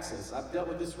of access. I've dealt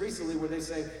with this recently where they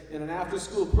say in an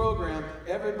after-school program,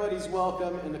 everybody's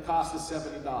welcome and the cost is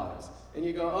 $70. And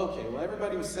you go, okay, well,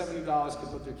 everybody with $70 can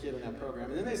put their kid in that program.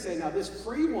 And then they say, now this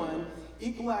free one,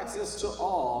 equal access to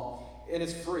all, and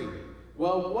it's free.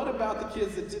 Well, what about the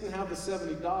kids that didn't have the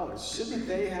 $70? Shouldn't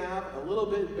they have a little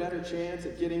bit better chance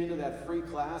at getting into that free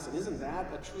class? And isn't that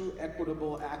a true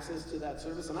equitable access to that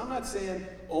service? And I'm not saying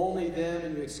only them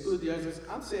and you exclude the others.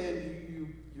 I'm saying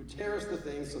you terrace the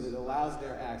things so that it allows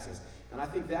their access. And I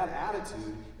think that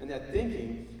attitude and that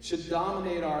thinking should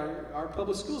dominate our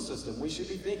public school system. We should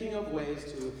be thinking of ways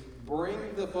to bring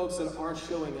the folks that aren't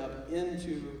showing up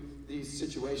into these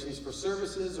situations for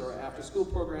services or after school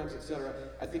programs, etc.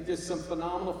 I think there's some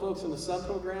phenomenal folks in the SUN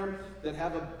program that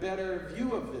have a better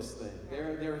view of this thing.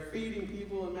 They're feeding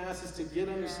people in masses to get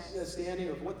understanding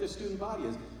of what their student body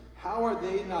is. How are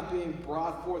they not being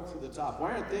brought forth to the top?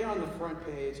 Why aren't they on the front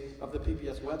page of the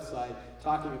PPS website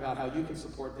talking about how you can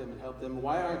support them and help them?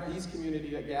 Why aren't these community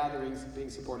gatherings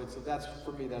being supported? So that's,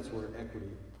 for me, that's where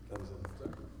equity comes in.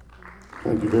 Sorry.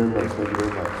 Thank you very much. Thank you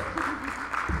very much.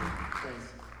 Thanks.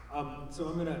 So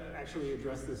I'm going to actually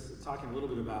address this, talking a little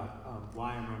bit about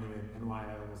why I'm running it and why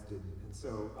I almost didn't. And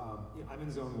so I'm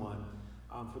in Zone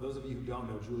 1. For those of you who don't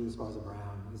know, Julia Esparza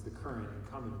Brown is the current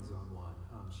incumbent in Zone 1.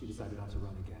 She decided not to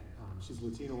run again. She's a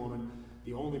Latina woman,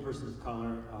 the only person of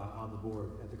color on the board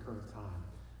at the current time.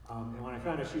 And when I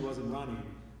found out she wasn't running,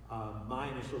 my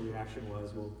initial reaction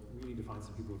was, well, we need to find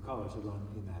some people of color to run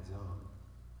in that zone.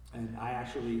 And I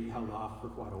actually held off for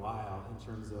quite a while in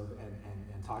terms of,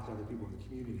 and talked to other people in the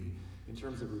community in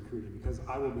terms of recruiting, because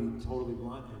I will be totally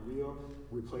blunt and real,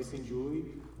 replacing Julie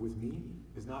with me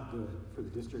is not good for the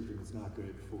district, and it's not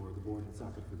good for the board, and it's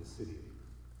not good for the city.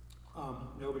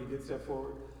 Nobody did step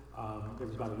forward. There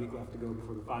was about a week left to go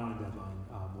before the filing deadline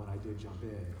when I did jump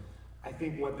in. I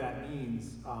think what that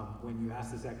means when you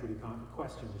ask this equity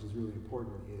question, which is really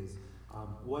important, is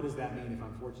what does that mean if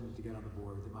I'm fortunate to get on the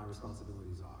board that my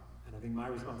responsibilities are? And I think my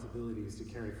responsibility is to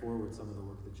carry forward some of the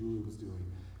work that Julie was doing.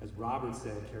 As Robert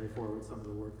said, carry forward some of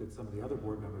the work that some of the other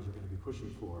board members are going to be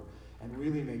pushing for, and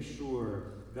really make sure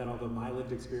that although my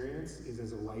lived experience is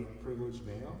as a white, privileged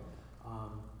male,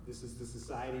 this is the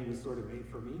society was sort of made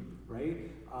for me,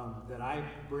 right? That I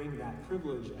bring that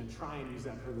privilege and try and use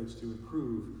that privilege to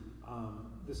improve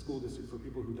the school district for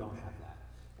people who don't have that,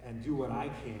 and do what I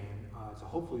can to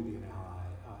hopefully be an ally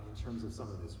in terms of some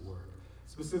of this work.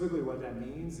 Specifically, what that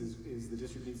means is the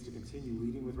district needs to continue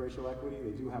leading with racial equity.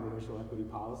 They do have a racial equity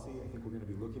policy. I think we're going to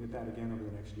be looking at that again over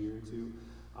the next year or two.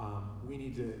 We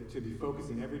need to be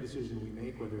focusing every decision we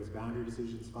make, whether it's boundary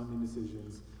decisions, funding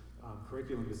decisions,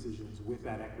 curriculum decisions, with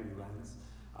that equity lens.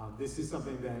 This is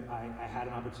something that I had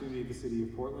an opportunity at the City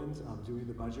of Portland doing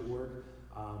the budget work.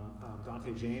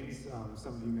 Dante James,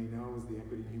 some of you may know, is the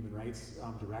Equity and Human Rights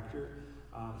Director.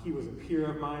 He was a peer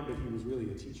of mine, but he was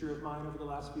really a teacher of mine over the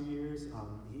last few years.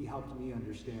 He helped me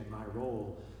understand my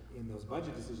role in those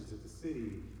budget decisions at the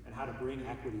city and how to bring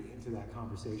equity into that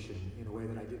conversation in a way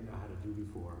that I didn't know how to do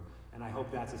before. And I hope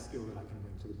that's a skill that I can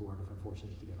bring to the board if I'm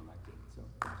fortunate to get elected. So,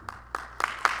 thank you.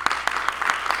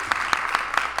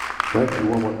 Thank you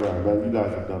one more time, man. You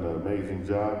guys have done an amazing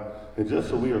job. And just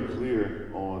so we are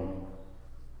clear on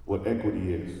what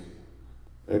equity is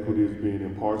being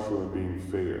impartial and being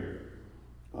fair.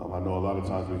 I know a lot of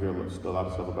times we hear a lot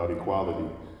of stuff about equality,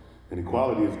 and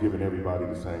equality is giving everybody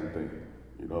the same thing.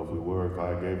 You know, if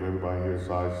I gave everybody here a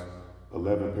size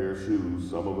 11 pair of shoes,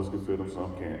 some of us can fit them,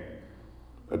 some can't.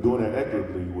 Doing that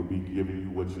equitably would be giving you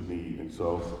what you need, and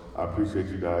so I appreciate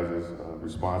you guys'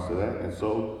 response to that. And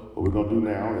so what we're going to do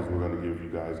now is we're going to give you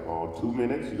guys all 2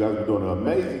 minutes. You guys are doing an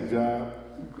amazing job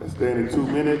at staying in 2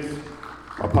 minutes.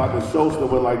 My partner Sholster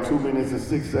went like 2 minutes and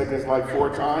 6 seconds like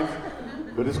 4 times,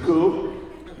 but it's cool.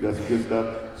 You got some good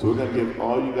stuff. So we're going to give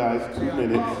all you guys 2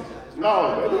 minutes.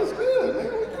 No, baby, it's good. Man,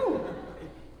 we're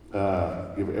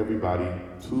cool. Give everybody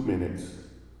 2 minutes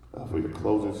for your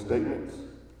closing statements.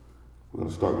 We're going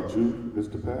to start with you,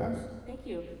 Mr. Pass. Thank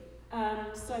you.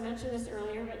 So I mentioned this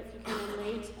earlier, but if you came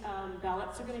in late,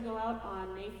 ballots are going to go out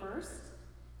on May 1st,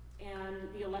 and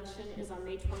the election is on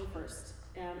May 21st.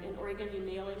 In Oregon, you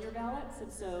mail in your ballots,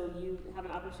 and so you have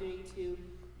an opportunity to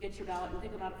get your ballot and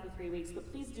think about it for 3 weeks.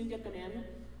 But please do get them in,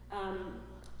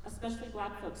 especially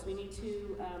Black folks. We need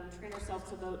to train ourselves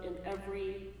to vote in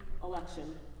every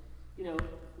election, you know,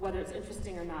 whether it's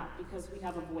interesting or not, because we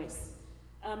have a voice.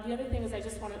 The other thing is I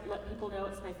just want to let people know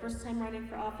it's my first time running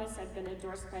for office. I've been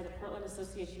endorsed by the Portland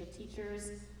Association of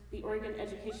Teachers, the Oregon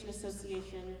Education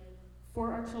Association,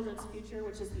 For Our Children's Future,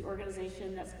 which is the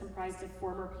organization that's comprised of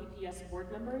former PPS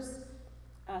board members,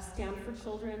 Stand for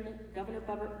Children, Governor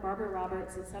Barbara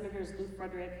Roberts, and Senators Lou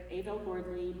Frederick, Abel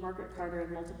Gordley, Margaret Carter,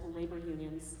 and multiple labor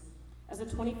unions. As a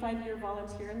 25-year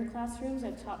volunteer in the classrooms,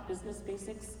 I've taught business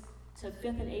basics to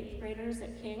 5th and 8th graders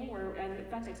at King, and in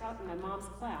fact I taught in my mom's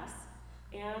class,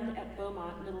 and at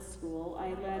Beaumont Middle School.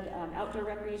 I led outdoor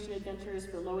recreation adventures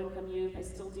for low-income youth. I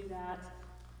still do that.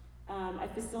 I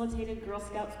facilitated Girl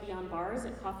Scouts Beyond Bars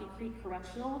at Coffee Creek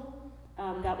Correctional.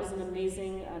 That was an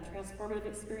amazing, transformative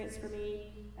experience for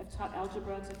me. I've taught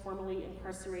algebra to formerly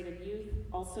incarcerated youth,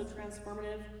 also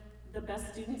transformative. The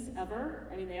best students ever,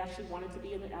 I mean, they actually wanted to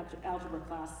be in the algebra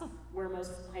class, where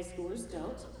most high schoolers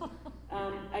don't.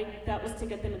 That was to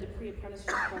get them into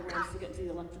pre-apprenticeship programs to get into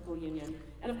the electrical union.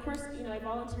 And of course, you know, I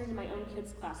volunteered in my own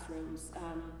kids' classrooms,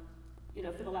 you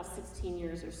know, for the last 16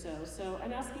 years or so. So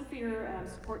I'm asking for your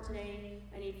support today.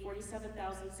 I need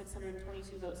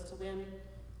 47,622 votes to win.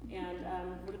 And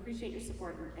would appreciate your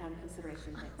support and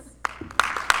consideration. Thanks.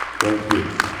 Thank you.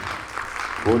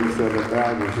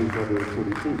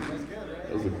 47,622.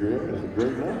 That's a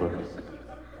great number.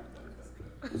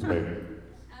 Ms. Mayor.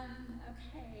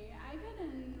 Okay, I've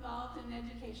been involved in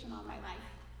education all my life.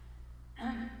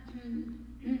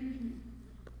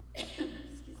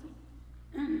 Excuse me.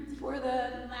 For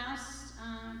the last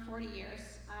 40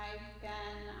 years, I've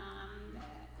been,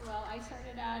 I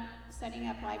started out setting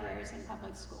up libraries in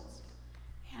public schools.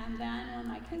 And then when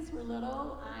my kids were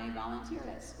little, I volunteered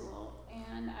at school,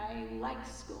 and I liked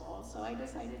school, so I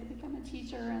decided to become a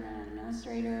teacher and an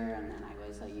administrator, and then I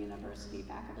was a university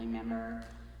faculty member.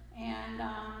 And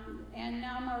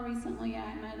now more recently,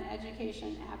 I'm an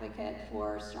education advocate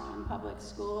for strong public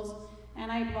schools, and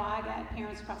I blog at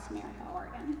Parents Across America,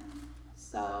 Oregon.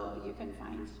 So you can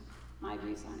find my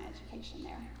views on education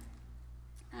there.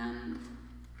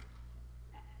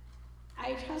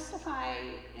 I testify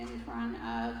in front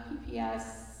of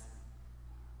PPS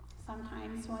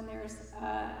sometimes when there's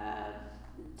a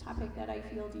topic that I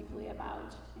feel deeply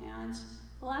about. And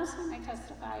the last time I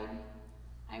testified,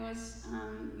 I was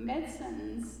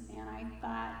mid-sentence, and I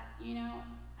thought,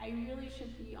 I really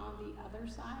should be on the other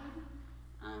side,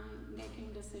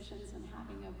 making decisions and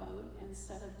having a vote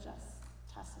instead of just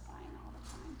testifying all the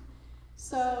time.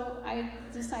 So I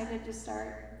decided to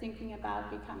start thinking about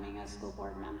becoming a school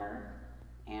board member.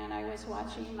 And I was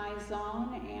watching my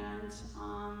zone, and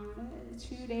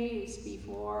 2 days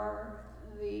before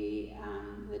the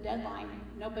deadline,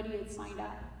 nobody had signed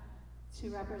up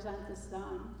to represent this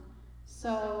zone.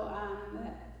 So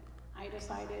I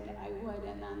decided I would,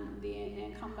 and then the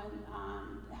incumbent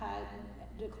had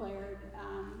declared,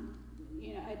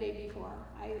 a day before.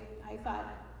 I thought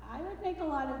I would make a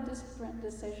lot of different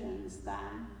decisions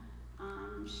than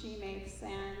she makes,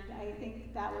 and I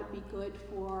think that would be good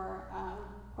for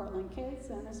Portland kids,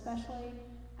 and especially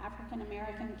African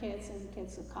American kids and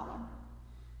kids of color.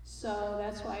 So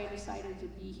that's why I decided to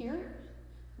be here.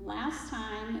 Last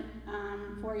time,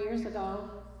 4 years ago,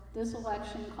 this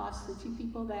election cost the two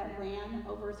people that ran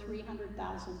over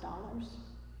 $300,000.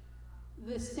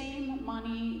 The same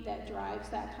money that drives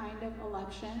that kind of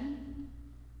election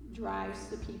drives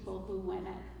the people who win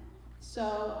it.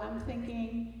 So I'm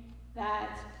thinking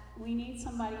that we need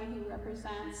somebody who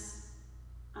represents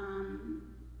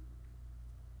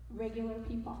regular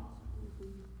people.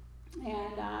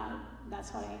 And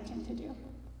that's what I intend to do.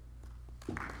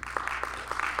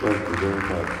 Thank you very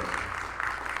much.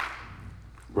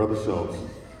 Brother Schultz.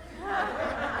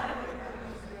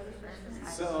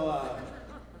 So,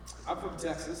 I'm from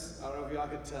Texas. I don't know if y'all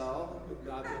can tell,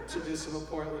 not the traditional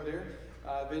Portlander.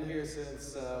 I've been here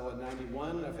since,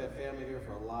 91. I've had family here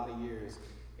for a lot of years.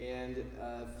 And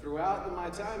throughout my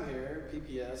time here,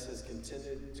 PPS has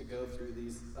continued to go through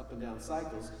these up and down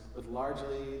cycles with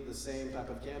largely the same type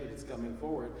of candidates coming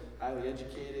forward, highly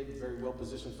educated, very well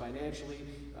positioned financially,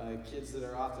 kids that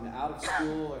are often out of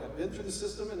school, have been through the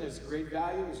system, and there's great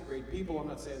value, there's great people. I'm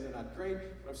not saying they're not great,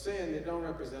 but I'm saying they don't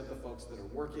represent the folks that are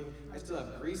working. I still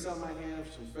have grease on my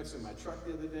hands from fixing my truck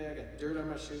the other day. I got dirt on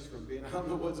my shoes from being out in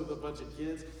the woods with a bunch of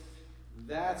kids.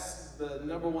 That's the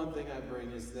number one thing I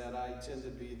bring, is that I tend to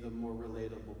be the more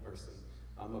relatable person.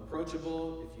 I'm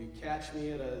approachable. If you catch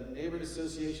me at a neighborhood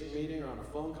association meeting or on a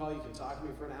phone call, you can talk to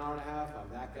me for an hour and a half.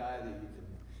 I'm that guy that you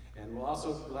can, and we'll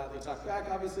also gladly talk back,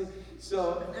 obviously.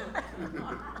 So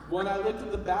when I looked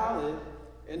at the ballot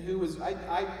and who was, I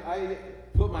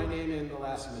put my name in the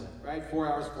last minute, right? 4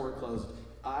 hours before it closed.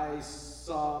 I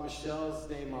saw Michelle's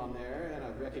name on there, and I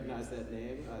recognized that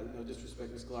name. No disrespect,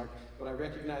 Ms. Clark, but I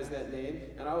recognized that name,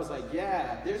 and I was like,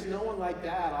 yeah, there's no one like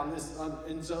that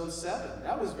in Zone 7.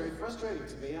 That was very frustrating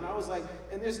to me, and I was like,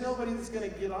 and there's nobody that's going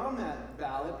to get on that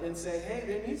ballot and say, hey,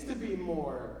 there needs to be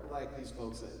more like these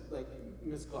folks, like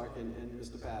Ms. Clark and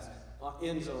Mr. Pass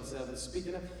in Zone 7.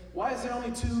 Speaking of, why is there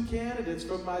only 2 candidates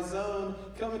from my zone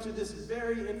coming to this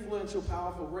very influential,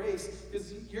 powerful race?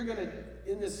 Because you're going to,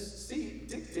 in this seat,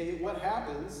 dictate what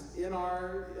happens in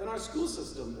our school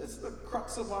system. It's the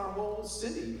crux of our whole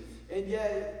city. And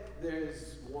yet,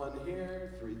 there's 1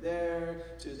 here, 3 there,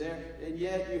 2 there, and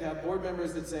yet you have board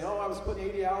members that say, oh, I was putting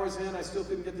 80 hours in, I still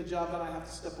couldn't get the job done, I have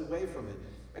to step away from it.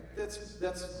 That's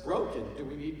broken. Do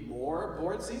we need more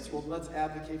board seats? Well, let's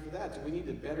advocate for that. Do we need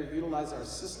to better utilize our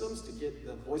systems to get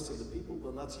the voice of the people?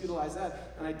 Well, let's utilize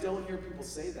that. And I don't hear people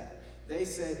say that. They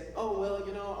say, oh, well,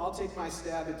 I'll take my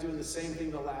stab at doing the same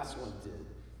thing the last one did.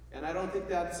 And I don't think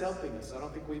that's helping us. I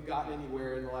don't think we've gotten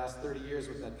anywhere in the last 30 years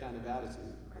with that kind of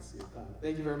attitude. I see your time.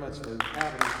 Thank you very much for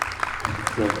having me.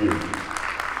 Thank you.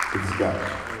 It's Scott.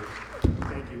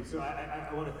 Thank you. So I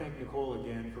want to thank Nicole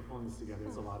again for pulling this together.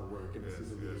 It's a lot of work, and this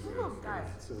is a really great event.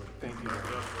 So thank you very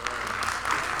much.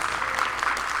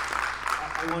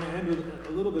 I want to end with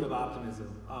a little bit of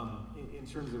optimism in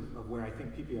terms of where I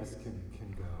think PPS can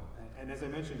go. And as I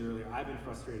mentioned earlier, I've been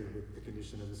frustrated with the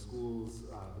condition of the schools,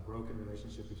 the broken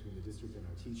relationship between the district and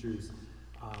our teachers,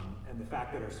 and the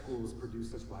fact that our schools produce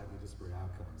such widely disparate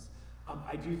outcomes.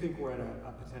 I do think we're at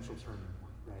a potential turning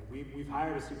point, right? We've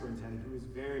hired a superintendent who is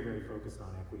very, very focused on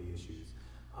equity issues.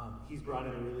 He's brought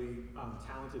in a really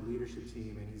talented leadership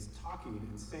team, and he's talking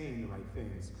and saying the right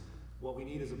things. What we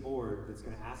need is a board that's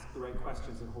going to ask the right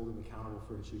questions and hold them accountable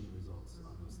for achieving results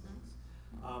on those things.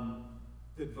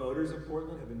 The voters of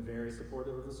Portland have been very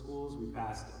supportive of the schools. We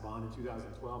passed a bond in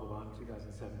 2012, a bond in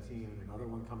 2017, and another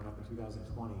one coming up in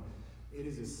 2020. It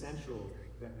is essential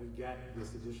that we get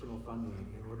this additional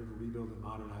funding in order to rebuild and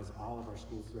modernize all of our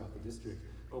schools throughout the district.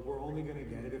 But we're only going to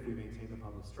get it if we maintain the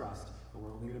public's trust. And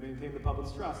we're only going to maintain the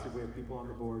public's trust if we have people on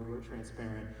the board who are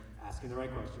transparent, asking the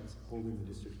right questions, holding the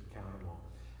district accountable.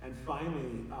 And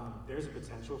finally, there's a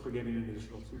potential for getting an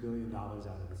additional $2 billion out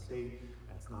of the state.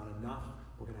 That's not enough.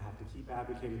 We're going to have to keep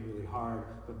advocating really hard,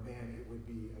 but man, it would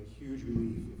be a huge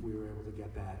relief if we were able to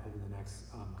get that over the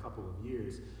next couple of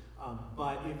years.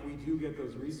 But if we do get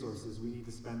those resources, we need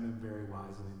to spend them very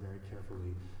wisely and very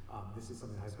carefully. This is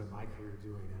something I spent my career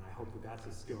doing, and I hope that that's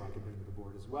a skill I can bring to the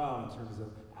board as well in terms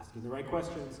of asking the right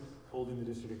questions, holding the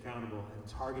district accountable, and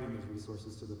targeting those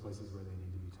resources to the places where they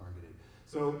need to be targeted.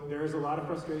 So there is a lot of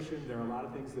frustration. There are a lot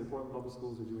of things that Portland Public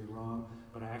Schools are doing wrong,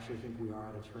 but I actually think we are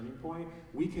at a turning point.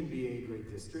 We can be a great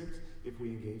district if we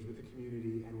engage with the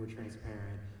community and we're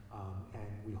transparent and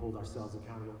we hold ourselves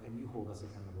accountable, and you hold us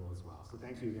accountable as well. So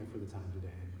thank you again for the time today,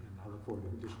 and I look forward to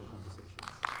additional conversations.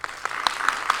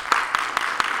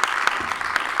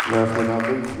 Last but not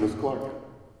least, Ms. Clark.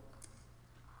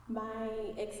 My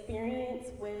experience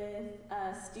with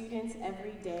students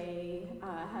every day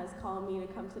has called me to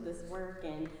come to this work,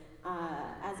 and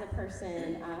as a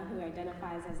person who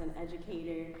identifies as an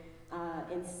educator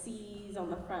and sees on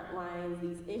the front lines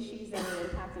these issues that are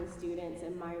impacting students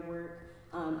in my work,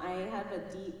 I have a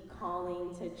deep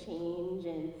calling to change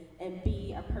and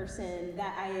be a person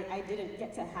that I didn't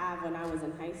get to have when I was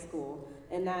in high school,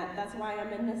 and that's why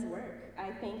I'm in this work. I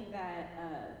think that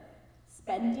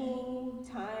spending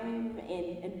time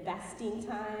and investing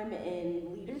time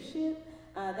in leadership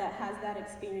that has that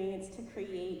experience to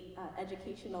create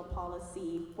educational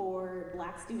policy for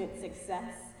Black student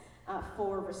success,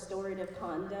 for restorative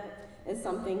conduct, is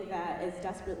something that is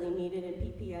desperately needed in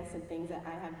PPS, and things that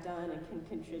I have done and can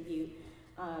contribute.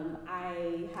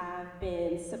 I have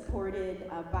been supported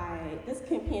by, this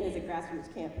campaign is a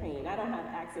grassroots campaign. I don't have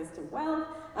access to wealth.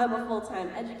 I'm a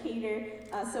full-time educator,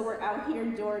 so we're out here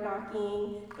door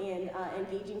knocking and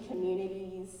engaging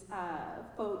communities.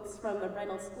 Folks from the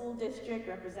Reynolds School District,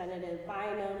 Representative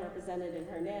Bynum, Representative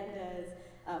Hernandez,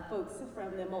 folks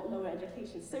from the Multnomah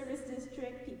Education Service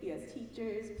District, PPS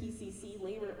teachers, PCC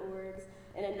labor orgs,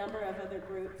 and a number of other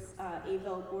groups,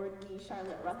 Avell Gordley,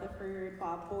 Charlotte Rutherford,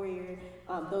 Bob Boyer.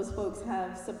 Those folks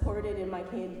have supported my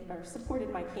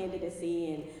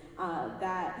candidacy, and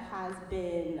that has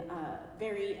been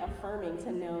very affirming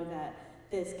to know that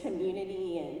this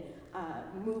community and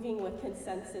moving with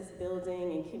consensus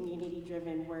building and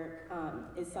community-driven work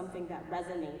is something that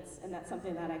resonates, and that's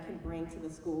something that I can bring to the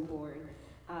school board.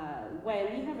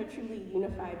 When we have a truly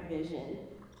unified vision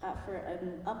for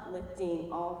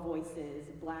uplifting all voices,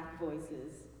 Black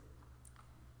voices,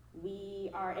 we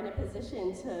are in a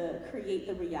position to create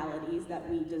the realities that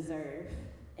we deserve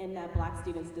and that Black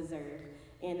students deserve,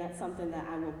 and that's something that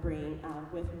I will bring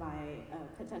with my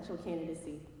potential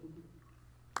candidacy.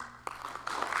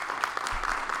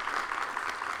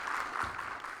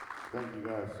 Thank you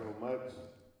guys so much.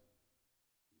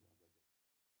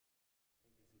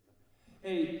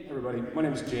 Hey everybody, my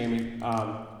name is Jamie.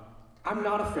 I'm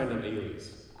not a friend of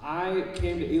Ailey's. I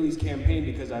came to Ailey's campaign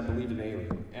because I believed in Ailey,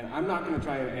 and I'm not going to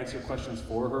try and answer questions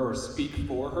for her or speak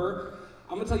for her.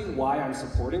 I'm going to tell you why I'm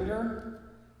supporting her.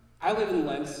 I live in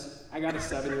Lentz. I got a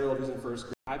 7-year-old who's in first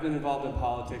grade. I've been involved in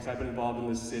politics. I've been involved in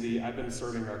this city. I've been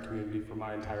serving our community for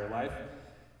my entire life.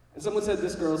 And someone said,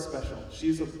 this girl's special.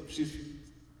 She's a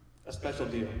special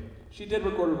deal. She did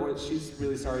record her voice. She's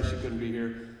really sorry she couldn't be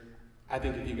here. I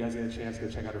think if you guys get a chance, go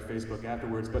check out her Facebook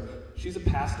afterwards. But she's a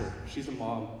pastor. She's a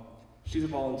mom. She's a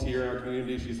volunteer in our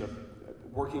community. She's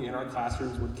working in our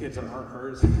classrooms with kids that aren't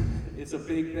hers. It's a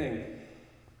big thing.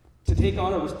 To take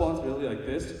on a responsibility like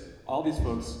this, all these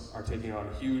folks are taking on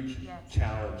a huge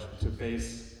challenge to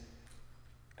face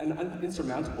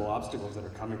insurmountable obstacles that are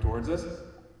coming towards us.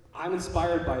 I'm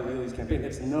inspired by Ailey's campaign.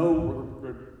 It's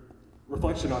no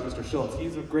reflection on Mr. Schultz.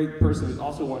 He's a great person who's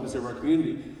also wanting to serve our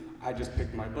community. I just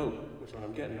picked my boat, which one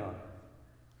I'm getting on.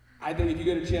 I think if you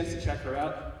get a chance to check her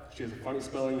out, she has a funny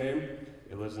spelling name.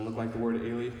 It doesn't look like the word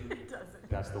Ailey. It doesn't.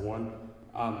 That's the one.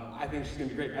 I think she's gonna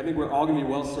be great. I think we're all gonna be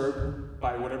well served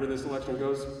by whatever this election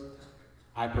goes.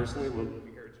 I personally will.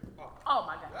 Oh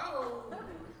my God.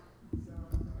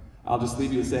 I'll just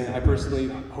leave you with saying I personally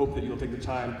hope that you'll take the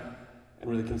time and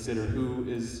really consider who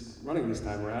is running this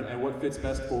time around and what fits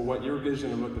best for what your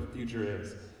vision of what the future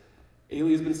is.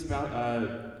 Ailey has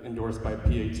been endorsed by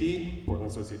PAT,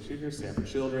 Portland Associated Teachers, Stanford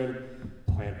Children,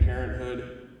 Planned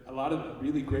Parenthood. A lot of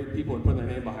really great people are putting their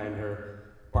name behind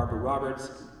her. Barbara Roberts,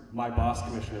 my boss,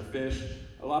 Commissioner Fish,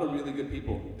 a lot of really good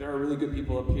people. There are really good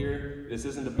people up here. This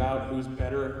isn't about who's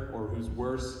better or who's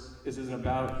worse. This is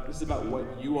about what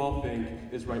you all think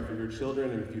is right for your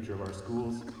children and the future of our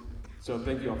schools. So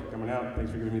thank you all for coming out.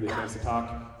 Thanks for giving me the chance to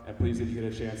talk. And please, if you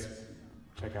get a chance,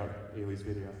 check out Ailey's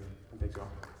video. And thanks y'all.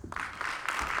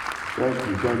 Thank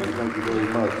you very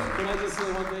much. Can I just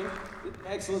say one thing?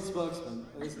 Excellent spokesman.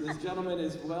 This gentleman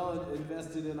is well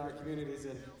invested in our communities,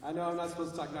 and I know I'm not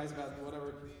supposed to talk nice about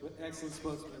whatever, but excellent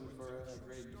spokesman for a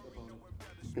great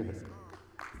opponent.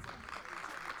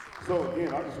 So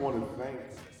again, I just want to thank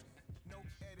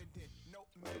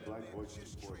the Black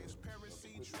Voices for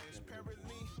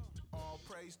Transparently, all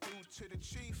praise due to the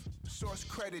chief. Source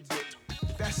credited.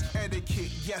 That's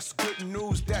etiquette. Yes, good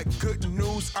news. That good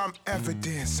news, I'm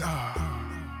evidence.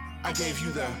 I gave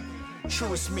you the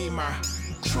truest me, my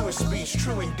truest speech,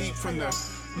 true and deep from the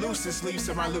loosest leaves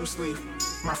of my loose leaf.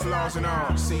 My flaws and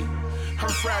all, see. I'm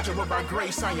fragile, but by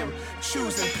grace I am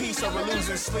choosing peace over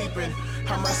losing sleep. And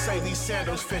I must say these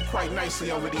sandals fit quite nicely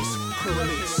over these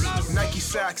crew-release. Nike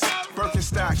socks,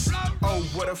 Birkenstocks, oh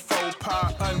what a faux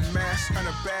pas. Unmasked,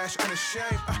 unabashed,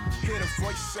 unashamed. Hear the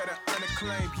voice of the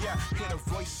unacclaimed, yeah. Hear the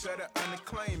voice of the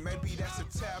unacclaimed. Maybe that's a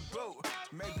taboo,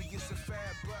 maybe it's a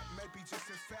fad, but maybe just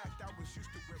in fact I was used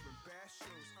to wear